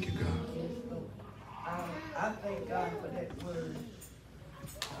 Thank you, God. I thank God for that word.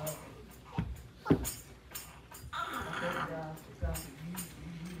 I thank God for God.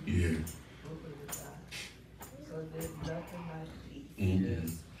 Yeah. So there's nothing like peace. Mm-hmm.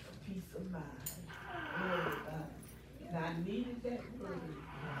 Peace of mind. Glory to God. And I needed that word.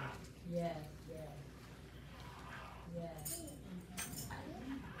 Yes, yes. Yes.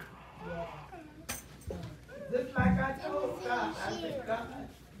 Yes. Just like I told God, I said, God,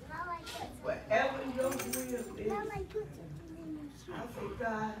 whatever your will is, I said,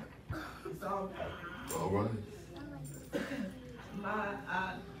 God, it's all right. All right.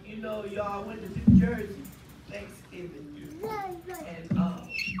 You know, y'all went to New Jersey Thanksgiving. And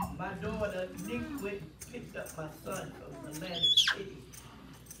my daughter, Nick, picked up my son from Atlantic City.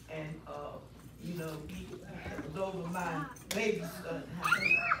 And, you know, he was over my baby son's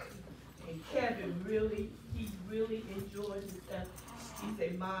house. And Kevin really enjoyed himself. He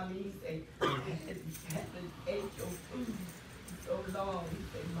said, Mommy, he said, I haven't ate your food so long. He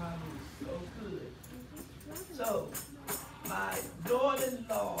said, Mommy, it's so good. So, my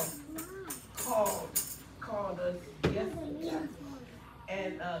daughter-in-law called us yesterday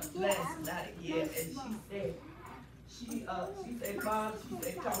and last night, yeah, and she said, Mom, she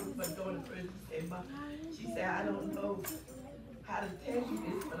said, talking to my daughter first, she said, Mom, she said, I don't know how to tell you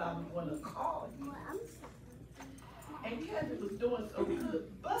this, but I'm gonna call you. And Kevin was doing so good,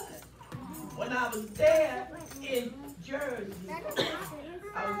 but when I was there in Jersey,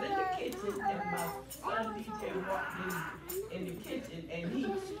 I was in the kitchen and my son DJ walked in the kitchen and he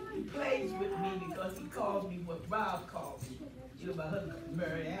plays with me because he calls me what Rob calls me. You know, my husband,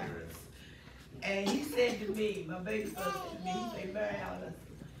 Mary Harris. And he said to me, my baby son said to me, he said, Mary Harris,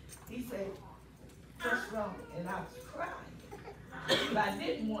 he said, what's wrong? And I was crying. But I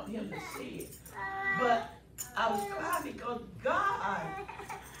didn't want him to see it. But I was crying because God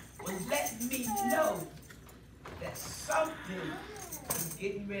was letting me know that something was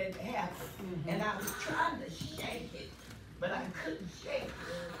getting ready to happen. And I was trying to shake it, but I couldn't shake it,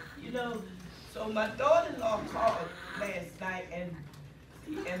 you know. So my daughter-in-law called last night, and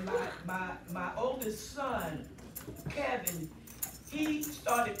my oldest son, Kevin, he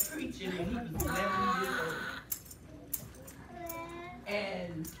started preaching when he was 11 years old.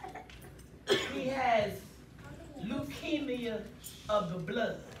 And he has leukemia of the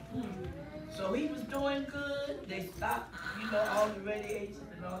blood. So he was doing good. They stopped, you know, all the radiation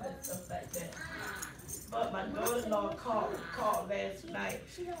and all that stuff like that. But my daughter-in-law called last night,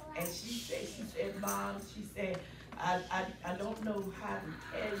 and she said, Mom, she said, I don't know how to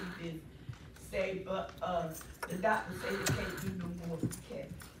tell you this, but the doctor said they can't do no more with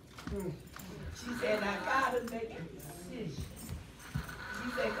Kevin. She said, I gotta make a decision. She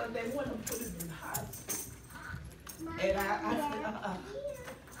said, because they want to put him in hospital. And I said,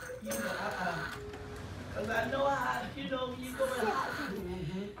 you know, because I know how, you know, when you go in hospital,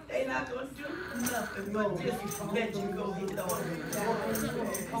 they're not going to do nothing but just let you go hit on it.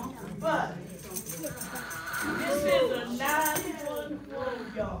 But this is a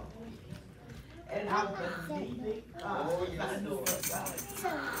 911, y'all. And I'm believing God. I know what God is.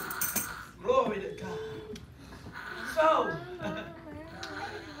 Glory to God. So,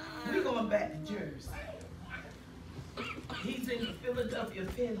 we're going back to Jersey. He's in the Philadelphia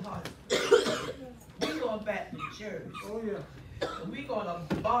Penn Hospital. We're going back to Jersey. Oh, yeah. So we're going to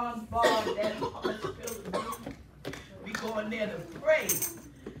bombard that hospital. We're going there to pray.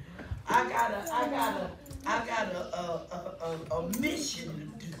 I got a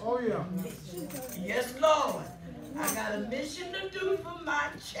mission to do. Oh, yeah. Yes, Lord. I got a mission to do for my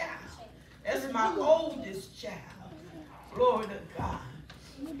child. That's my oldest child. Glory to God.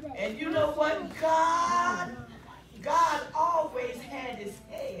 And you know what? God always had his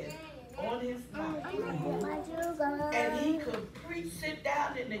hand on his mouth. And he could sit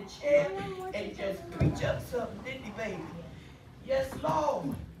down in the chair and just preach up something, didn't he, baby? Yes,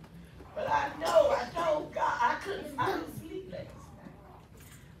 Lord. But I told God, I couldn't sleep last night.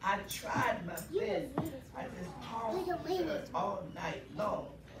 I tried my best. I just talked to her all night long.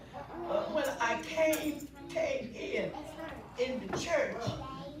 But when I came in the church,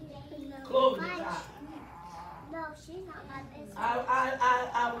 glory to God,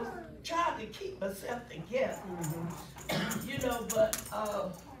 I was trying to keep myself together, you know, but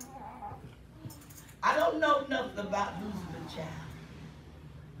I don't know nothing about losing a child.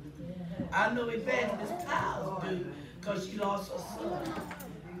 I know Evangelist Powers do, because she lost her son.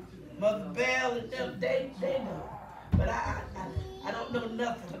 Mother Bell and them, they know. But I don't know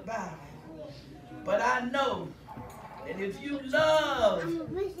nothing about it. But I know that if you love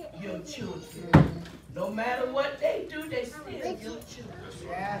your children, no matter what they do, they still your children.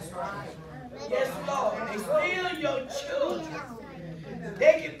 Yes, right. Yes, Lord, they still your children.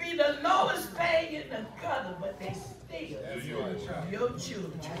 They can be the lowest thing in the gutter, but they still your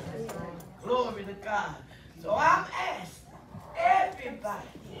children. Glory to God. So I'm asking everybody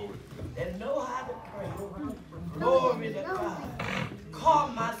that know how to pray, glory to God, call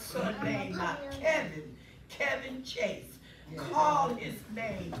my son name out, Kevin Chase. Call his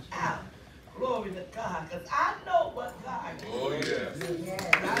name out. Glory to God, because I know what God is. Oh, yes.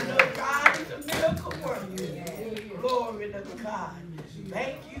 I know God is a miracle worker. Glory to God.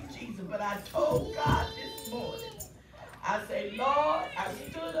 Thank you, Jesus. But I told God this morning, I say, Lord, I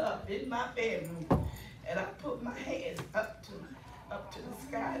stood up in my bedroom and I put my hands up to the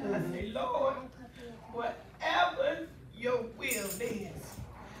sky and I say, Lord, whatever your will is,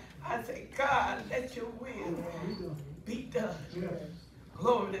 I say, God, let your will be done.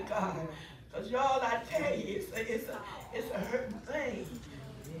 Glory to God. Because y'all, I tell you, it's a hurting thing.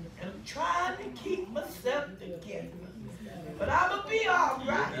 And I'm trying to keep myself together. But I'm going to be all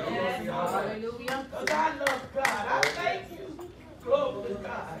right. Because I love God. I thank you. Glory to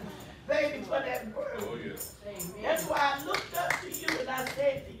God. Thank you for that word. Oh, yes. That's why I looked up to you and I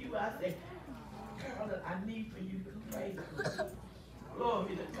said to you, I said, Carolyn, I need for you to pray for me.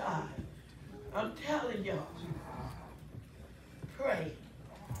 Glory to God. I'm telling y'all, pray.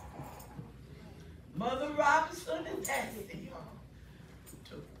 Mother Robinson is asking y'all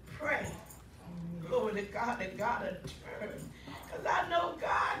to pray. Glory to God, that God will turn. Because I know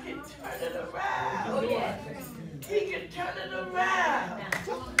God can turn it around. Oh, yes. He can turn it around.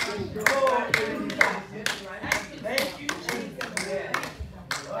 Glory to God. Thank you, Jesus.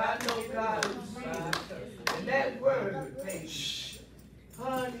 Oh, I know God is real. And that word, baby,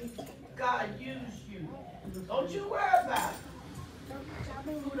 honey, God used you. Don't you worry about it.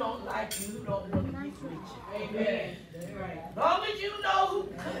 Who don't like you, who don't want to get with you. Amen. As long as you know who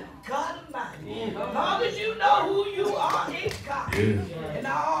God Almighty. As long as you know who you are in God. And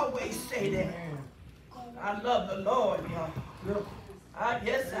I always say that. I love the Lord, y'all.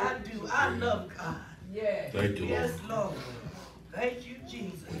 Yes, I do. I love God. Yes. Thank you, Lord. Yes, Lord. Thank you,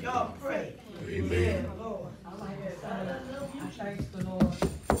 Jesus. Y'all pray. Amen. Yeah, Lord. I thank the Lord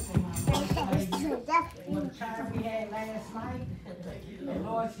for my wife, lady, for the child we had last night. And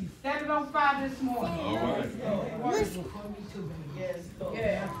Lord, she set it on fire this morning. All right. That word was for me too, baby. Yes, Lord.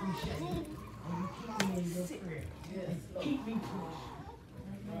 Yeah, I appreciate it. And you keep me in your prayer. Yes, Lord. Keep me pushed.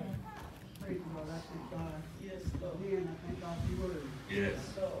 Praise the Lord. I thank God. Yes, Lord. Again, I thank God for your word. Yes.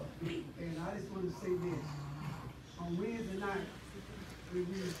 Lord. And I just want to say this. On Wednesday night, when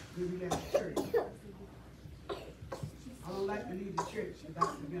we left church, I don't like to leave the church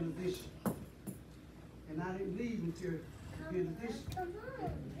without the benediction. And I didn't leave until the benediction.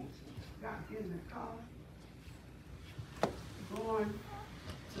 Got in the car, going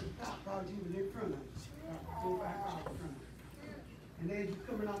to the top, probably was in front of us, about 4 or 5 cars in front of us. And as you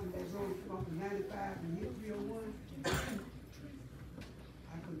coming off of that road, come off of 95 and hit 301, I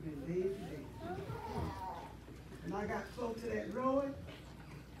could have been dead today. And I got close to that road,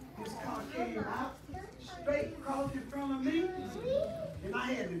 this car came out, straight across in front of me, and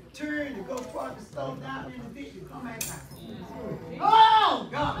I had to turn to go park the slow down in the ditch and come back out. Oh,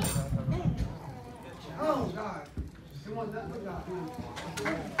 God! Oh, God. It wasn't nothing but God.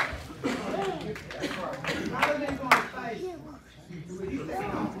 I done been going fast. When he said,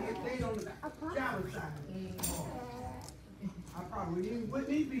 he stayed on the driver's side. I probably wouldn't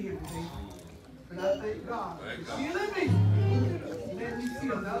even be here today. But I thank God for healing me. Let me see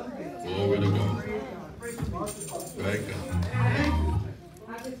another day. Glory to God. Praise God. Thank God.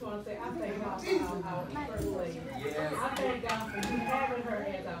 I just want to say, I thank God for our first lady. I thank God for you having her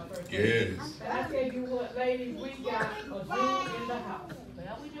as our first lady. Yes. And I tell you what, ladies, we got a Jew in the house.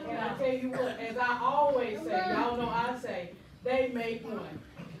 And I tell you what, as I always say, y'all know I say, they make one.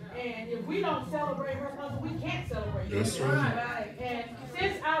 And if we don't celebrate her, we can't celebrate her. That's right. And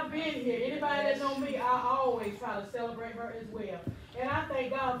since I've been here, anybody that know me, I always try to celebrate her as well. And I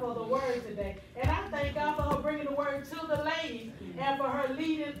thank God for the word today. And I thank God for her bringing the word to the ladies and for her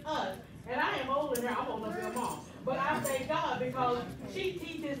leading us. And I am older than her. I'm older than her mom. But I thank God because she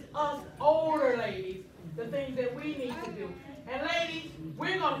teaches us older ladies the things that we need to do. And ladies,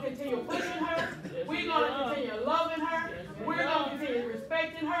 we're going to continue pushing her. We're going to continue loving her. We're going to continue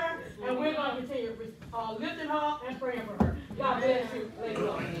respecting her. And we're going to continue lifting her up and praying for her. God bless you, ladies.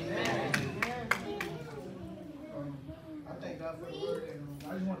 Amen. I thank God for the word, and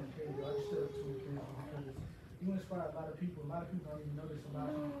I just want to encourage you. I just stood up to encourage you because you inspire a lot of people. A lot of people don't even know this about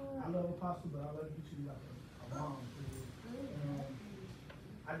you. I love Apostle. apostle, but I love you too, like a mom.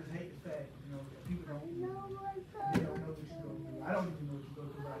 I just hate the fact, that people don't know what you go through. I don't even know what you go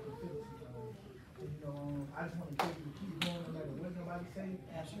through, but I can feel it sometimes. And, I just want to tell you to keep going no matter what nobody say.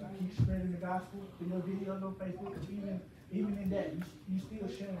 Keep spreading the gospel through your videos on Facebook, because even in that, you still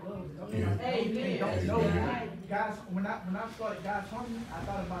sharing love. Don't know. Guys, when I started God's Harmony, I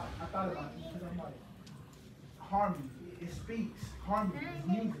thought about you, because I'm like, harmony, it speaks. Harmony is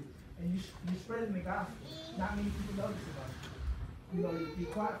music, and you're spreading the gospel. Not many people notice about it. You're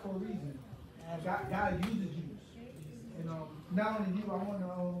quiet for a reason. God uses you. And not only you, I want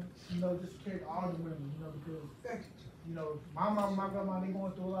to just carry all the women, because my mom and my grandma, they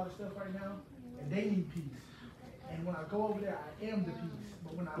going through a lot of stuff right now, and they need peace. And when I go over there, I am the peace.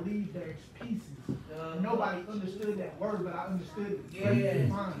 But when I leave, there's pieces. Nobody understood that word, but I understood it. Yeah.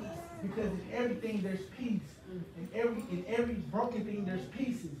 Fine. Because in everything there's peace. In every broken thing there's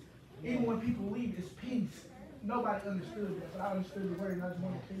pieces. Even when people leave, it's peace. Nobody understood that, but I understood the word, and I just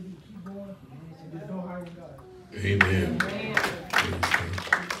want to tell you to keep going and just go higher in God. Amen.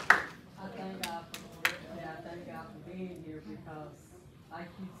 I thank God for being here, because, like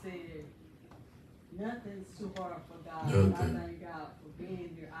you said, nothing's too hard for God. Nothing. I thank God for being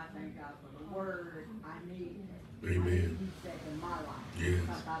here. I thank God for the word I need. Amen. I need that in my life. Yes.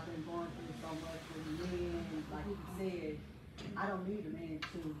 Because I've been going through so much with men. Like you said, I don't need a man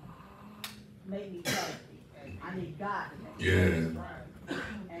to make me happy. I need God to make me happy.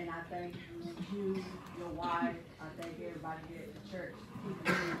 And I thank you, your wife. I thank everybody here at the church.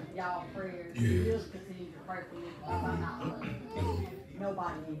 Keep y'all prayers. Yes. Just continue to pray for me, because I'm not alone.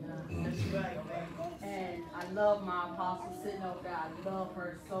 Nobody needs none. That's right. And I love my apostle sitting over there. I love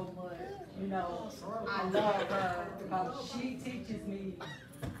her so much. I love her because she teaches me.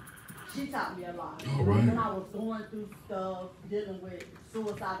 She taught me a lot. All right. When I was going through stuff, dealing with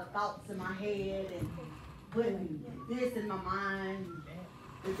suicidal thoughts in my head and putting this in my mind.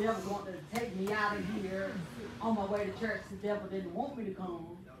 The devil wanted to take me out of here. On my way to church, the devil didn't want me to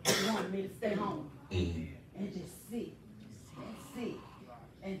come. He wanted me to stay home and just sit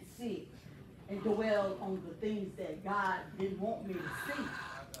and dwell on the things that God didn't want me to see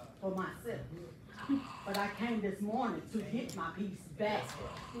for myself. But I came this morning to get my peace back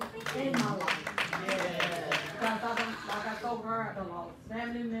in my life. Because like I told her, I lost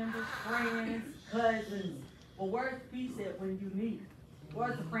family members, friends, cousins. Well, where's the peace at when you need it?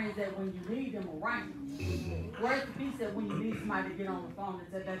 Where's the friends that when you need them around? Where's the peace that when you need somebody to get on the phone and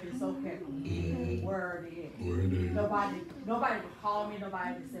say that it's okay? Where are they at? Nobody would call me.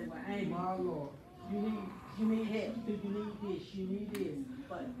 Nobody would say, well, Amy, you need help. Do you need this? You need this.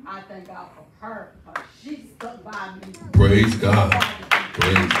 But I thank God for her, because she stuck by me. Praise God.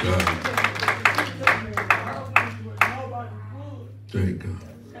 Praise God. Thank God.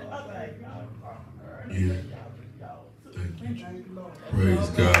 Yeah. Thank you. Praise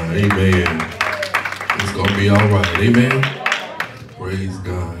God. Amen. It's going to be all right. Amen. Praise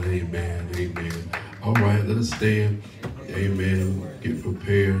God. Amen. Amen. All right. Let us stand. Amen. Get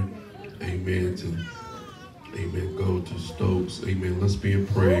prepared. Amen. Amen. Go to Stokes. Amen. Let's be in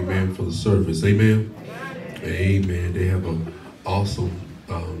prayer. Amen. For the service. Amen. Amen. They have an awesome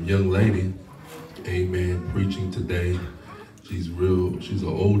young lady. Amen. Preaching today. She's an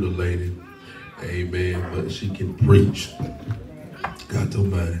older lady. Amen. But she can preach. God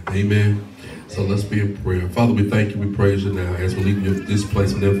almighty. Amen. So let's be in prayer. Father, we thank you. We praise you now as we leave this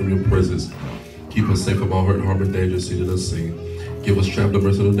place and then from your presence. Keep us safe from all hurt, harm, and danger, seen and unseen. Give us travel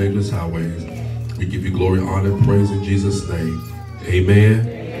mercy on the dangerous highways. We give you glory, honor, and praise in Jesus' name. Amen.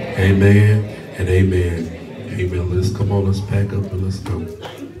 Amen. And amen. Amen. Let's come on. Let's pack up and let's go.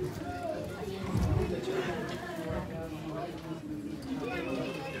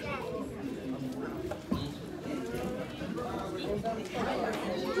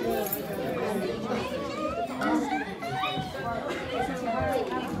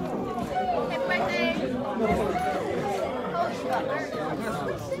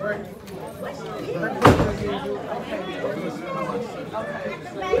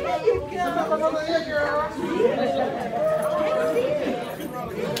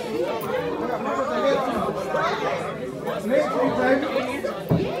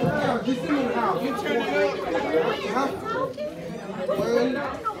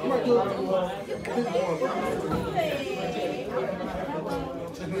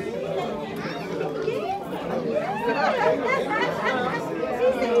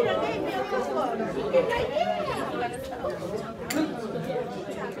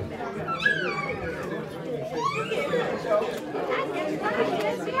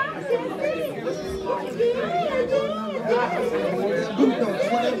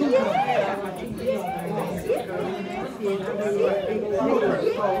 Yeah.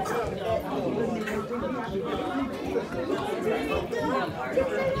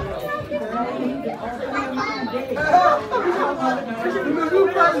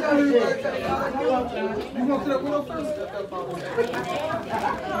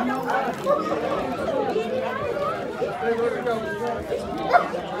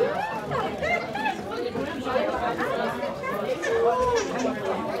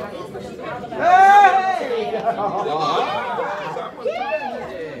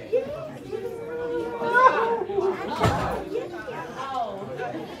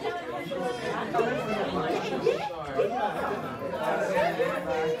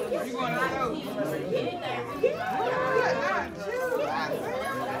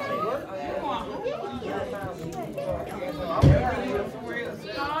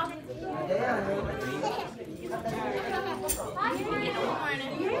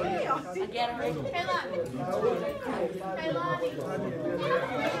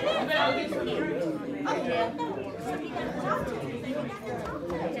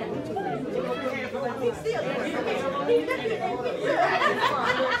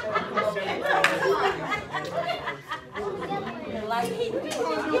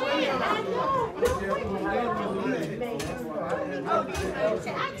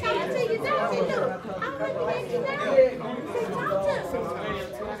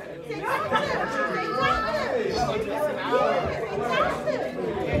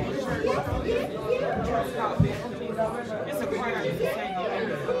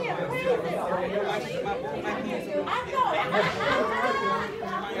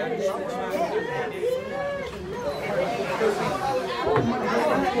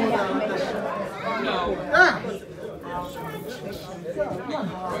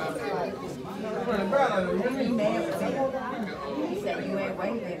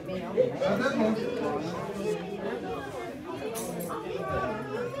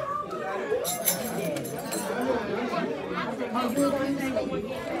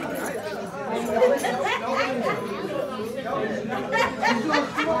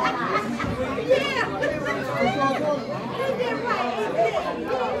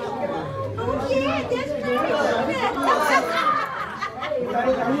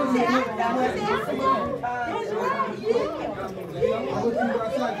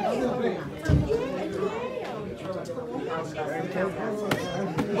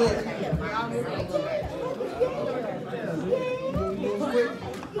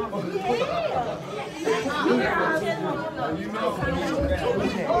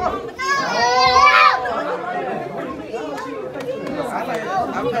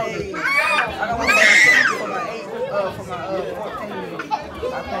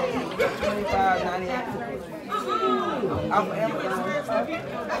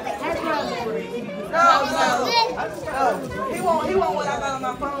 He won't what I got on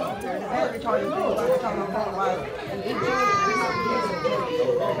my phone. I recharge his phone. I can talk on my phone while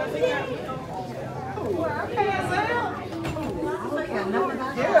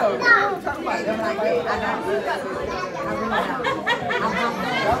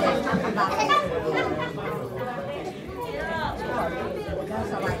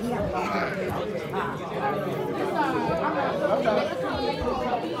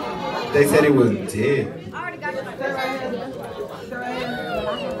They said it was dead.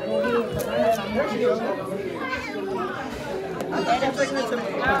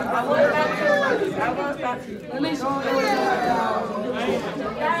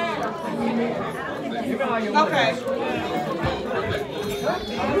 Okay.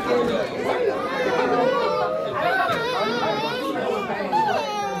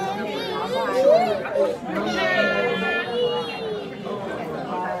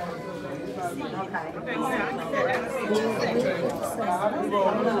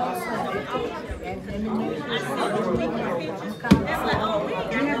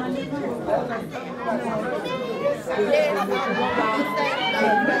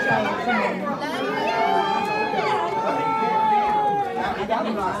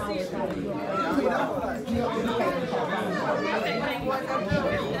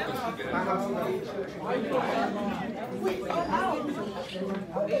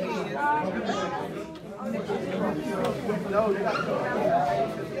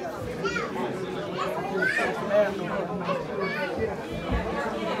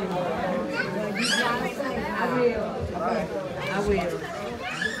 I will.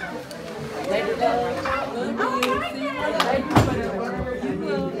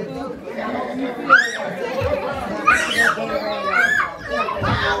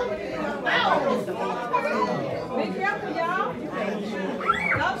 Be careful, y'all. Be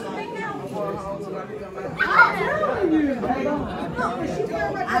careful.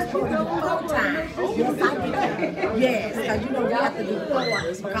 I put it full time. Yes, I did. Yes, because you know we have to do 4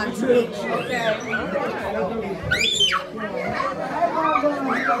 because it's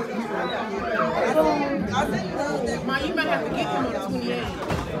Ma, you might have to get him on the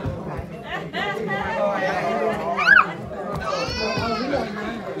 28th.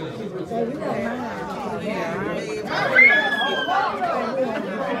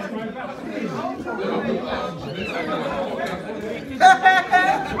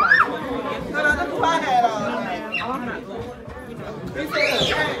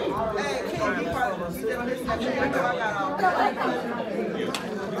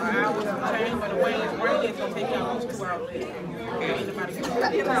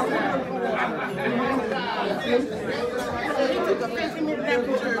 He took a 15-minute nap in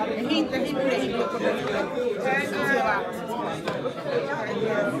church, and he put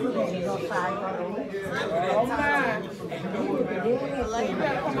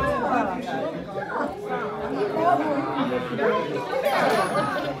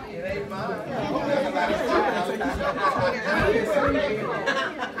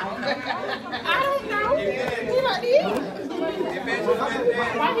I don't know. He like, yeah.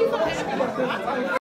 Why he so happy?